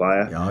 Very good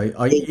player.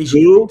 Yeah, he should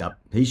get picked up.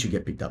 He should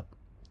get picked up.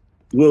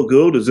 Will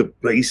Gould is a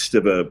beast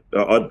of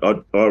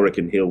I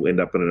reckon he'll end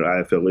up on an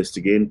AFL list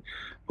again.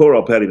 Poor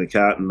old Paddy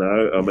McCartan,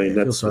 though. I mean,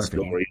 that's the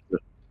story.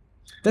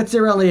 That's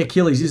their only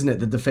Achilles, isn't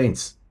it? The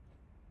defence.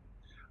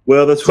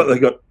 Well, that's what they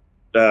got.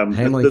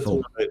 Hamling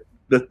for.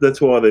 That's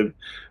why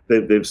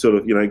they've sort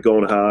of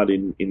gone hard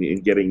in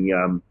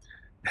getting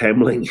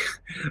Hamling.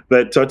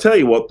 But I tell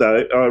you what,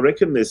 though, I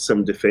reckon there's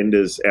some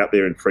defenders out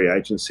there in free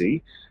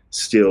agency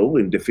still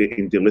in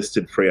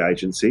delisted free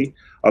agency.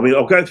 I mean,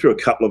 I'll go through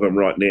a couple of them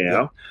right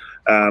now.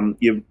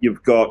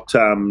 You've got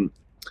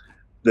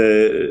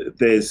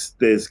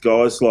there's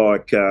guys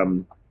like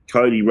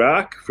Cody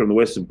Rack from the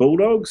Western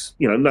Bulldogs.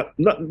 I'm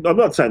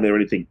not saying they're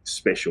anything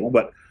special,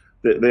 but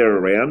they're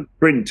around.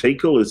 Brendan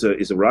Teakle is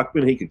a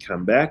ruckman. He could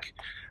come back.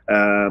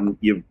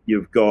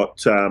 You've got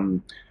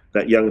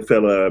that young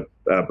fella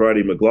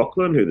Brody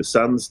McLaughlin, who the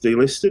Suns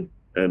delisted,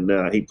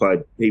 and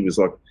he was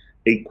like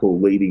equal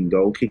leading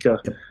goal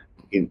kicker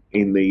in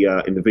the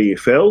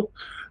VFL.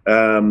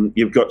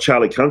 You've got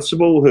Charlie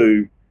Constable,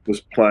 who was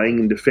playing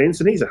in defence,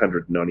 and he's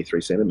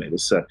 193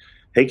 centimetres, so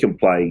he can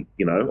play,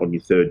 on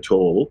your third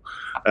tall.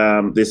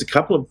 There's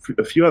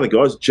a few other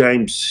guys.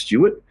 James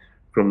Stewart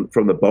from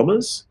the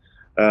Bombers.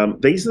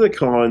 These are the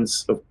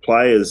kinds of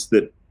players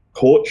that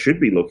Port should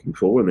be looking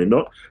for, and they're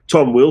not.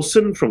 Tom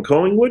Wilson from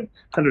Collingwood,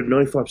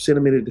 195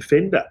 centimetre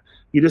defender.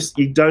 You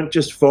don't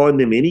just find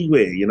them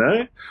anywhere,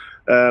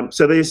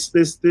 So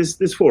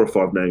there's 4 or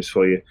 5 names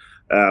for you.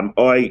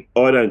 I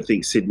don't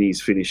think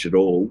Sydney's finished at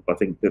all. I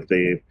think that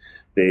they've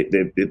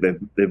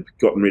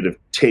gotten rid of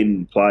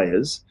 10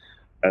 players,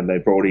 and they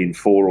brought in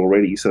 4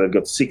 already, so they've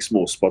got 6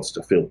 more spots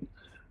to fill.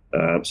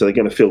 So they're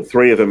going to fill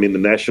 3 of them in the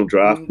national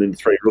draft, and then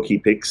 3 rookie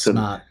picks.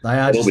 Smart. They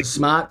are just a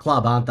smart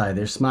club, aren't they?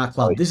 They're a smart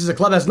club. This is a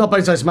club that's not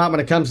been so smart when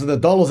it comes to the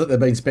dollars that they've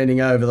been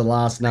spending over the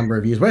last number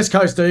of years. West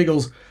Coast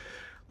Eagles,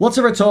 lots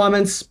of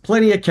retirements,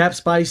 plenty of cap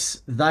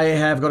space. They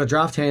have got a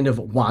draft hand of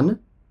 1.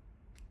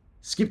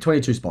 Skip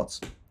 22 spots.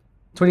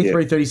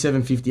 23,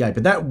 37, 58.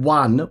 But that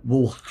 1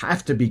 will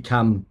have to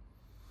become,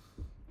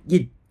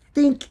 you'd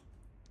think,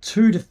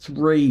 2 to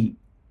 3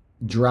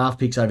 draft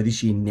picks over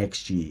this year,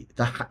 next year.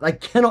 They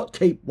cannot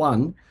keep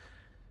 1.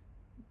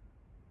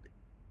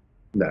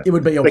 No, it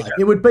would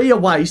be a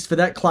waste for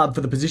that club for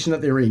the position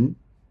that they're in.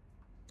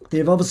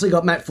 They've obviously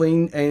got Matt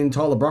Flynn and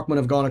Tyler Brockman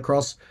have gone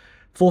across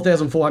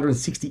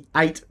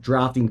 4,468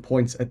 drafting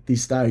points at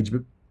this stage,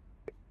 but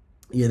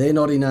yeah, they're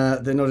not in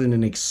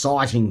an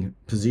exciting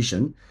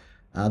position.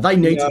 They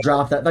need to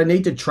draft that. They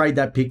need to trade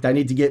that pick. They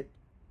need to get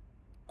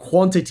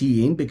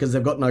quantity in because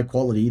they've got no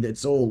quality.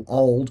 That's all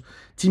old.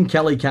 Tim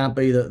Kelly can't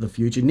be the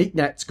future. Nick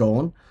Nat's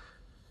gone.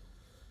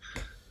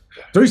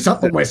 Do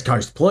something, West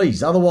Coast,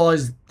 please.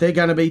 Otherwise, they're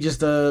going to be just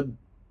from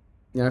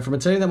a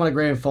team that won a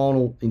grand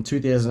final in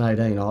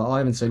 2018, I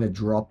haven't seen a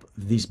drop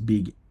this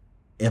big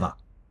ever.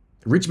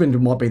 Richmond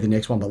might be the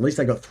next one, but at least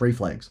they got 3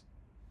 flags.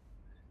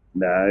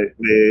 No,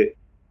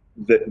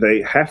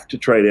 they have to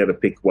trade out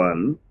of pick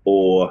 1,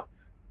 or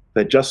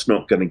they're just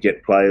not going to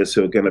get players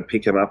who are going to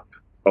pick them up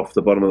off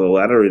the bottom of the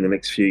ladder in the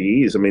next few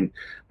years. I mean,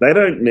 they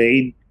don't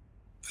need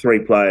 3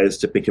 players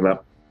to pick them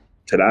up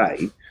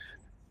today.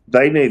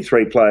 They need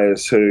 3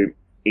 players who,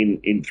 in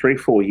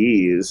 3-4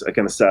 years, are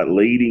going to start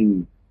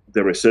leading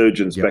the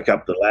resurgence back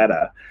up the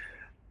ladder.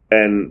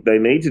 And they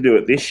need to do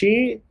it this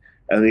year,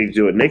 and they need to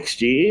do it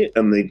next year,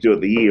 and they do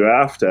it the year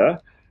after,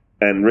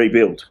 and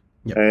rebuild.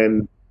 Yep.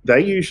 And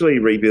they usually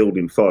rebuild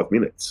in 5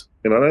 minutes.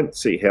 And I don't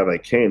see how they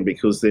can,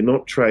 because they're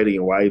not trading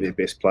away their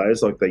best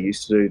players like they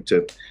used to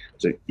do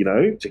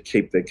to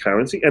keep their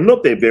currency, and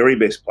not their very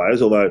best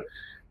players. Although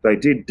they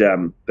did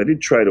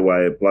trade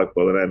away a bloke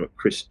by the name of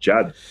Chris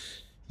Judd.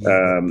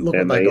 Look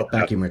what they got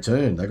back in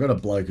return. They got a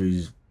bloke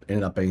who's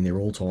ended up being their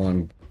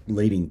all-time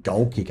leading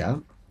goal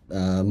kicker,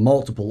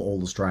 multiple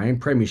All-Australian,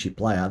 premiership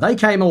player. They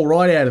came all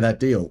right out of that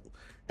deal,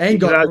 and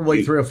got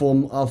probably 3 or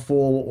 4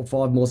 or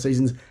 5 more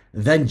seasons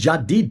than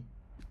Judd did.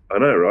 I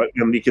know, right?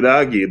 And you could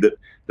argue that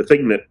the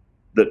thing that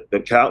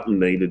Carlton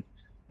needed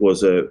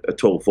was a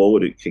tall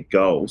forward who kicked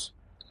goals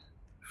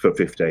for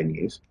 15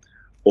 years.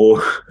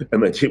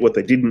 And what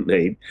they didn't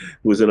need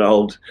was an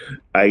old,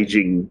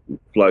 aging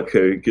bloke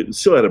who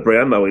still had a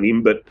Brownlow in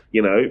him. But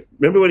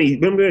remember when he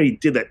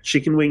did that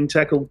chicken wing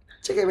tackle?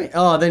 Chicken wing.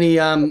 Oh, then he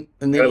and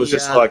then it was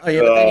just like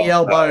then he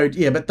elbowed.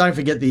 Yeah, but don't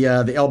forget the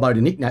elbow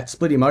to Nick Nat,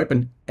 split him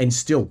open, and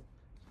still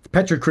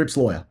Patrick Cripps'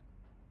 lawyer.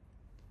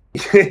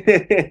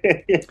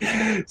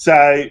 so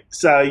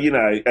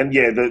and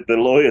yeah, the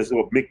lawyers,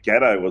 or Mick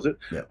Gatto was it?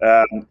 Yep.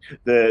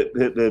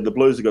 The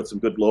Blues have got some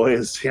good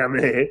lawyers down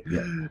there.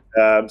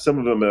 Yep. Some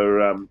of them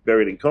are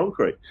buried in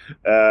concrete.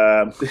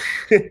 Oh,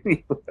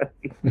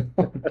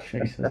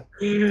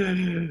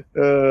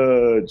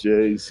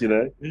 geez,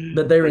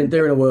 But they're in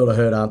a world of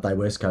hurt, aren't they?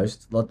 West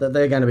Coast, like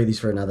they're going to be this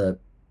for another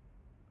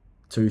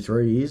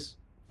 2-3 years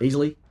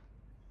easily.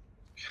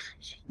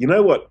 You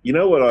know what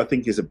I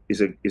think is an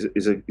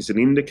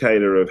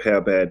indicator of how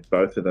bad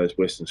both of those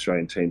Western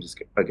Australian teams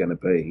are going to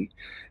be,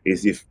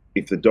 is if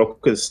the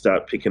Dockers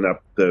start picking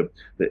up the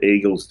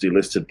Eagles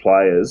delisted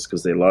players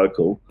because they're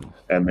local,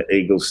 and the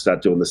Eagles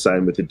start doing the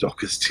same with the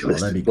Dockers delisted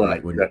that'd be players.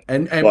 great, wouldn't it?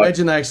 And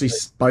imagine they actually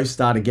both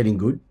started getting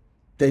good.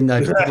 Then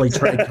they could probably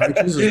trade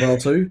coaches as well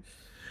too.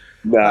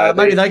 No,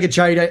 maybe they could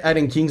trade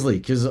Adam Kingsley,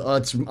 because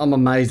I'm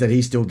amazed that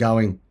he's still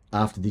going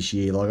after this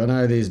year. Like, I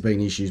know there's been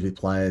issues with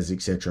players,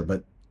 etc.,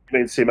 but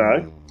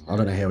Simo. I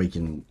don't know how he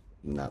can.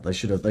 No, they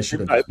should have.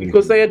 No,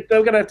 because they were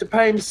going to have to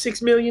pay him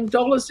 $6 million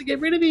to get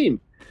rid of him,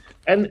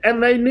 and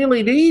they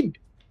nearly did.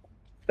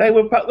 They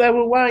were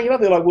weighing it up.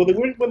 They're like, well,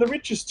 we're the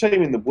richest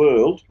team in the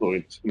world, or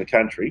in the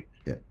country.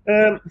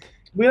 Yeah.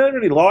 We don't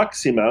really like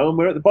Simo, and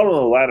we're at the bottom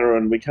of the ladder,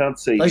 and we can't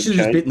see. They should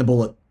have just bitten the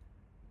bullet.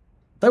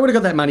 They would have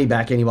got that money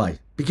back anyway.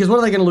 Because what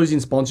are they going to lose in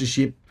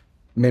sponsorship,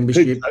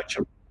 membership?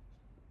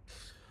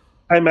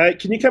 Hey, mate,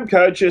 can you come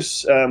coach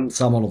us?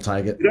 Someone will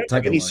take it. We don't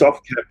have any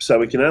soft caps, so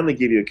we can only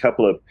give you a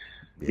couple of,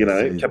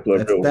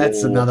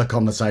 That's another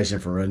conversation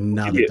for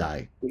another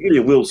day. We'll give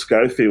you Will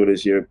Schofield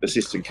as your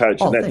assistant coach,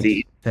 and that's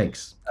it.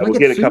 Thanks. We'll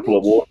get a couple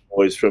of water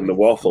boys from the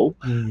Waffle,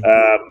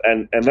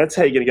 and that's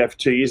how you're going to go for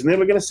 2 years, and then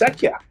we're going to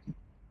sack you.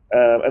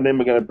 And then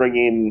we're going to bring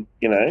in,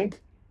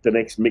 the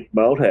next Mick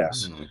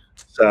Malthouse.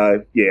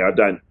 So, yeah, I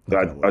don't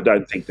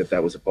think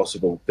that was a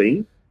possible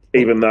thing.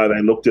 Even though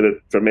they looked at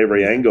it from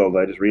every angle,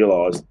 they just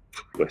realised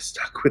we're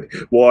stuck with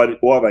it. Why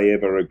they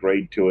ever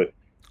agreed to it,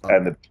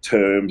 and the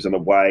terms and the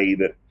way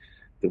the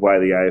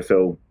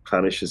AFL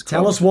punishes.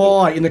 Tell us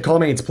why in the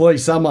comments,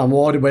 please. Someone,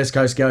 why did West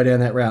Coast go down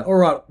that route? All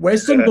right,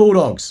 Western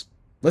Bulldogs.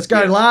 Let's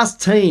go. Last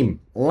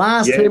team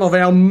of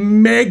our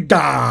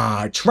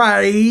mega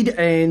trade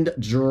and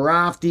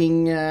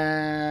drafting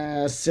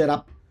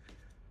setup.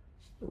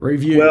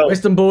 Review.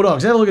 Western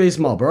Bulldogs. Have a look at this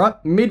mob, all right?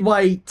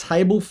 Midway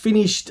table,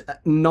 finished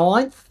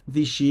 9th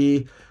this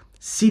year,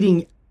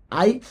 sitting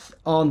 8th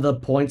on the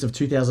points of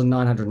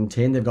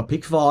 2,910. They've got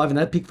pick 5, and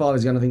that pick 5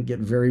 is going to, get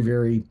very,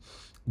 very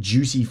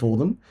juicy for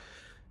them.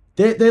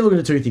 They're looking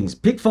at 2 things.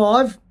 Pick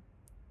 5,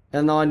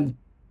 and I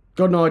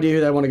got an idea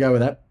who they want to go with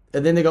that.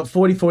 And then they've got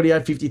 40,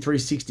 48, 53,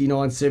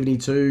 69,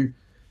 72.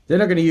 They're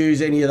not going to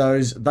use any of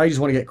those. They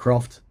just want to get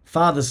Croft.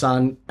 Father,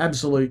 son,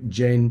 absolute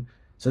gen.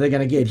 So they're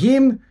going to get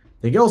him.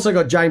 They've also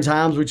got James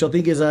Harms, which I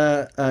think is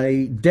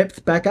a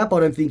depth backup.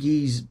 I don't think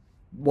he's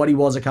what he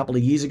was a couple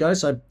of years ago.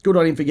 So good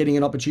on him for getting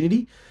an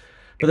opportunity.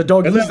 But the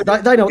Doggies,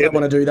 they know what they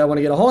want to do. They want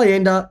to get a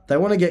high-ender. They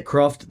want to get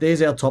Croft.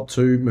 There's our top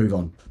 2. Move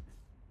on.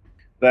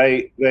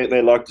 They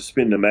like to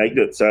spin the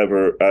magnets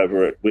over at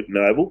Whitten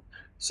Oval.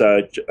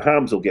 So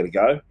Harms will get a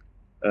go.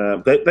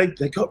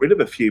 They got rid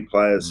of a few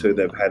players who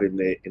they've had in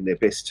their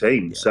best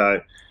team. Yeah.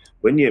 So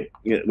when you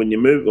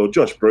move, or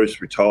Josh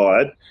Bruce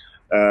retired,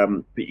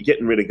 but you're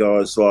getting rid of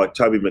guys like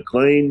Toby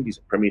McLean, he's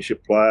a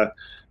premiership player,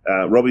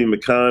 Robbie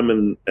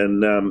McComb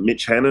and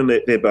Mitch Hannon.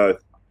 They're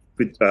both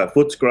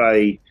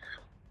Footscray,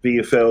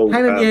 VFL.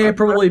 Hannon,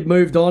 probably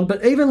moved on,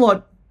 but even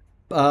like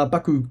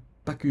Baku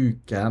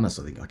Gamas,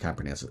 I think I can't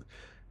pronounce it.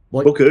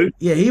 Like, Buku.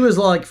 Yeah, he was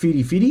like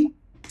 50-50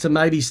 to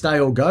maybe stay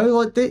or go.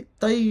 Like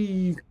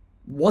they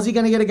was he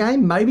going to get a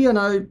game? Maybe. I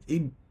know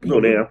he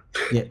will now.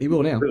 Yeah, he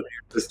will now.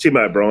 There's Tim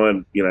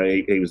O'Brien. He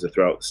was a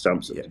throw at the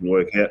stumps that didn't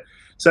work out.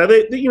 So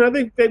they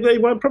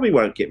probably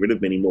won't get rid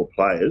of many more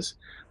players.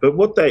 But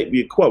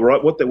you're quite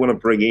right. What they want to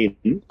bring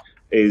in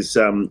is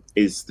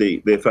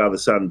their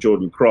father-son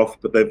Jordan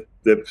Croft. But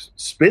they've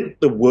spent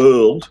the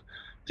world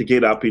to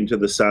get up into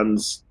the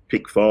Suns'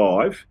 pick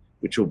 5,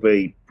 which will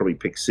be probably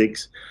pick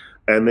 6,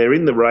 and they're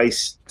in the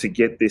race to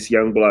get this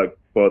young bloke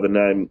by the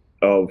name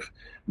of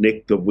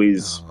Nick the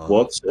Wiz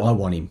Watson. I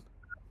want him.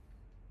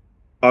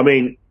 I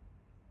mean,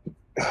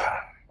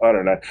 I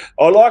don't know.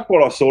 I like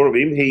what I saw of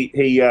him.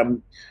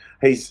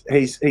 He's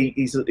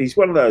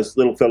one of those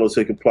little fellas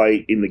who can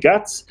play in the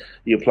guts.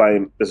 You play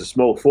him as a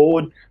small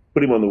forward,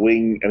 put him on the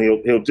wing,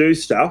 and he'll do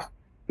stuff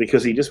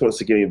because he just wants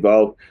to get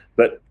involved.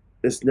 But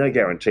there's no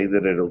guarantee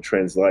that it'll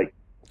translate.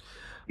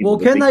 Well,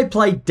 can they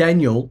play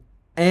Daniel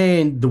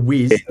and the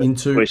Wiz and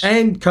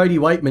Cody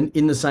Waitman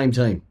in the same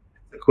team.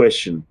 The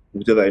question,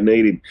 do they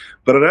need him?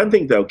 But I don't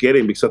think they'll get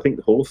him because I think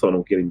the Hawthorn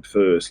will get him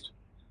first.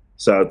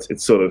 So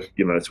it's sort of,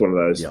 it's one of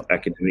those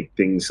academic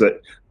things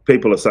that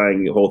people are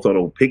saying Hawthorn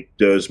will pick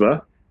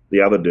Dersma,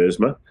 the other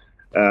Dersma.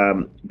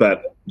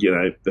 But,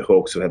 the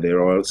Hawks have had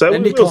their eye on it. So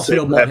and Nick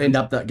Caulfield might end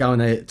up going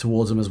there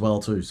towards them as well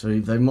too. So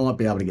they might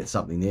be able to get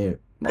something there.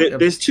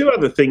 There's two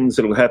other things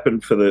that will happen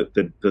for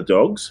the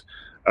Dogs.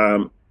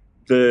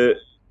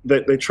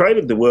 They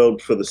traded the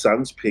world for the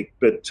Suns pick,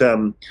 but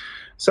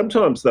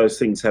sometimes those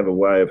things have a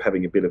way of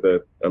having a bit of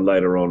a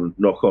later on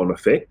knock-on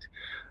effect.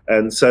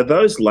 And so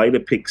those later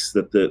picks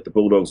that the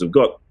Bulldogs have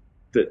got,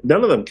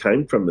 none of them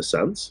came from the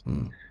Suns.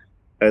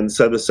 And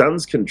so the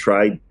Suns can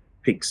trade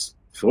picks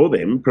for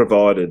them,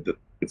 provided that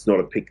it's not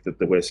a pick that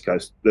the West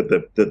Coast, that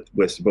the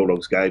Western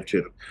Bulldogs gave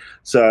to them.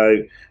 So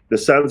the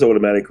Suns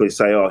automatically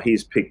say, oh,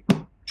 here's pick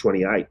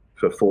 28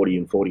 for 40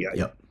 and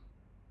 48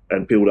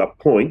 and build up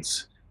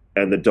points,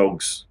 and the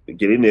Dogs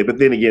get in there. But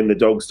then again, the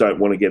Dogs don't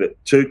want to get it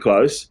too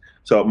close.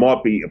 So it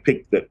might be a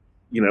pick that,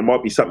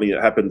 might be something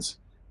that happens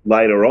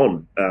later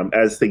on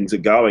as things are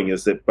going,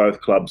 is that both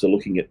clubs are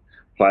looking at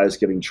players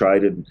getting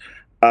traded.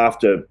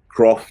 After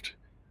Croft,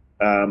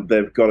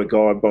 they've got a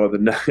guy by the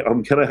name.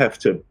 I'm going to have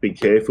to be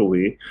careful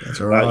here.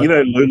 That's all right.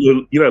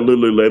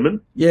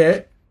 Lululemon? Yeah.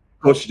 Of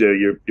course you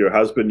do. Your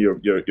husband, your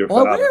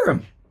father. I wear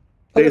him.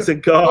 There's a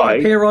guy. I've got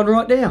a pair on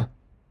right now.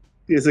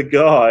 There's a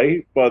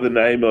guy by the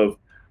name of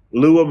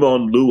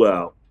Luamon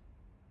Luau.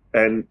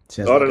 And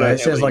sounds I don't know. It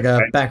sounds like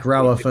a back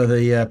rower for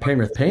the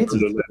Penrith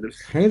Panthers.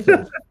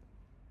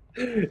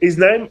 His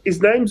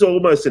name's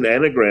almost an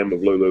anagram of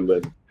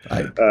Lululemon.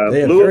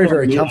 They're very,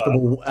 very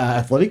comfortable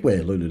athletic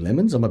wear,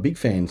 Lululemons. I'm a big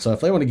fan. So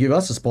if they want to give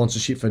us a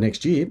sponsorship for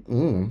next year,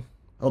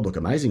 I'll look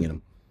amazing in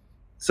them.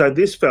 So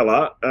this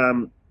fella,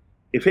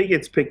 if he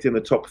gets picked in the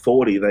top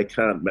 40, they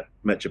can't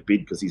match a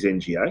bid because he's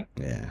NGA.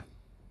 Yeah.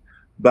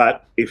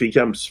 But if he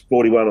comes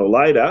 41 or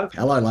later...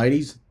 Hello,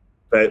 ladies.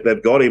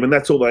 They've got him, and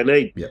that's all they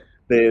need. Yep.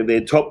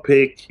 Their top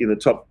pick in the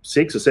top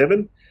 6 or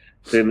 7,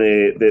 then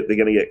they're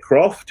going to get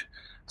Croft.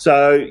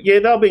 So yeah,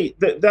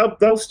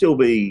 they'll still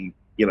be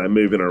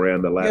moving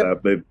around the ladder,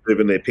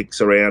 moving their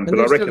picks around. And but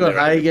I reckon they've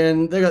got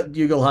Hagen, they've got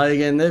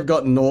Ugle-Hagan, they've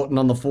got Norton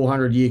on the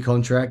 400-year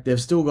contract, they've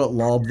still got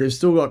Lobb, they've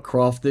still got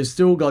Croft, they've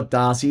still got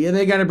Darcy, and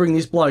they're going to bring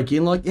this bloke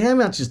in. Like, how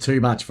much is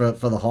too much for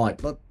the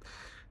hype? But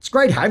it's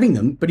great having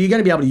them, but you're going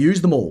to be able to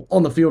use them all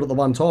on the field at the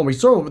one time. We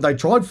saw they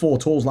tried 4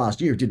 tools last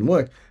year, it didn't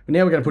work, but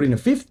now we're going to put in a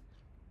 5th.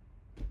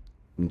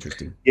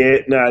 Interesting. Yeah,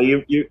 no,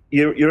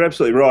 you're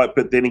absolutely right.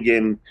 But then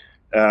again,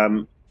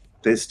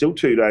 there's still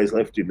 2 days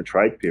left in the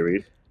trade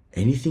period.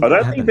 I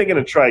don't think they're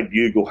going to trade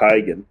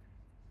Ugle-Hagan,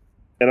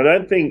 and I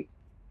don't think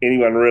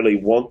anyone really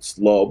wants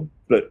Lobb,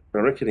 but I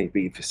reckon he'd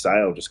be for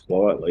sale just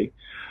quietly.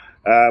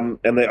 And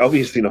they're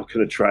obviously not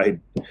going to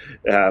trade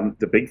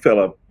the big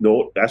fella,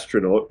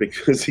 Astronaut,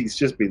 because he's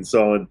just been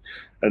signed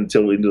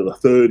until into the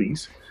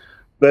 30s.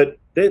 But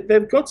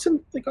they've got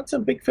some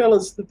big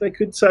fellas that they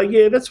could say,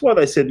 yeah, that's why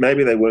they said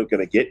maybe they weren't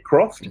going to get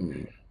Croft.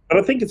 But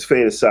I think it's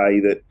fair to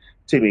say that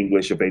Tim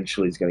English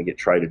eventually is going to get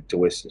traded to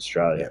Western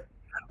Australia.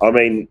 Yeah. I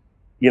mean,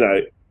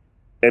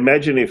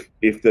 imagine if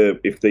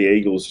the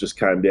Eagles just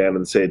came down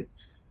and said,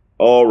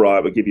 all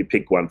right, we'll give you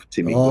pick 1 for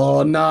Tim English.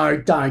 Oh, no,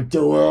 don't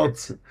do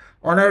it.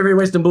 I know every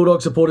Western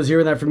Bulldog supporter's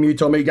hearing that from you,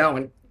 Tommy,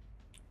 going.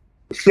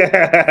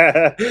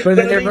 But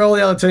then all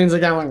the other teams are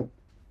going.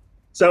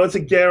 So it's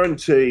a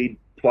guaranteed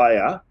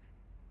player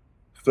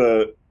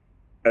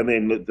and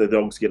then the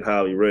Dogs get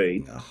Harley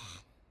Reid,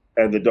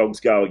 and the Dogs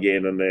go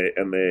again, and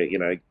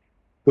they're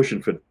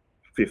pushing for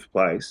 5th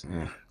place,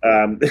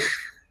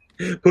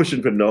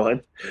 pushing for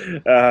 9.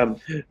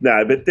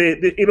 No, but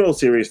in all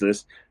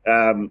seriousness,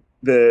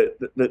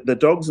 the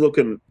Dogs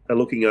are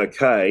looking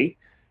okay.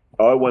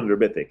 I wonder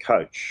about their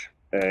coach.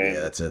 And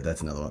that's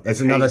another one.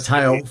 That's another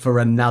tale for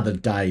another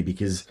day,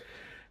 because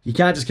you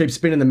can't just keep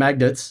spinning the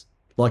magnets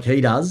like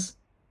he does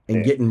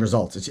and getting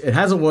results. It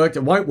hasn't worked,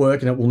 it won't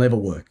work, and it will never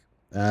work.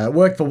 It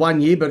worked for 1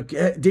 year, but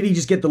did he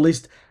just get the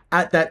list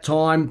at that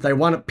time? They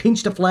won it,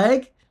 pinched a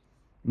flag?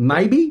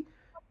 Maybe.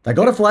 They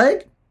got a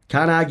flag.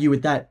 Can't argue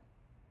with that.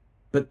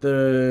 But they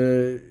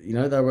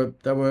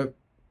were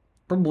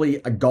probably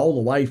a goal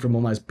away from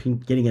almost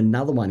getting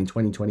another one in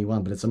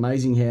 2021. But it's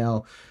amazing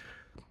how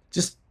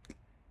just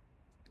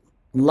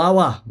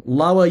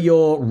lower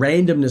your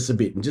randomness a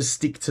bit and just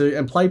stick to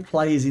and play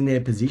players in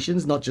their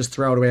positions, not just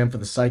throw it around for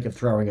the sake of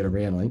throwing it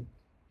around, Lee,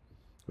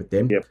 with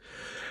them. Yep.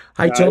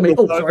 Hey, Tommy.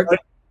 Sorry.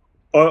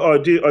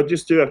 I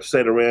just do have to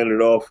say, to round it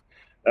off,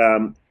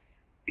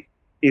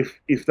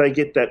 if they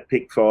get that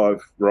pick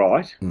 5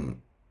 right,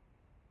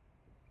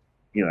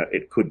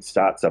 it could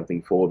start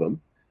something for them.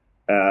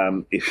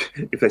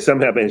 If they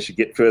somehow manage to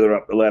get further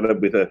up the ladder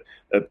with a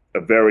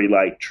very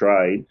late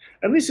trade,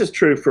 and this is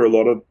true for a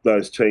lot of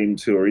those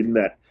teams who are in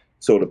that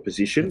sort of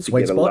position, to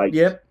get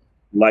a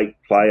late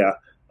player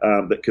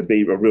that could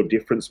be a real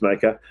difference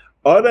maker.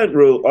 I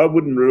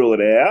wouldn't rule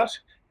it out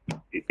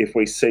if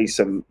we see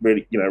some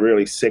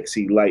really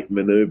sexy late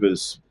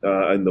manoeuvres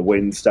in the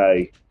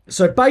Wednesday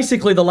So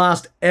basically the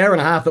last hour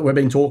and a half that we've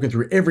been talking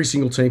through, every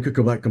single team could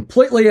go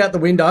completely out the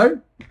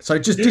window. So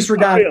just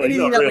disregard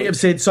anything that we have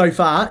said so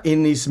far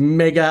in this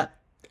mega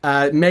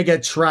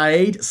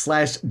trade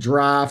 /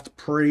 draft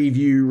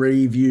preview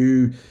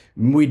review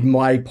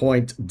midway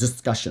point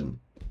discussion.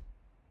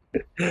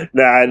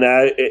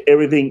 No.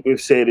 Everything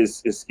we've said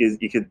is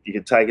you can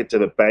take it to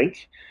the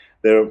bank.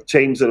 There are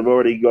teams that have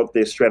already got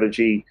their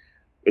strategy.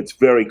 It's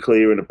very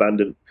clear and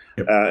abundant.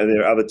 Yep. And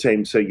there are other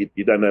teams, so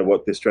you don't know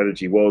what their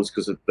strategy was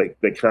because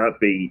they can't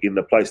be in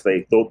the place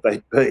they thought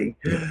they'd be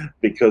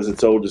because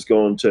it's all just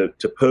gone to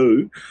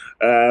poo.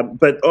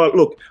 But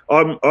look,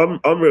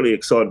 I'm really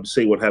excited to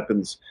see what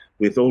happens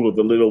with all of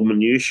the little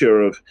minutiae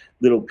of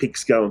little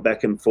picks going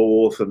back and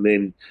forth, and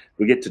then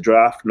we get to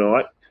draft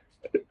night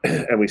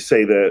and we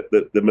see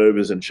the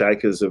movers and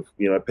shakers of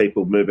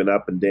people moving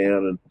up and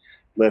down and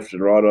left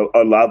and right.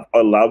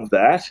 I love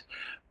that.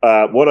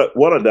 What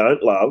I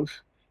don't love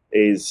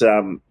is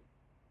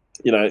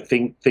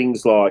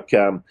things like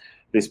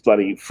this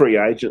bloody free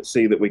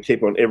agency that we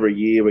keep on every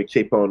year. We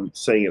keep on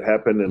seeing it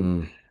happen,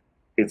 and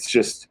it's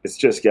just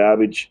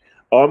garbage.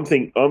 I'm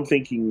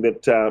thinking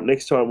that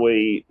next time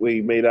we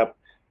meet up,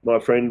 my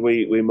friend,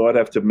 we might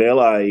have to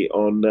melee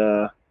on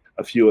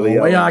a few of the.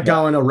 We are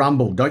going to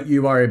rumble. Don't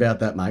you worry about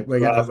that, mate.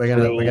 We're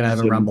gonna have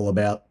a rumble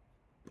about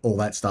all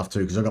that stuff too,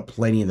 because I've got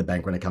plenty in the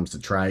bank when it comes to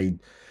trade.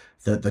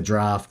 The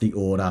draft, the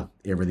order,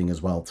 everything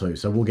as well too.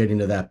 So we'll get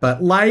into that.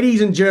 But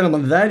ladies and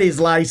gentlemen, that is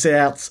Lace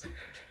Out's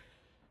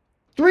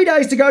 3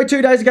 days to go,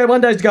 2 days to go, 1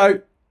 day to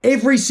go.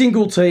 Every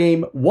single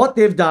team, what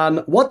they've done,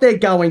 what they're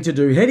going to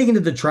do, heading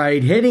into the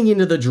trade, heading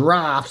into the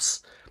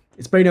drafts.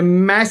 It's been a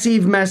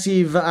massive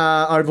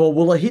overhaul.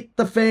 Will it hit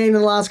the fan in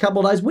the last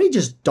couple of days? We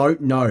just don't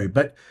know.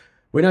 But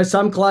we know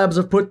some clubs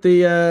have put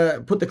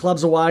the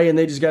clubs away and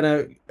they're just going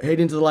to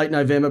head into the late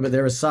November, but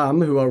there are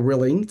some who are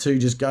willing to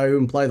just go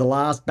and play the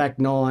last back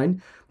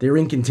nine. They're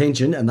in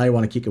contention and they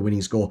want to kick a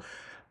winning score.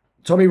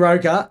 Thom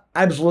Roker,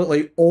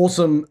 absolutely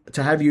awesome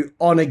to have you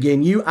on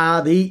again. You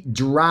are the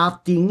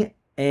drafting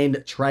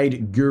and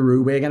trade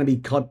guru. We're going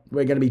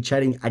to be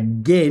chatting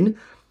again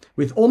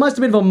with almost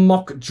a bit of a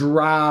mock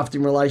draft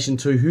in relation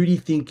to who do you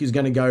think is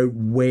going to go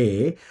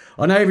where.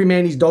 I know every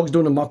man his dog's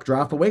doing a mock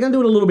draft, but we're going to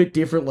do it a little bit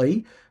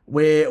differently,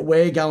 where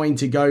we're going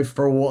to go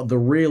for the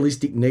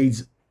realistic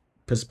needs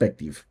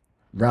perspective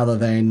rather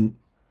than,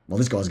 well,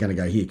 this guy's going to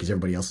go here because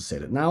everybody else has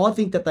said it. No, I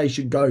think that they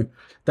should go.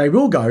 They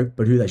will go,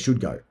 but who they should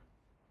go.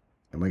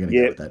 And we're going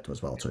to get that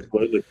as well too.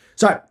 Absolutely.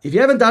 So if you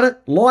haven't done it,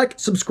 like,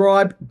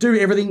 subscribe, do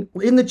everything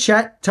in the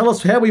chat. Tell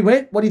us how we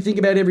went. What do you think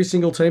about every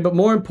single team? But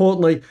more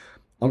importantly,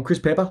 I'm Chris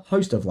Pepper,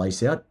 host of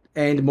Lace Out,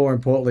 and more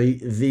importantly,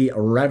 the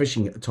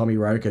ravishing Thom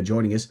Roker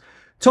joining us.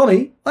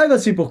 Tommy, I have a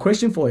simple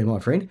question for you, my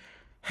friend.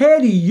 How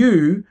do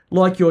you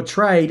like your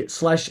trade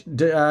 /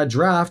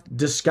 draft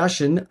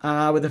discussion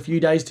with a few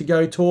days to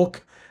go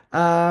talk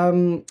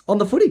on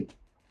the footy?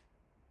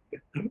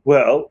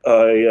 Well,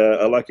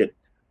 I like it.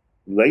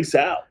 Lace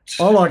out.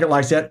 I like it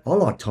lace out. I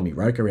like Thom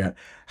Roker out.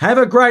 Have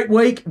a great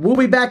week. We'll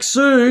be back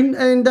soon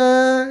and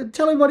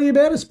tell everybody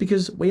about us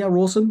because we are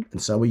awesome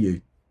and so are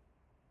you.